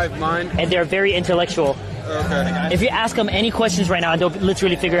 Hive mind. And they're very intellectual. Okay. If you ask them any questions right now, they'll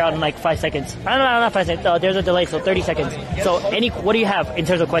literally figure out in like 5 seconds. No, not 5 seconds. There's a delay, so 30 seconds. So what do you have in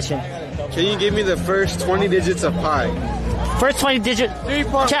terms of question? Can you give me the first 20 digits of pi? First 20 digits.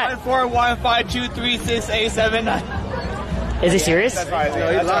 3.1415236879. Is he serious? That's right.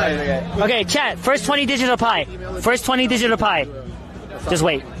 No, he's lying. Okay, chat. First 20 digits of pi. First 20 digits of pi. Just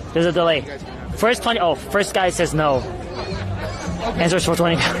wait. There's a delay. First 20. Oh, first guy says no. Answers for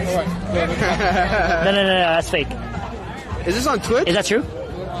 20. No, that's fake. Is this on Twitch? Is that true?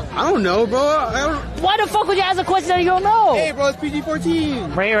 I don't know, bro. Why the fuck would you ask a question that you don't know? Hey, bro, it's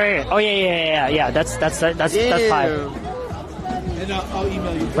PG-14. Right. Oh yeah. That's 5. And I'll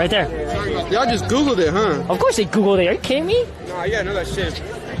email you. Right there. Y'all just Googled it, huh? Of course they Googled it. Are you kidding me? Nah, yeah, I know that shit. On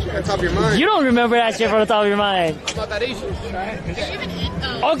the top of your mind. You don't remember that shit from the top of your mind. I'm not that Asian.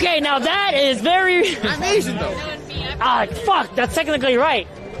 Okay, now that is very... I'm Asian, though. Fuck. That's technically right.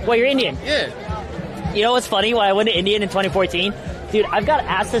 Well, you're Indian. Yeah. You know what's funny? When I went to India in 2014, dude, I've got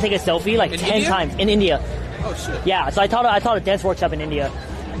asked to take a selfie like 10 times in India. Oh, shit. Yeah, so I taught a dance workshop in India.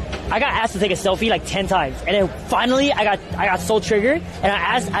 I got asked to take a selfie like 10 times, and then finally I got so triggered, and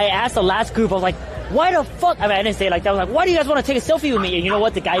I asked the last group, I was like, why the fuck? I mean, I didn't say it like that. I was like, why do you guys want to take a selfie with me? And you know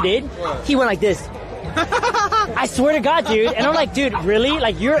what the guy did? What? He went like this. I swear to God, dude. And I'm like, dude, really?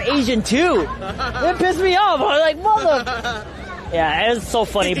 Like, you're Asian too. It pissed me off. I was like, mother. Yeah, it was so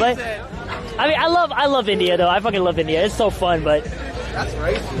funny. But I mean, I love India though. I fucking love India. It's so fun, but. That's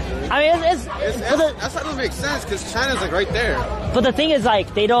racist. I mean, that's not gonna make sense because China's like right there. But the thing is,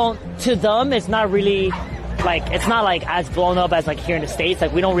 like, they don't. To them, it's not really like it's not like as blown up as like here in the States.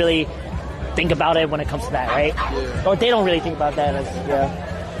 Like, we don't really think about it when it comes to that, right? Yeah. Or they don't really think about that.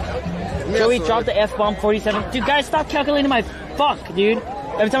 Shall we drop the F-bomb 47? Dude, guys, stop calculating my fuck, dude.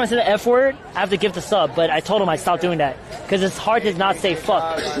 Every time I say the F word, I have to give the sub, but I told him I stopped doing that. Because it's hard to not say fuck.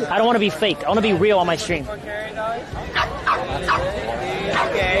 I don't want to be fake. I want to be real on my stream. Okay,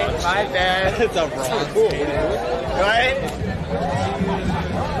 my bad. It's a cool. Right?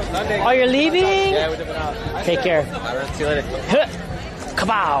 Oh, you're leaving? Yeah, we're dipping out. Take care. Alright, see you later.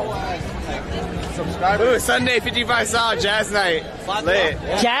 Kabow. Ooh, Sunday 55 South Jazz Night. Lit.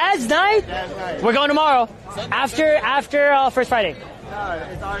 Jazz night? We're going tomorrow. After First Friday. No,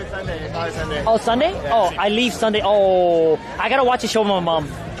 it's already Sunday. Oh, Sunday? Yeah. Oh, I leave Sunday. Oh, I gotta watch a show with my mom.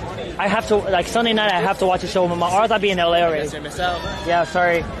 I have to, like, Sunday night, I have to watch a show with my mom, or else I'll be in LA already. Yeah,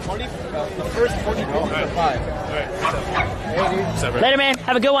 sorry. The first 20 minutes of 5. Later, man.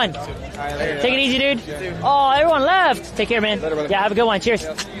 Have a good one. Take it easy, dude. Oh, everyone left. Take care, man. Yeah, have a good one. Cheers.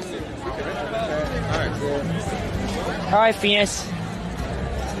 All right, Phoenix.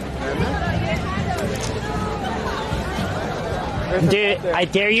 Dude, I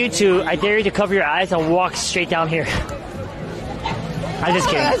dare you to cover your eyes and walk straight down here. I'm just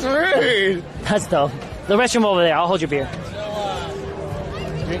kidding. That's rude. That's dope. The restroom over there. I'll hold your beer.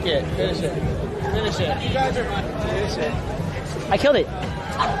 Drink it. Finish it. Finish it. You guys are finish it. I killed it.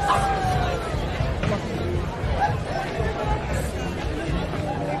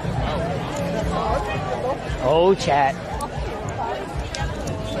 Oh, chat.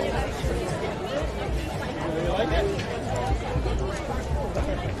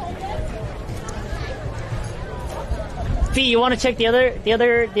 Fee, you want to check the other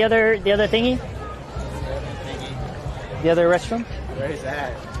thingy? The other restroom? Where's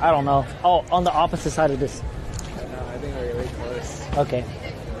that? I don't know. Oh, on the opposite side of this. No, I think we're really close. Okay.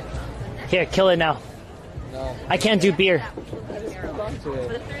 Here, kill it now. No. I can't do beer. Just hold on to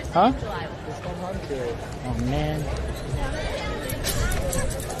it. Huh? Just hold on to it. Oh man.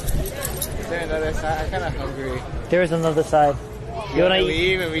 Is there another side? I'm kind of hungry. There's another side. You wanna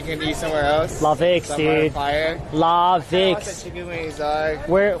leave and we can eat somewhere else? La Vix, Somewhere on dude. fire? La I want the Vix. chicken wings, dog.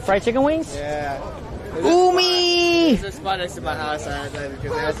 Where fried chicken wings? Yeah. Umi! There's a spot next to my house because they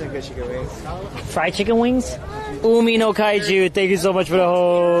have some good chicken wings. Fried chicken wings? Umi no Kaiju, thank you so much for the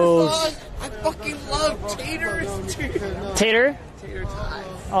host. I fucking love taters, dude. Tater? Tater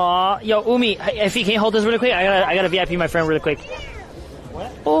tots. Aw, yo, Umi, if you can hold this really quick, I gotta VIP my friend really quick.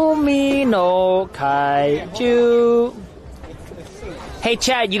 Umi no Kaiju. Hey,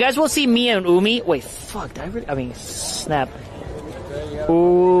 Chad, you guys will see me and Umi. Wait, fuck, snap.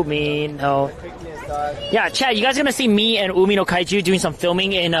 Umi no. Yeah, Chad, you guys are gonna see me and Umi no Kaiju doing some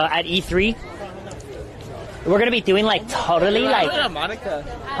filming in at E3. We're gonna be doing like totally like. Monica.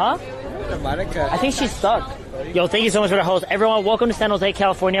 Huh? Monica. I think she's stuck. Yo, thank you so much for the host. Everyone, welcome to San Jose,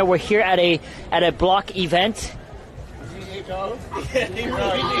 California. We're here at a block event.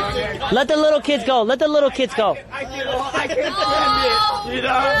 Let the little kids go. Let the little kids go. I can stand it. You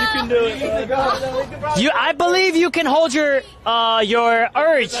can do it. I believe you can hold your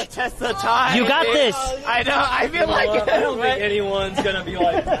urge. Test the time. You got this. I know. I feel like I don't think anyone's gonna be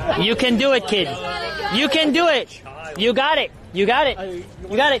like that. You can do it, kid. You can do it. You got it. You got it.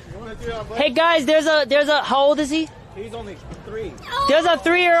 You got it. Hey guys, there's a. How old is he? He's only 3. There's a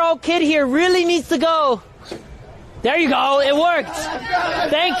 3-year-old kid here. Really needs to go. There you go. It worked.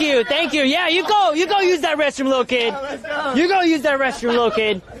 Thank you. Thank you. Yeah, you go. You go use that restroom, little kid. You go use that restroom, little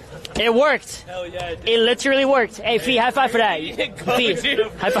kid. It worked. Hell yeah, it literally worked. Hey, Fee, high five for that. Fee,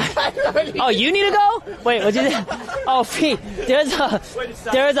 high five. Oh, you need to go? Wait, what'd you say? Oh, Fee, there's a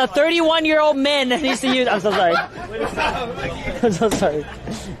 31-year-old man that needs to use. I'm so sorry. I'm so sorry.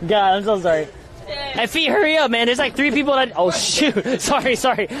 God, I'm so sorry. Hey, Fee, hurry up, man. There's like 3 people that. Oh shoot. Sorry.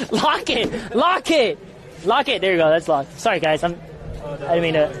 Lock it. Lock it. There you go. That's locked. Sorry, guys. I didn't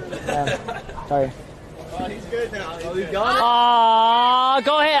mean to. Sorry. Oh, he's good now. Oh, he's gone. Aw,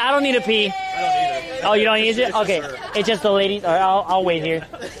 go ahead. I don't need to pee. I don't need it. Oh, you don't use it? Okay. It's just the ladies. All right, I'll wait here.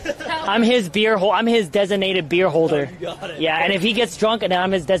 I'm his I'm his designated beer holder. You got it. Yeah, and if he gets drunk, then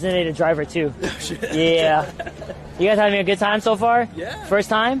I'm his designated driver too. Yeah. You guys having a good time so far? Yeah. First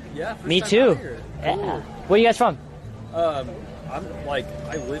time? Yeah. First Me time too. out here. Yeah. Where are you guys from? I'm like,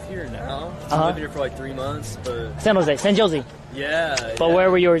 I live here now. I've lived here for like 3 months, but. San Jose. San Jose. Yeah. But where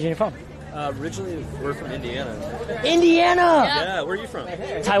were you originally from? Originally, we're from Indiana. Indiana! Yeah, where are you from?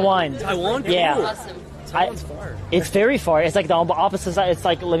 Taiwan. Taiwan? Cool. Yeah. Awesome. Taiwan's far. It's very far. It's like the opposite side. It's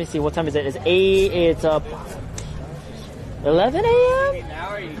like, let me see, what time is it? It's 11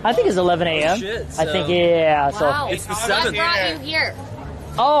 a.m.? I think it's 11 a.m. Shit, I think, yeah. So. Wow. It's the What 7th. brought you here?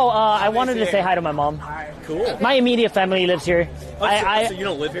 Oh, I wanted to say hi to my mom. Cool. My immediate family lives here. So you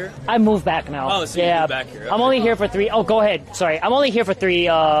don't live here? I moved back now. Oh, so you yeah. moved back here. Okay. I'm only here for 3. Oh, go ahead. Sorry. I'm only here for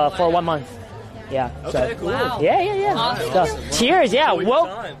 1 month. Yeah. Okay, so. cool. Wow. Yeah. Awesome. So, cheers. Yeah.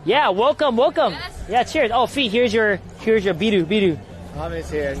 Time. Yeah. Welcome. Yes. Yeah. Cheers. Oh, Fee, here's your bidu. Tom is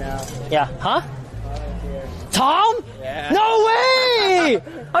here now. Yeah. Huh? Tom is here. Tom? Yeah. No way!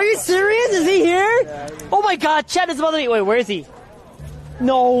 Are you serious? Is he here? Oh my God, Chad is about to be. Wait, where is he?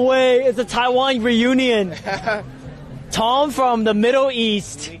 No way! It's a Taiwan reunion. Tom from the Middle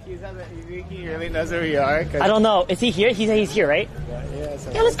East. You think he really knows where we are? I don't know. Is he here? He's here, right?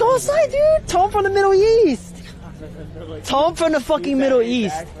 Yeah, Let's go outside, dude. Tom from the Middle East. Tom from the fucking Middle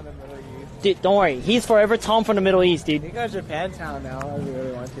East. Dude, don't worry. He's forever Tom from the Middle East, dude. We go to Japantown now. I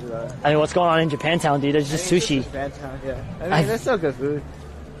really want to though. I mean, what's going on in Japantown, dude? There's just sushi. Japantown, yeah. I mean, that's still good food.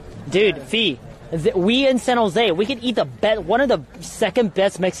 Dude, Fee, we in San Jose, we could eat one of the second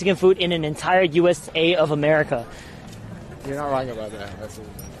best Mexican food in an entire USA of America. You're not wrong about that.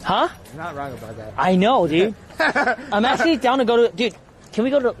 Huh? You're not wrong about that. I know, dude. I'm actually down to go to. Dude, can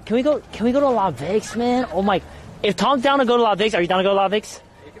we go to La Vix, man? Oh my! If Tom's down to go to La Vix, are you down to go to La Vix?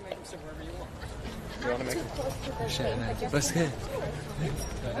 You can make him sit wherever you want. You want to make shit? That's good.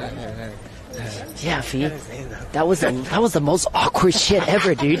 Yeah, Fee. That was the most awkward shit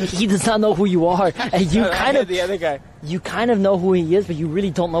ever, dude. He does not know who you are, and you kind of the other guy. You kind of know who he is, but you really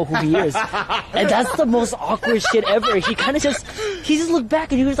don't know who he is, and that's the most awkward shit ever. He just looked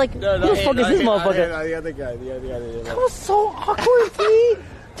back and he was like, "Who the fuck is this motherfucker?" No, the other guy. That was so awkward, Fee.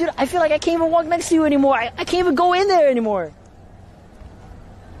 Dude, I feel like I can't even walk next to you anymore. I can't even go in there anymore.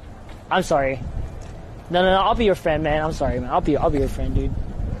 I'm sorry. No, I'll be your friend, man. I'm sorry, man. I'll be your friend, dude.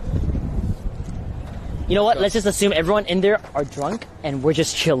 You know what? Let's just assume everyone in there are drunk and we're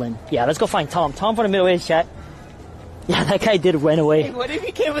just chilling. Yeah, let's go find Tom. Tom from the middle age chat. Yeah, that guy did run away. Hey, what if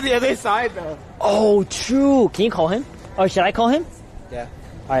he came from the other side, though? Oh, true. Can you call him? Or should I call him? Yeah.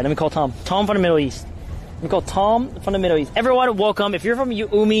 All right, let me call Tom. Tom from the Middle East. Let me call Tom from the Middle East. Everyone, welcome. If you're from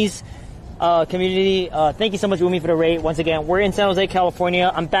Umi's community, thank you so much, Umi, for the raid. Once again, we're in San Jose, California.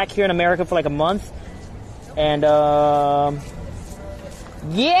 I'm back here in America for like a month. And,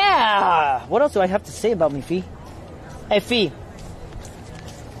 yeah! What else do I have to say about me, Fee? Hey, Fee.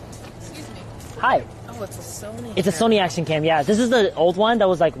 Excuse me. Hi. Oh, it's a Sony. It's a Sony action cam, yeah. This is the old one that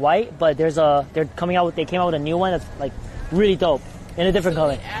was like white, but they came out with a new one that's like really dope in a different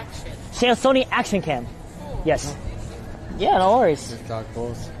color. Action. Sony action cam. Yes. Yeah, no worries. Just dog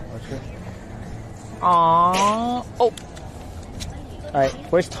balls. Okay. Aww. Oh. Alright,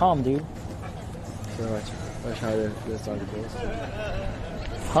 where's Tom, dude? So watch how this dog balls.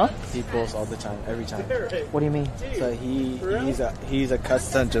 Huh? He pulls all the time, every time. What do you mean? So he's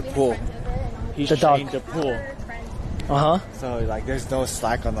accustomed to pull. He's the dog. trained to pull. Uh-huh. So like there's no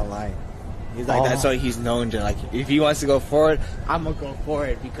slack on the line. He's like that's why he's known to like if he wants to go forward, I'm gonna go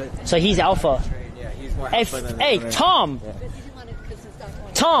forward because so he's alpha. Yeah, he's more Hey, alpha than hey, Tom. Yeah.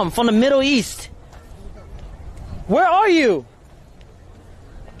 Tom from the Middle East. Where are you?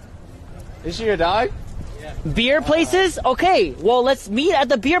 Is she your dog? Yeah. Beer places? Okay, well let's meet at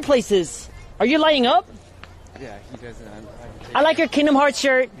the beer places. Are you lighting up? Yeah, he doesn't. I like your Kingdom Hearts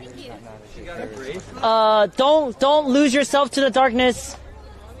shirt. Don't lose yourself to the darkness.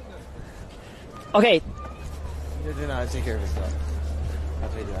 Okay. No, I'll take care of his dog. I'll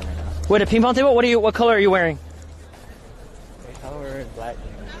take that right now. Wait, a ping pong table? What color are you wearing? I'm wearing black.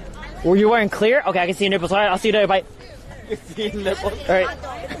 Were you wearing clear? Okay, I can see your nipples. Alright, I'll see you later, bye. Alright.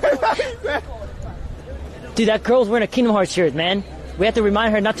 Dude, that girl's wearing a Kingdom Hearts shirt, man. We have to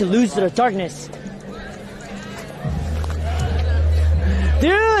remind her not to lose to the darkness.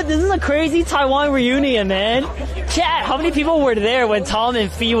 Dude, this is a crazy Taiwan reunion, man. Chat, how many people were there when Tom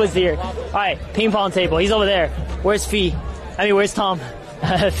and Fee was here? Alright, ping pong table. He's over there. Where's Fee? Where's Tom?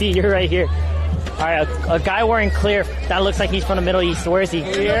 Fee, you're right here. Alright, a guy wearing clear. That looks like he's from the Middle East. Where is he?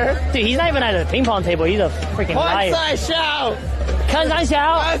 Here? Dude, he's not even at the ping pong table. He's a freaking liar.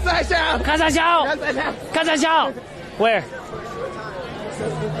 Where?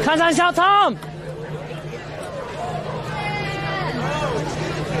 Tom!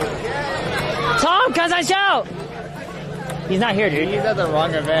 Tom, he's not here, dude. He's at the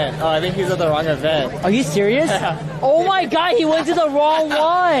wrong event. Oh, I think he's at the wrong event. Are you serious? Oh my god, he went to the wrong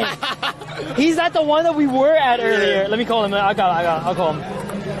one. He's at the one that we were at earlier. Let me call him. I'll call him.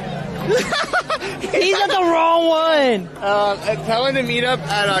 He's at the wrong one. Tell him to meet up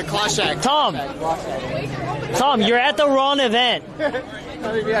at Claw Shack. Tom, you're at the wrong event. Tell him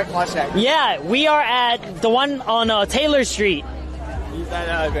to meet at Claw Shack. Yeah, we are at the one on Taylor Street. He's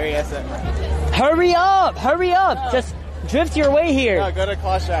at very SM. Hurry up! Just drift your way here. No, go to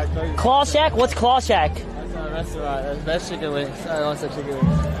Claw Shack. Claw Shack? What's Claw Shack? That's a restaurant. That's best chicken wings. I want some chicken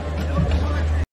wings.